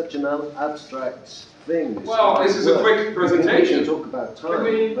it's such an abstract thing. Well, this is a quick presentation. We can talk about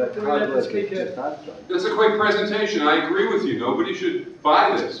time, but hard work is just abstract. It's a quick presentation. I agree with you. Nobody should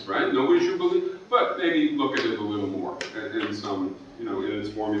buy this, right? Nobody should believe, but maybe look at it a little more in some, in its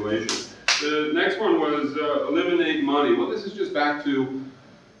formulation. The next one was eliminate money. Well, this is just back to,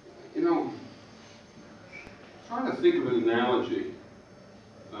 trying to think of an analogy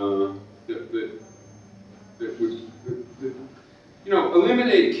that would,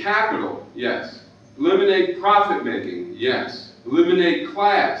 eliminate capital, yes. Eliminate profit making, yes. Eliminate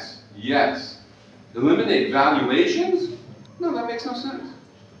class, yes. Eliminate valuations? No, that makes no sense.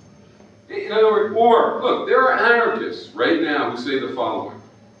 In other words, look, there are anarchists right now who say the following.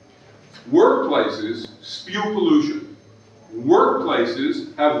 Workplaces spew pollution.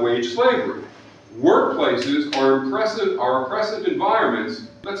 Workplaces have wage slavery. Workplaces are oppressive environments.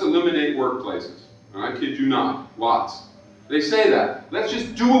 Let's eliminate workplaces. I kid you not, lots. They say that. Let's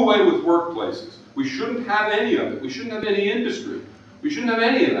just do away with workplaces. We shouldn't have any of it. We shouldn't have any industry. We shouldn't have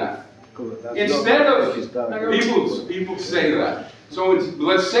any of that. Instead of, people say that. So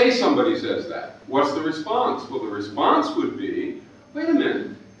let's say somebody says that. What's the response? Well, the response would be, wait a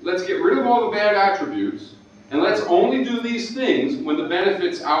minute, let's get rid of all the bad attributes, and let's only do these things when the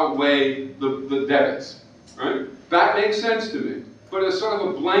benefits outweigh the debits, right? That makes sense to me. But a sort of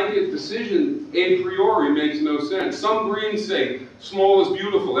a blanket decision a priori makes no sense. Some Greens say, small is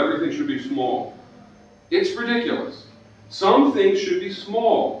beautiful, everything should be small. It's ridiculous. Some things should be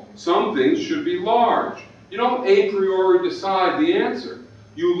small. Some things should be large. You don't a priori decide the answer.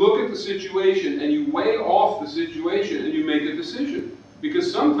 You look at the situation and you weigh off the situation and you make a decision.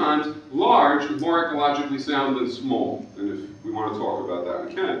 Because sometimes large is more ecologically sound than small. And if we want to talk about that,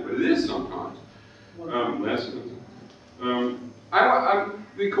 we can. But it is sometimes.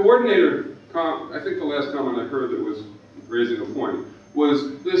 The coordinator, I think the last comment I heard that was raising a point,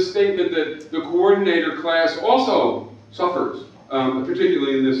 was this statement that the coordinator class also suffers,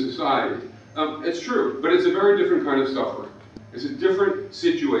 particularly in this society. It's true, but it's a very different kind of suffering. It's a different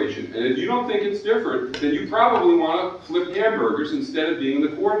situation. And if you don't think it's different, then you probably want to flip hamburgers instead of being in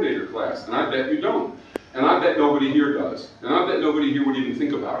the coordinator class. And I bet you don't. And I bet nobody here does. And I bet nobody here would even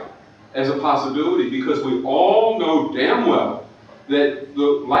think about it as a possibility, because we all know damn well that the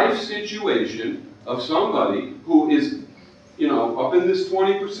life situation of somebody who is, you know, up in this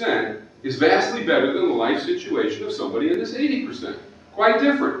 20% is vastly better than the life situation of somebody in this 80%. Quite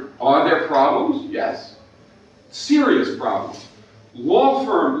different. Are there problems? Yes. Serious problems.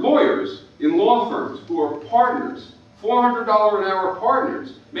 Lawyers in law firms who are partners, $400 an hour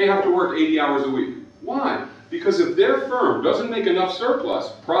partners, may have to work 80 hours a week. Why? Because if their firm doesn't make enough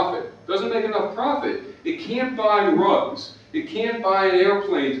profit, it can't buy rugs, it can't buy an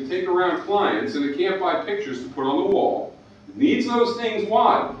airplane to take around clients, and it can't buy pictures to put on the wall. It needs those things.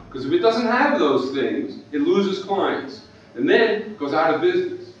 Why? Because if it doesn't have those things, it loses clients, and then goes out of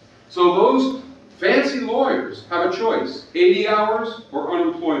business. So those fancy lawyers have a choice, 80 hours or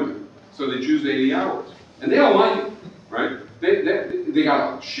unemployment. So they choose 80 hours. And they don't like it, right? They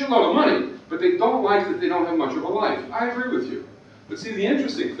got a shitload of money, but they don't like that they don't have much of a life. I agree with you. But see, the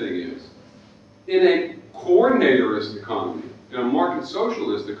interesting thing is, in a coordinatorist economy, in a market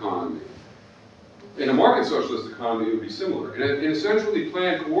socialist economy, it would be similar. In a centrally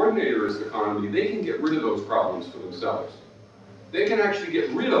planned coordinatorist economy, they can get rid of those problems for themselves. They can actually get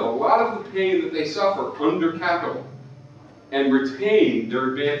rid of a lot of the pain that they suffer under capital and retain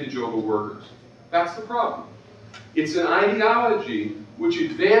their advantage over workers. That's the problem. It's an ideology which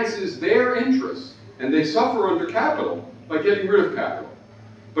advances their interests, and they suffer under capital by getting rid of capital.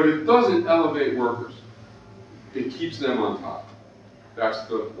 But it doesn't elevate workers. It keeps them on top. That's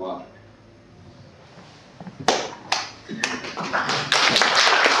the logic.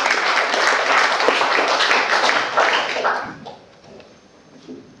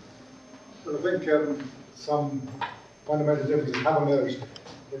 But I think some fundamental differences have emerged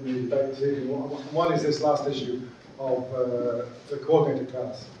in the debate this evening. One is this last issue of the coordinator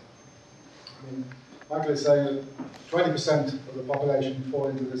class. I mean, Michael is saying that 20% of the population fall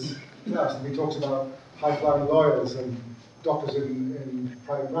into this class, and he talks about high-flying lawyers and doctors in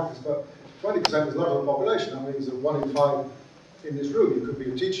private practice, but 20% is not of the population. That means that 1 in 5 in this room. You could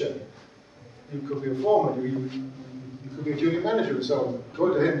be a teacher, you could be a foreman, you could be a junior manager and so on.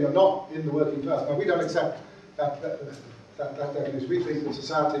 According to him, you're not in the working class. Now, we don't accept that definition. We think that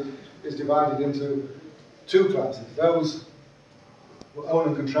society is divided into 2 classes. Those who own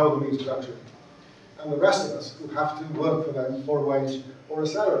and control the means of production, and the rest of us who have to work for them for a wage or a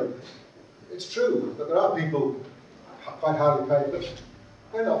salary. It's true that there are people quite highly paid, but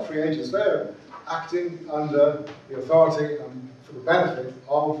they're not free agents. They're acting under the authority and for the benefit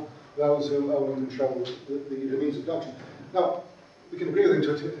of those who own and control the means of production. Now, we can agree with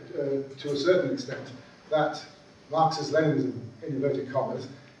him to a certain extent that Marxist-Leninism, in inverted commas,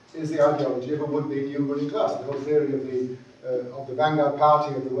 is the ideology of a would-be new ruling class. The whole theory of the vanguard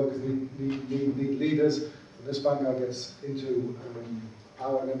party, of the workers need leaders, and this vanguard gets into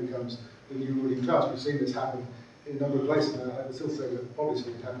power and then becomes the new ruling class. We've seen this happen in a number of places now. I would still say that probably see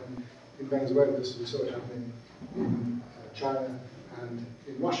it happening in Venezuela, just as we saw it happening in China and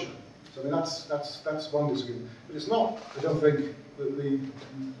in Russia. So I mean, that's one disagreement. But it's not, I don't think, the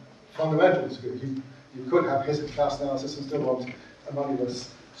fundamental disagreement. You could have his class analysis and still want a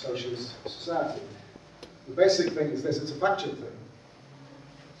moneyless socialist society. The basic thing is this, it's a factual thing.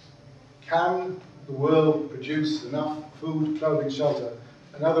 Can the world produce enough food, clothing, shelter,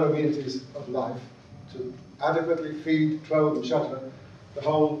 and other amenities of life to adequately feed, clothe, and shelter the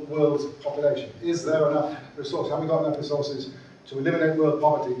whole world's population? Is there enough resources? Have we got enough resources to eliminate world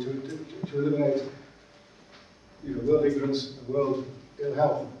poverty, to eliminate world ignorance and world ill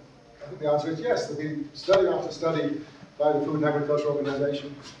health? I think the answer is yes. There's been study after study by the Food and Agriculture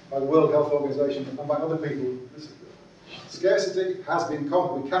Organization, by the World Health Organization, and by other people. Scarcity has been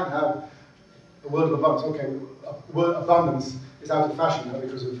conquered. We can't have a world of abundance. Okay, abundance is out of fashion now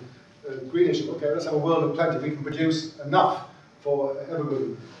because of green issues. Okay, let's have a world of plenty. We can produce enough for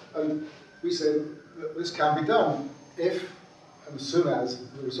everybody. And we say that this can be done if and as soon as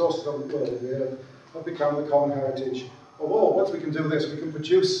the resources of the world have become the common heritage of all. Once we can do this, we can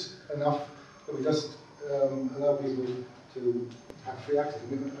produce enough that we just allow people to have free access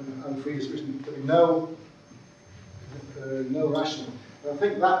and free distribution. There'll be no rationing. And I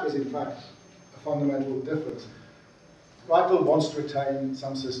think that is, in fact, a fundamental difference. Michael wants to retain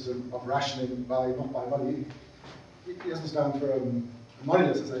some system of rationing not by money. He doesn't stand for a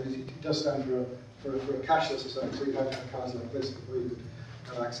moneyless society. He does stand for a cashless society. So you have to have cards like this before you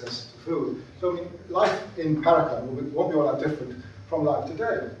could have access to food. So I mean, life in Parecon won't be all that different from life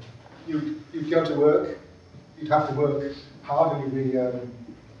today. You'd go to work, you'd have to work hard and you'll be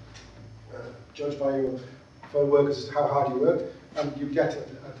judged by your fellow workers as to how hard you worked, and you get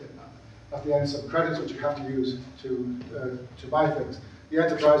at the end some credits which you have to use to buy things. The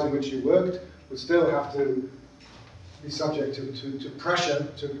enterprise in which you worked would still have to be subject to pressure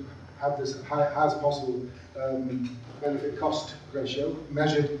to have this highest possible benefit cost ratio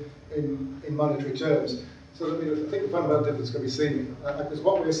measured in monetary terms. So I think the fundamental difference can be seen, because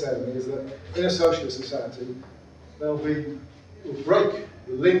what we're saying is that in a socialist society, we'll break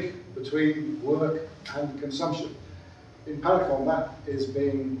the link between work and consumption. In Parecon, that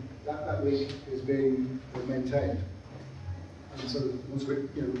link is being maintained. And so once we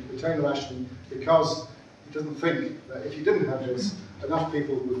retain the rationing, because it doesn't think that if you didn't have this, enough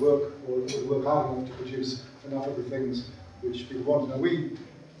people would work or would work hard enough to produce enough of the things which people want.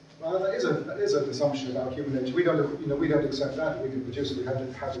 Now that is an assumption about human nature. We don't accept that. We can produce it. We have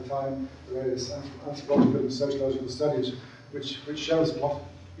the time. The various anthropological and sociological studies which shows what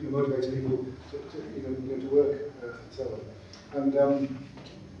motivates people to work and so on. And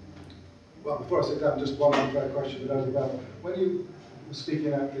well, before I sit down, just one other question about when you were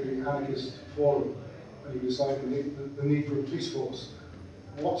speaking at the anarchist forum and you decided the need for a police force,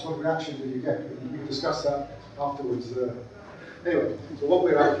 what sort of reaction did you get? We can discuss that afterwards. Anyway, so what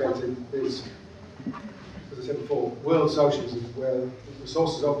we're advocating is, as I said before, world socialism, where the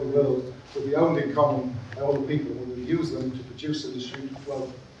resources of the world will be owned in common by all the people, and will use them to produce and distribute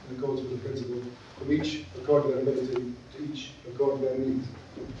wealth in accordance with the principle, from each according to their ability, to each according to their needs.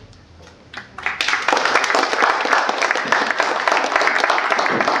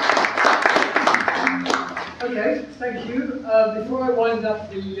 Okay, thank you. Before I wind up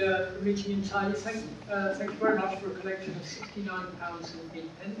the meeting entirely, thank you very much for a collection of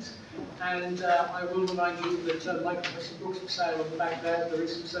 £69.08. And I will remind you that Michael has some books for sale on the back there. There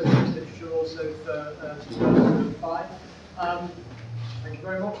is some socialist literature also for 2005. Thank you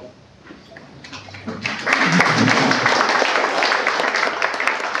very much.